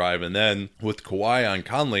missed the drive. And then with Kawhi on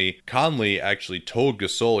Conley actually told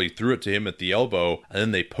Gasol, he threw it to him at the elbow, and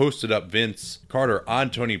then they posted up Vince Carter on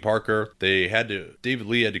Tony Parker. David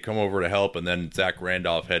Lee had to come over to help, and then Zach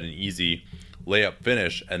Randolph had an easy layup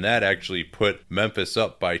finish, and that actually put Memphis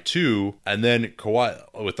up by 2. And then Kawhi,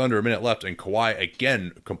 with under a minute left, and Kawhi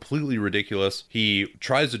again, completely ridiculous. He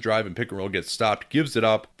tries to drive and pick and roll, gets stopped, gives it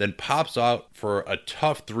up, then pops out for a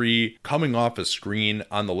tough 3 coming off a screen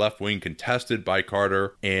on the left wing, contested by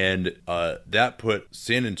Carter, and that put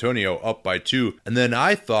San Antonio up by 2. And then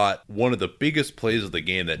I thought one of the biggest plays of the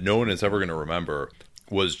game that no one is ever going to remember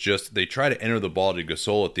was just they try to enter the ball to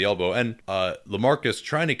Gasol at the elbow, and LaMarcus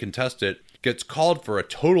trying to contest it, gets called for a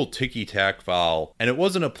total ticky-tack foul. And it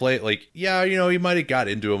wasn't a play like, he might have got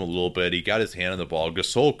into him a little bit. He got his hand on the ball.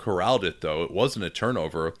 Gasol corralled it, though. It wasn't a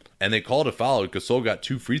turnover. And they called a foul. Gasol got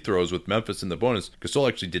 2 free throws with Memphis in the bonus. Gasol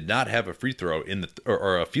actually did not have a free throw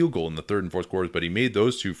or a field goal in the third and fourth quarters, but he made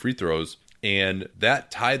those 2 free throws. And that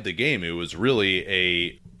tied the game. It was really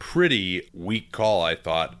a pretty weak call, I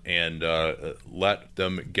thought, and let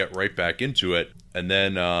them get right back into it. And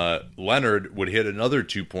then Leonard would hit another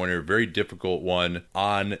 2-pointer, very difficult one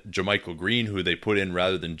on JaMychal Green, who they put in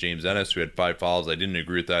rather than James Ennis, who had 5 fouls. I didn't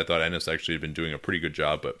agree with that. I thought Ennis actually had been doing a pretty good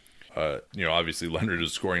job, but obviously Leonard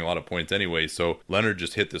was scoring a lot of points anyway, so Leonard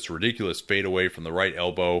just hit this ridiculous fadeaway from the right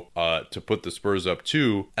elbow to put the Spurs up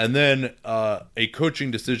 2. And then a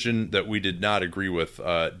coaching decision that we did not agree with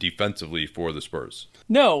defensively for the Spurs.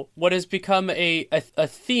 No, what has become a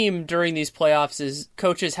theme during these playoffs is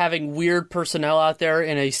coaches having weird personnel out there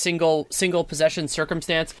in a single possession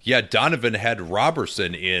circumstance. Yeah, Donovan had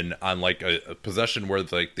Robertson in on like a possession where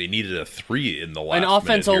like they needed a 3 in the last an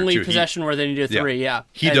offense only possession where they needed a 3. Yeah.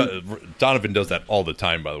 Donovan does that all the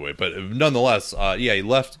time, by the way. But nonetheless, he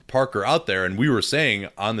left Parker out there, and we were saying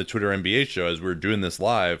on the Twitter NBA show as we were doing this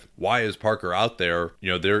live, why is Parker out there?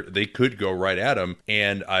 They could go right at him,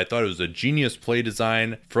 and I thought it was a genius play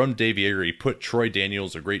design from Dave Yeager. He put Troy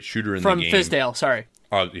Daniels, a great shooter in the game. From Fizdale, sorry.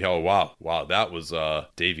 Oh, wow. That was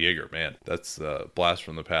Dave Yeager, man. That's a blast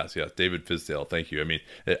from the past. Yeah, David Fizdale. Thank you. I mean,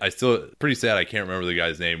 I still pretty sad I can't remember the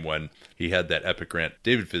guy's name when he had that epic rant.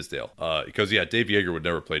 David Fizdale. Because, Dave Yeager would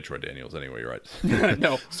never play Troy Daniels anyway, right?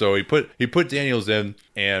 No. So he put Daniels in,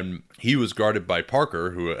 and he was guarded by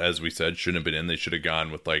Parker, who, as we said, shouldn't have been in. They should have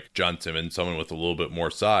gone with like John Simmons, someone with a little bit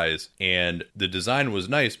more size. And the design was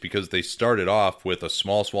nice because they started off with a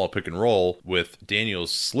small pick and roll with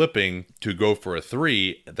Daniels slipping to go for a 3.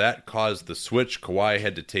 That caused the switch. Kawhi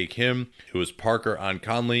had to take him. It was Parker on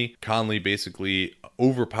Conley. Conley basically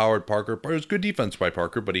overpowered Parker. It was good defense by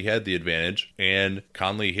Parker, but he had the advantage. And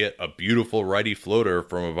Conley hit a beautiful righty floater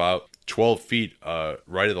from about 12 feet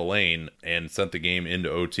right of the lane and sent the game into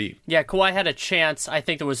OT. Yeah, Kawhi had a chance. I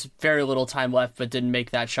think there was very little time left, but didn't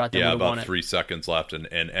make that shot that would have won it. About 3 seconds left, and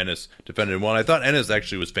Ennis defended one. I thought Ennis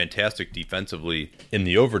actually was fantastic defensively in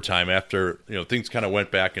the overtime after things kind of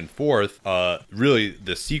went back and forth. Really,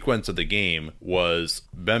 the sequence of the game was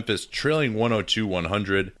Memphis trailing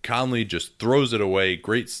 102-100. Conley just throws it away.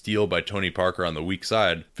 Great steal by Tony Parker on the weak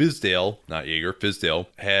side. Fizdale, not Yeager, Fizdale,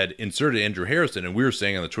 had inserted Andrew Harrison, and we were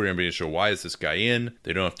saying on the Twitter NBA show, why is this guy in?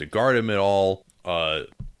 They don't have to guard him at all. But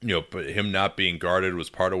him not being guarded was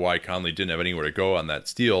part of why Conley didn't have anywhere to go on that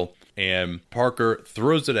steal. And Parker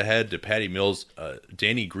throws it ahead to Patty Mills.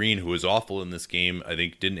 Danny Green, who was awful in this game, I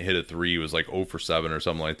think didn't hit a 3. He was like 0 for 7 or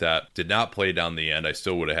something like that. Did not play down the end. I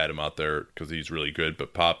still would have had him out there because he's really good.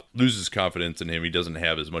 But Pop loses confidence in him. He doesn't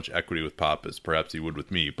have as much equity with Pop as perhaps he would with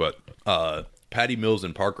me. But Patty Mills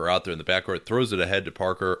and Parker out there in the backcourt, throws it ahead to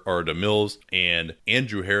Parker or to Mills, and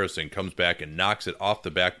Andrew Harrison comes back and knocks it off the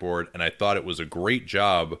backboard. And I thought it was a great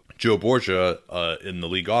job. Joe Borgia in the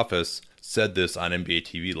league office said this on NBA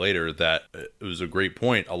TV later, that it was a great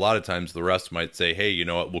point. A lot of times the refs might say, hey, you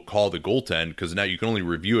know what, we'll call the goaltend, because now you can only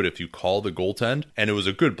review it if you call the goaltend. And it was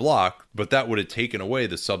a good block, but that would have taken away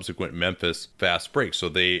the subsequent Memphis fast break. So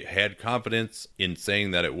they had confidence in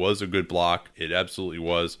saying that it was a good block. It absolutely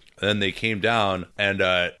was. And then they came down, and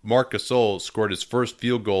Marc Gasol scored his first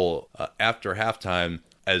field goal after halftime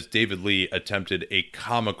as David Lee attempted a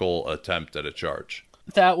comical attempt at a charge.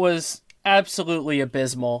 That was absolutely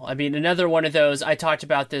abysmal. I mean, another one of those, I talked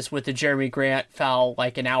about this with the Jeremy Grant foul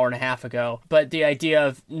like an hour and a half ago, but the idea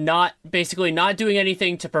of basically not doing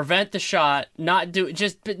anything to prevent the shot,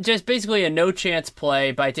 just basically a no chance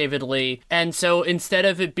play by David Lee. And so instead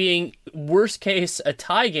of it being worst case a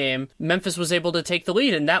tie game, Memphis was able to take the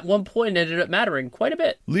lead, and that one point ended up mattering quite a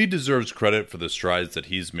bit. Lee deserves credit for the strides that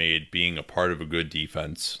he's made being a part of a good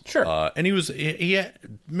defense. Sure. And he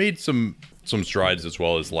made some strides as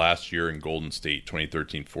well as last year in Golden State,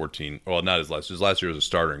 2013-14. Well, not his last year as a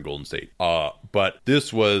starter in Golden State. But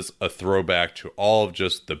this was a throwback to all of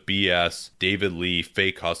just the BS David Lee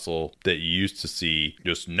fake hustle that you used to see,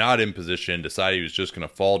 just not in position, decided he was just going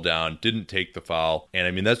to fall down, didn't take the foul. And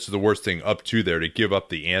I mean, that's the worst thing up to there, to give up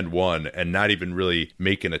the and one and not even really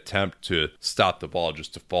make an attempt to stop the ball,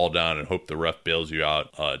 just to fall down and hope the ref bails you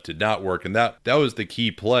out. Did not work. And that was the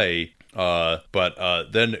key play.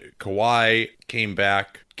 But then Kawhi came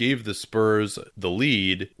back, gave the Spurs the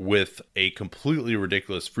lead with a completely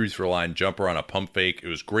ridiculous free throw line jumper on a pump fake. It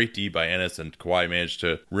was great D by Ennis, and Kawhi managed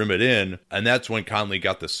to rim it in. And that's when Conley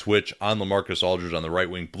got the switch on LaMarcus Aldridge on the right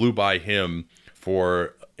wing, blew by him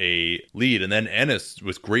for a lead, and then Ennis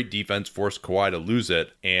with great defense forced Kawhi to lose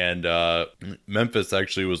it, and Memphis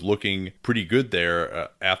actually was looking pretty good there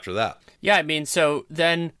after that. Yeah, I mean, so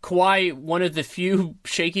then Kawhi, one of the few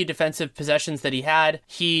shaky defensive possessions that he had,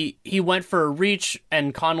 he went for a reach,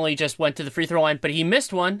 and Conley just went to the free throw line, but he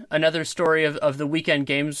missed one. Another story of the weekend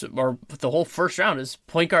games, or the whole first round, is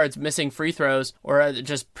point guards missing free throws, or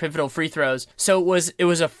just pivotal free throws. So it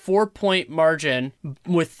was a 4-point margin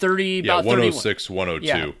with 30, about 106-102.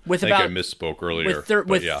 Yeah, I think I misspoke earlier.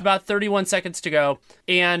 With about 31 seconds to go,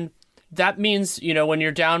 and that means, when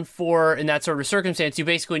you're down 4 in that sort of circumstance, you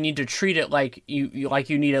basically need to treat it like you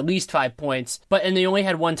need at least 5 points. And they only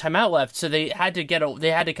had one timeout left, so they had to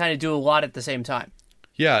kind of do a lot at the same time.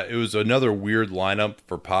 Yeah, it was another weird lineup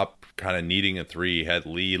for Pop, kind of needing a three. He had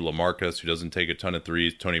Lee, LaMarcus, who doesn't take a ton of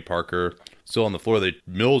threes, Tony Parker still on the floor.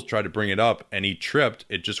 Mills tried to bring it up, and he tripped.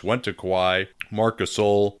 It just went to Kawhi. Marc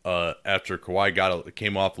Gasol, after Kawhi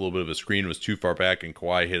came off a little bit of a screen, was too far back, and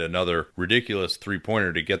Kawhi hit another ridiculous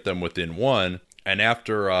three-pointer to get them within one. And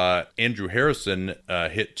after Andrew Harrison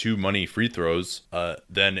hit 2 money free throws,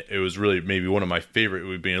 then it was really maybe one of my favorite.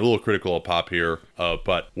 We've been a little critical of Pop here,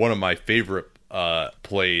 but one of my favorite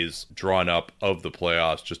plays drawn up of the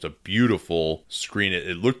playoffs. Just a beautiful screen.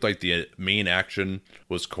 It looked like the main action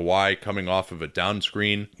was Kawhi coming off of a down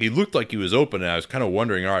screen. He looked like he was open, and I was kind of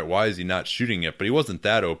wondering, all right, why is he not shooting it? But he wasn't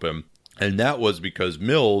that open. And that was because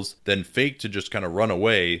Mills then faked to just kind of run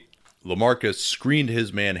away. LaMarcus screened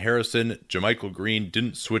his man Harrison. JaMychal Green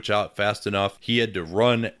didn't switch out fast enough. He had to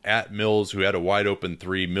run at Mills, who had a wide open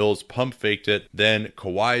three. Mills pump faked it. Then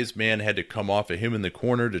Kawhi's man had to come off of him in the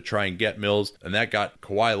corner to try and get Mills, and that got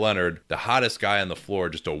Kawhi Leonard, the hottest guy on the floor,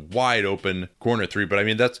 just a wide open corner three. But I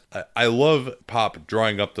mean, I love Pop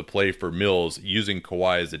drawing up the play for Mills using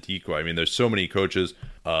Kawhi as a decoy. I mean, there's so many coaches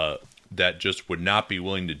that just would not be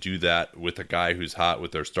willing to do that with a guy who's hot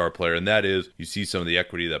with their star player. And that is, you see some of the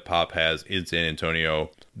equity that Pop has in San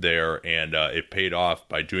Antonio there, and it paid off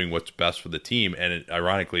by doing what's best for the team. And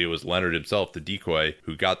ironically, it was Leonard himself, the decoy,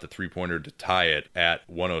 who got the three-pointer to tie it at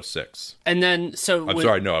 106. And then,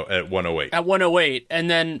 at 108. At 108. And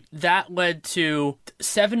then that led to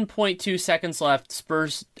 7.2 seconds left.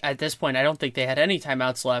 Spurs, at this point, I don't think they had any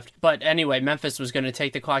timeouts left. But anyway, Memphis was going to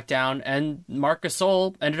take the clock down, and Marc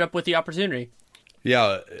Gasol ended up with the opportunity.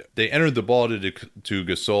 Yeah, they entered the ball to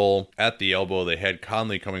Gasol at the elbow. They had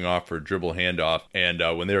Conley coming off for a dribble handoff. And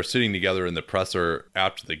when they were sitting together in the presser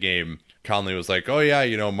after the game, Conley was like, oh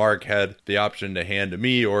yeah, Mark had the option to hand to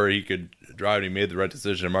me, or he could drive, and he made the right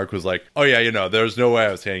decision. And Mark was like, oh yeah, there's no way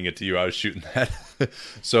I was handing it to you. I was shooting that.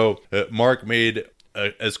 So Mark made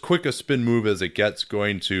as quick a spin move as it gets,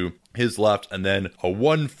 going to his left, and then a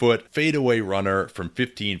 1-foot fadeaway runner from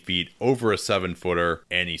 15 feet over a 7-footer,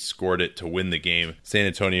 and he scored it to win the game. San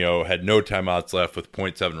Antonio had no timeouts left with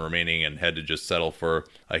 0.7 remaining and had to just settle for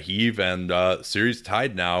a heave, and series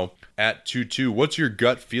tied now at 2-2. What's your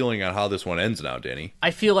gut feeling on how this one ends now, Danny? I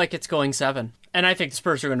feel like it's going 7. And I think the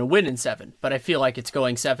Spurs are going to win in 7, but I feel like it's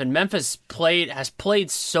going 7. Memphis has played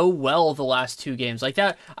so well the last 2 games. Like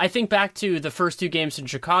that, I think back to the first 2 games in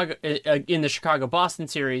Chicago, in the Chicago-Boston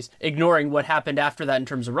series, ignoring what happened after that in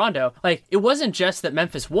terms of Rondo. Like, it wasn't just that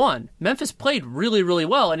Memphis won. Memphis played really, really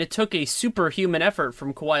well, and it took a superhuman effort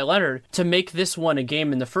from Kawhi Leonard to make this one a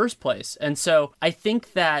game in the first place. And so I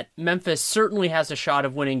think that Memphis certainly has a shot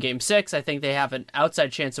of winning Game 6. I think they have an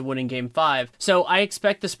outside chance of winning Game 5. So I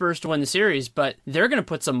expect the Spurs to win the series, but they're going to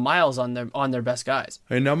put some miles on their best guys.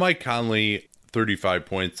 And now Mike Conley, 35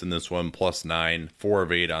 points in this one, plus 9, 4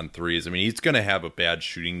 of 8 on threes. I mean, he's going to have a bad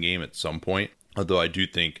shooting game at some point, although I do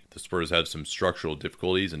think the Spurs have some structural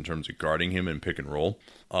difficulties in terms of guarding him in pick and roll.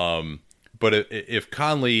 But if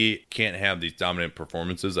Conley can't have these dominant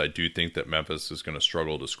performances, I do think that Memphis is going to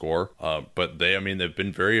struggle to score. But they've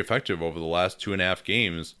been very effective over the last 2.5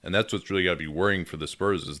 games, and that's what's really got to be worrying for the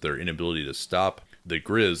Spurs is their inability to stop the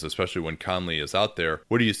Grizz, especially when Conley is out there.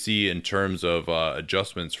 What do you see in terms of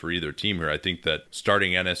adjustments for either team here? I think that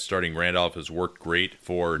starting Ennis, starting Randolph has worked great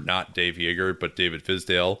for not Dave Yeager, but David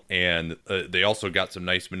Fizdale. And they also got some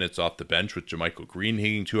nice minutes off the bench with JaMychal Green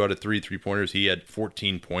hitting 2 out of 3 3-pointers. He had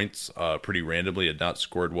 14 points pretty randomly, had not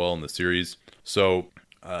scored well in the series. So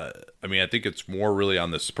I think it's more really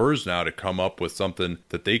on the Spurs now to come up with something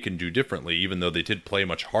that they can do differently, even though they did play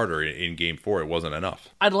much harder in Game 4. It wasn't enough.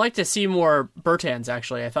 I'd like to see more Bertans,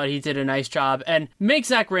 actually. I thought he did a nice job. And make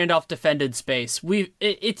Zach Randolph defended space.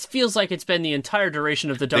 It feels like it's been the entire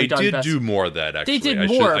duration of the Dunk Dunk They did do more of that, actually. They did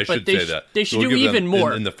more, I should say that. They should do even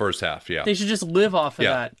more. In the first half, yeah. They should just live off of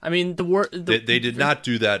that. I mean, they did not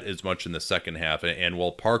do that as much in the second half. And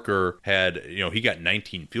while Parker had, he got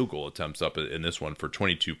 19 field goal attempts up in this one for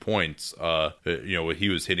 22 points, he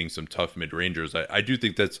was hitting some tough mid-rangers. I do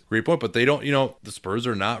think that's a great point, but they don't, the Spurs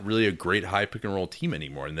are not really a great high pick and roll team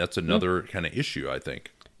anymore, and that's another kind of issue, I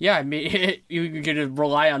think. Yeah, I mean, you're going to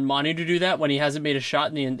rely on Manu to do that when he hasn't made a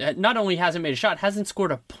shot not only hasn't made a shot, hasn't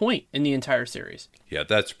scored a point in the entire series. Yeah,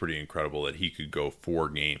 that's pretty incredible that he could go 4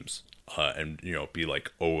 games. And be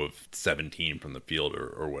like 0 of 17 from the field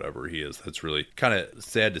or whatever he is. That's really kind of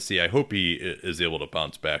sad to see. I hope he is able to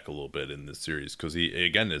bounce back a little bit in this series because he,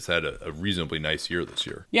 again, has had a reasonably nice year this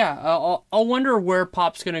year. Yeah, I'll wonder where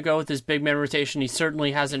Pop's going to go with his big man rotation. He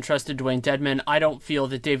certainly hasn't trusted Dwayne Dedmon. I don't feel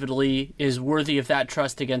that David Lee is worthy of that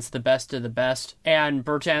trust against the best of the best. And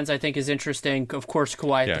Bertans, I think, is interesting. Of course,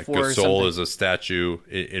 Kawhi at the 4 Gasol is a statue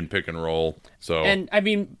in pick and roll. So, and I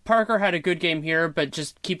mean, Parker had a good game here, but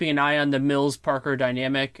just keeping an eye on the Mills-Parker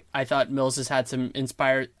dynamic, I thought Mills has had some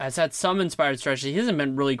inspired stretches. He hasn't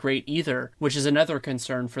been really great either, which is another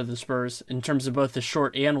concern for the Spurs in terms of both the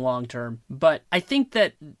short and long term. But I think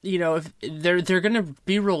that if they're going to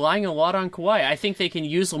be relying a lot on Kawhi. I think they can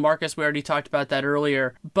use LaMarcus. We already talked about that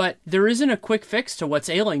earlier, but there isn't a quick fix to what's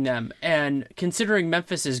ailing them. And considering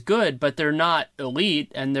Memphis is good, but they're not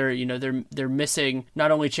elite, and they're missing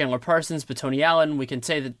not only Chandler Parsons but Tony Allen. We can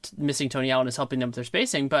say that missing Tony Allen is helping them with their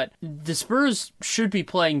spacing, but the Spurs should be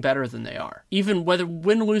playing better than they are. Even whether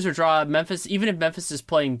win, lose, or draw, even if Memphis is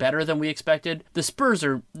playing better than we expected, the Spurs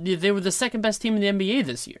they were the second best team in the NBA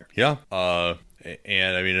this year. Yeah.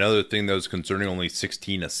 And I mean, another thing that was concerning, only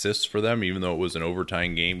 16 assists for them, even though it was an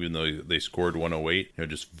overtime game, even though they scored 108.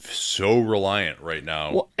 Just so reliant right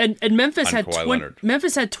now. Well, and Memphis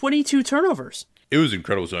had 22 turnovers. It was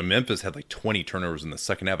incredible. So Memphis had like 20 turnovers in the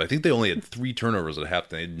second half. I think they only had 3 turnovers at half.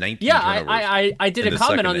 They had 19 turnovers. I did a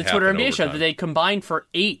comment on the Twitter NBA show that they combined for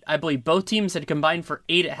 8. I believe both teams had combined for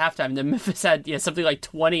 8 at halftime. Then Memphis had something like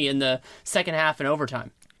 20 in the second half and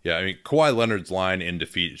overtime. Yeah, I mean, Kawhi Leonard's line in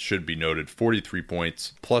defeat should be noted. 43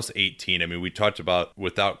 points, plus 18. I mean, we talked about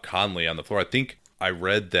without Conley on the floor. I think I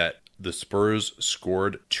read that the Spurs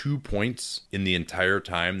scored 2 points in the entire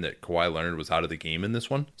time that Kawhi Leonard was out of the game in this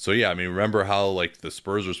one. So yeah, I mean, remember how the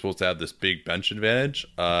Spurs were supposed to have this big bench advantage?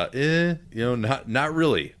 Not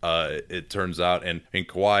really. It turns out, and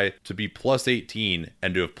Kawhi to be plus 18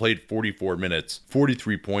 and to have played 44 minutes,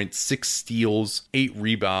 43 points, 6 steals, 8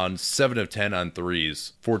 rebounds, 7 of 10 on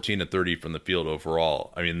threes, 14 of 30 from the field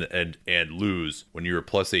overall. I mean, and lose when you were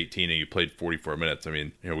plus 18 and you played 44 minutes. I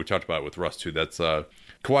mean, we talked about it with Russ too. That's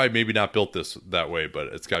Kawhi maybe not built this that way, but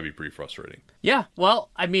it's got to be pretty frustrating. Yeah,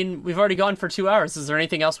 well, I mean, we've already gone for 2 hours. Is there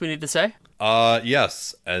anything else we need to say?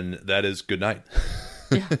 Yes, and that is good night.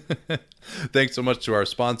 Yeah. Thanks so much to our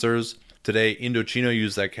sponsors. today. Indochino,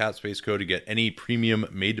 use that CapSpace code to get any premium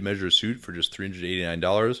made-to-measure suit for just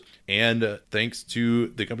 $389. And thanks to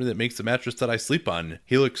the company that makes the mattress that I sleep on,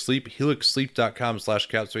 Helix Sleep.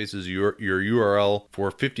 HelixSleep.com/CapSpace is your URL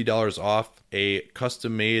for $50 off a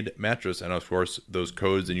custom-made mattress. And of course, those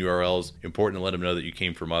codes and URLs, important to let them know that you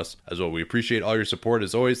came from us as well. We appreciate all your support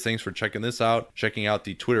as always. Thanks for checking this out, checking out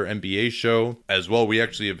the Twitter NBA show as well. We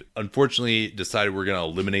actually have unfortunately decided we're going to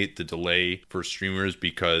eliminate the delay for streamers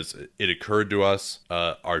because it occurred to us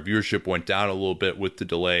our viewership went down a little bit with the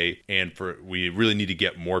delay, and we really need to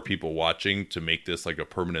get more people watching to make this like a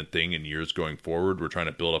permanent thing in years going forward. We're trying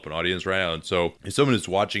to build up an audience right now, and so if someone is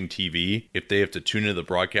watching TV, if they have to tune into the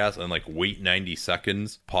broadcast and like wait 90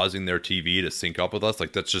 seconds pausing their TV to sync up with us,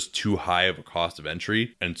 like that's just too high of a cost of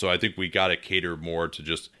entry. And so I think we got to cater more to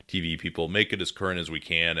just TV people, make it as current as we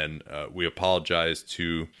can. And we apologize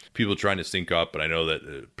to people trying to sync up, but I know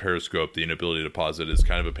that Periscope, the inability to pause it is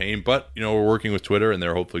kind of a pain, but we're working with Twitter and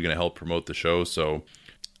they're hopefully going to help promote the show. So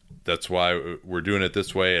that's why we're doing it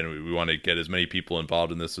this way, and we want to get as many people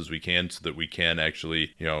involved in this as we can so that we can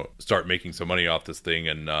actually, start making some money off this thing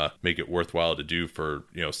and make it worthwhile to do for,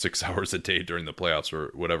 6 hours a day during the playoffs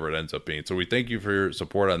or whatever it ends up being. So we thank you for your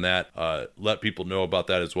support on that. Let people know about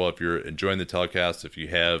that as well if you're enjoying the telecast. If you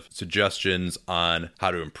have suggestions on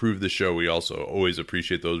how to improve the show, we also always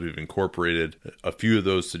appreciate those. We've incorporated a few of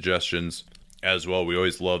those suggestions as well. We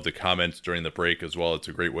always love the comments during the break as well. It's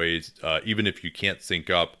a great way, even if you can't sync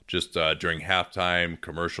up, just during halftime,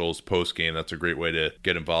 commercials, post-game, that's a great way to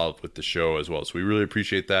get involved with the show as well. So we really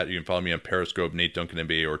appreciate that. You can follow me on Periscope, Nate Duncan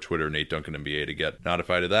NBA, or Twitter, Nate Duncan NBA, to get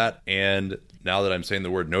notified of that. And now that I'm saying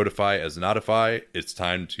the word notify as notify, it's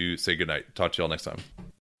time to say goodnight. Talk to y'all next time.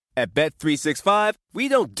 At Bet365, we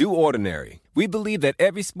don't do ordinary. We believe that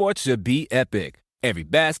every sport should be epic. Every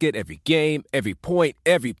basket, every game, every point,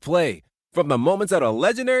 every play. From the moments that are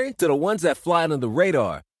legendary to the ones that fly under the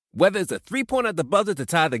radar. Whether it's a three-pointer at the buzzer to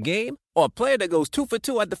tie the game or a player that goes 2 for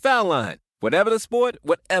 2 at the foul line. Whatever the sport,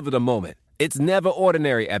 whatever the moment. It's never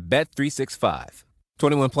ordinary at Bet365.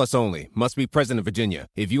 21 plus only. Must be present in Virginia.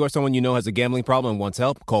 If you or someone you know has a gambling problem and wants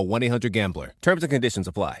help, call 1-800-GAMBLER. Terms and conditions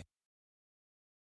apply.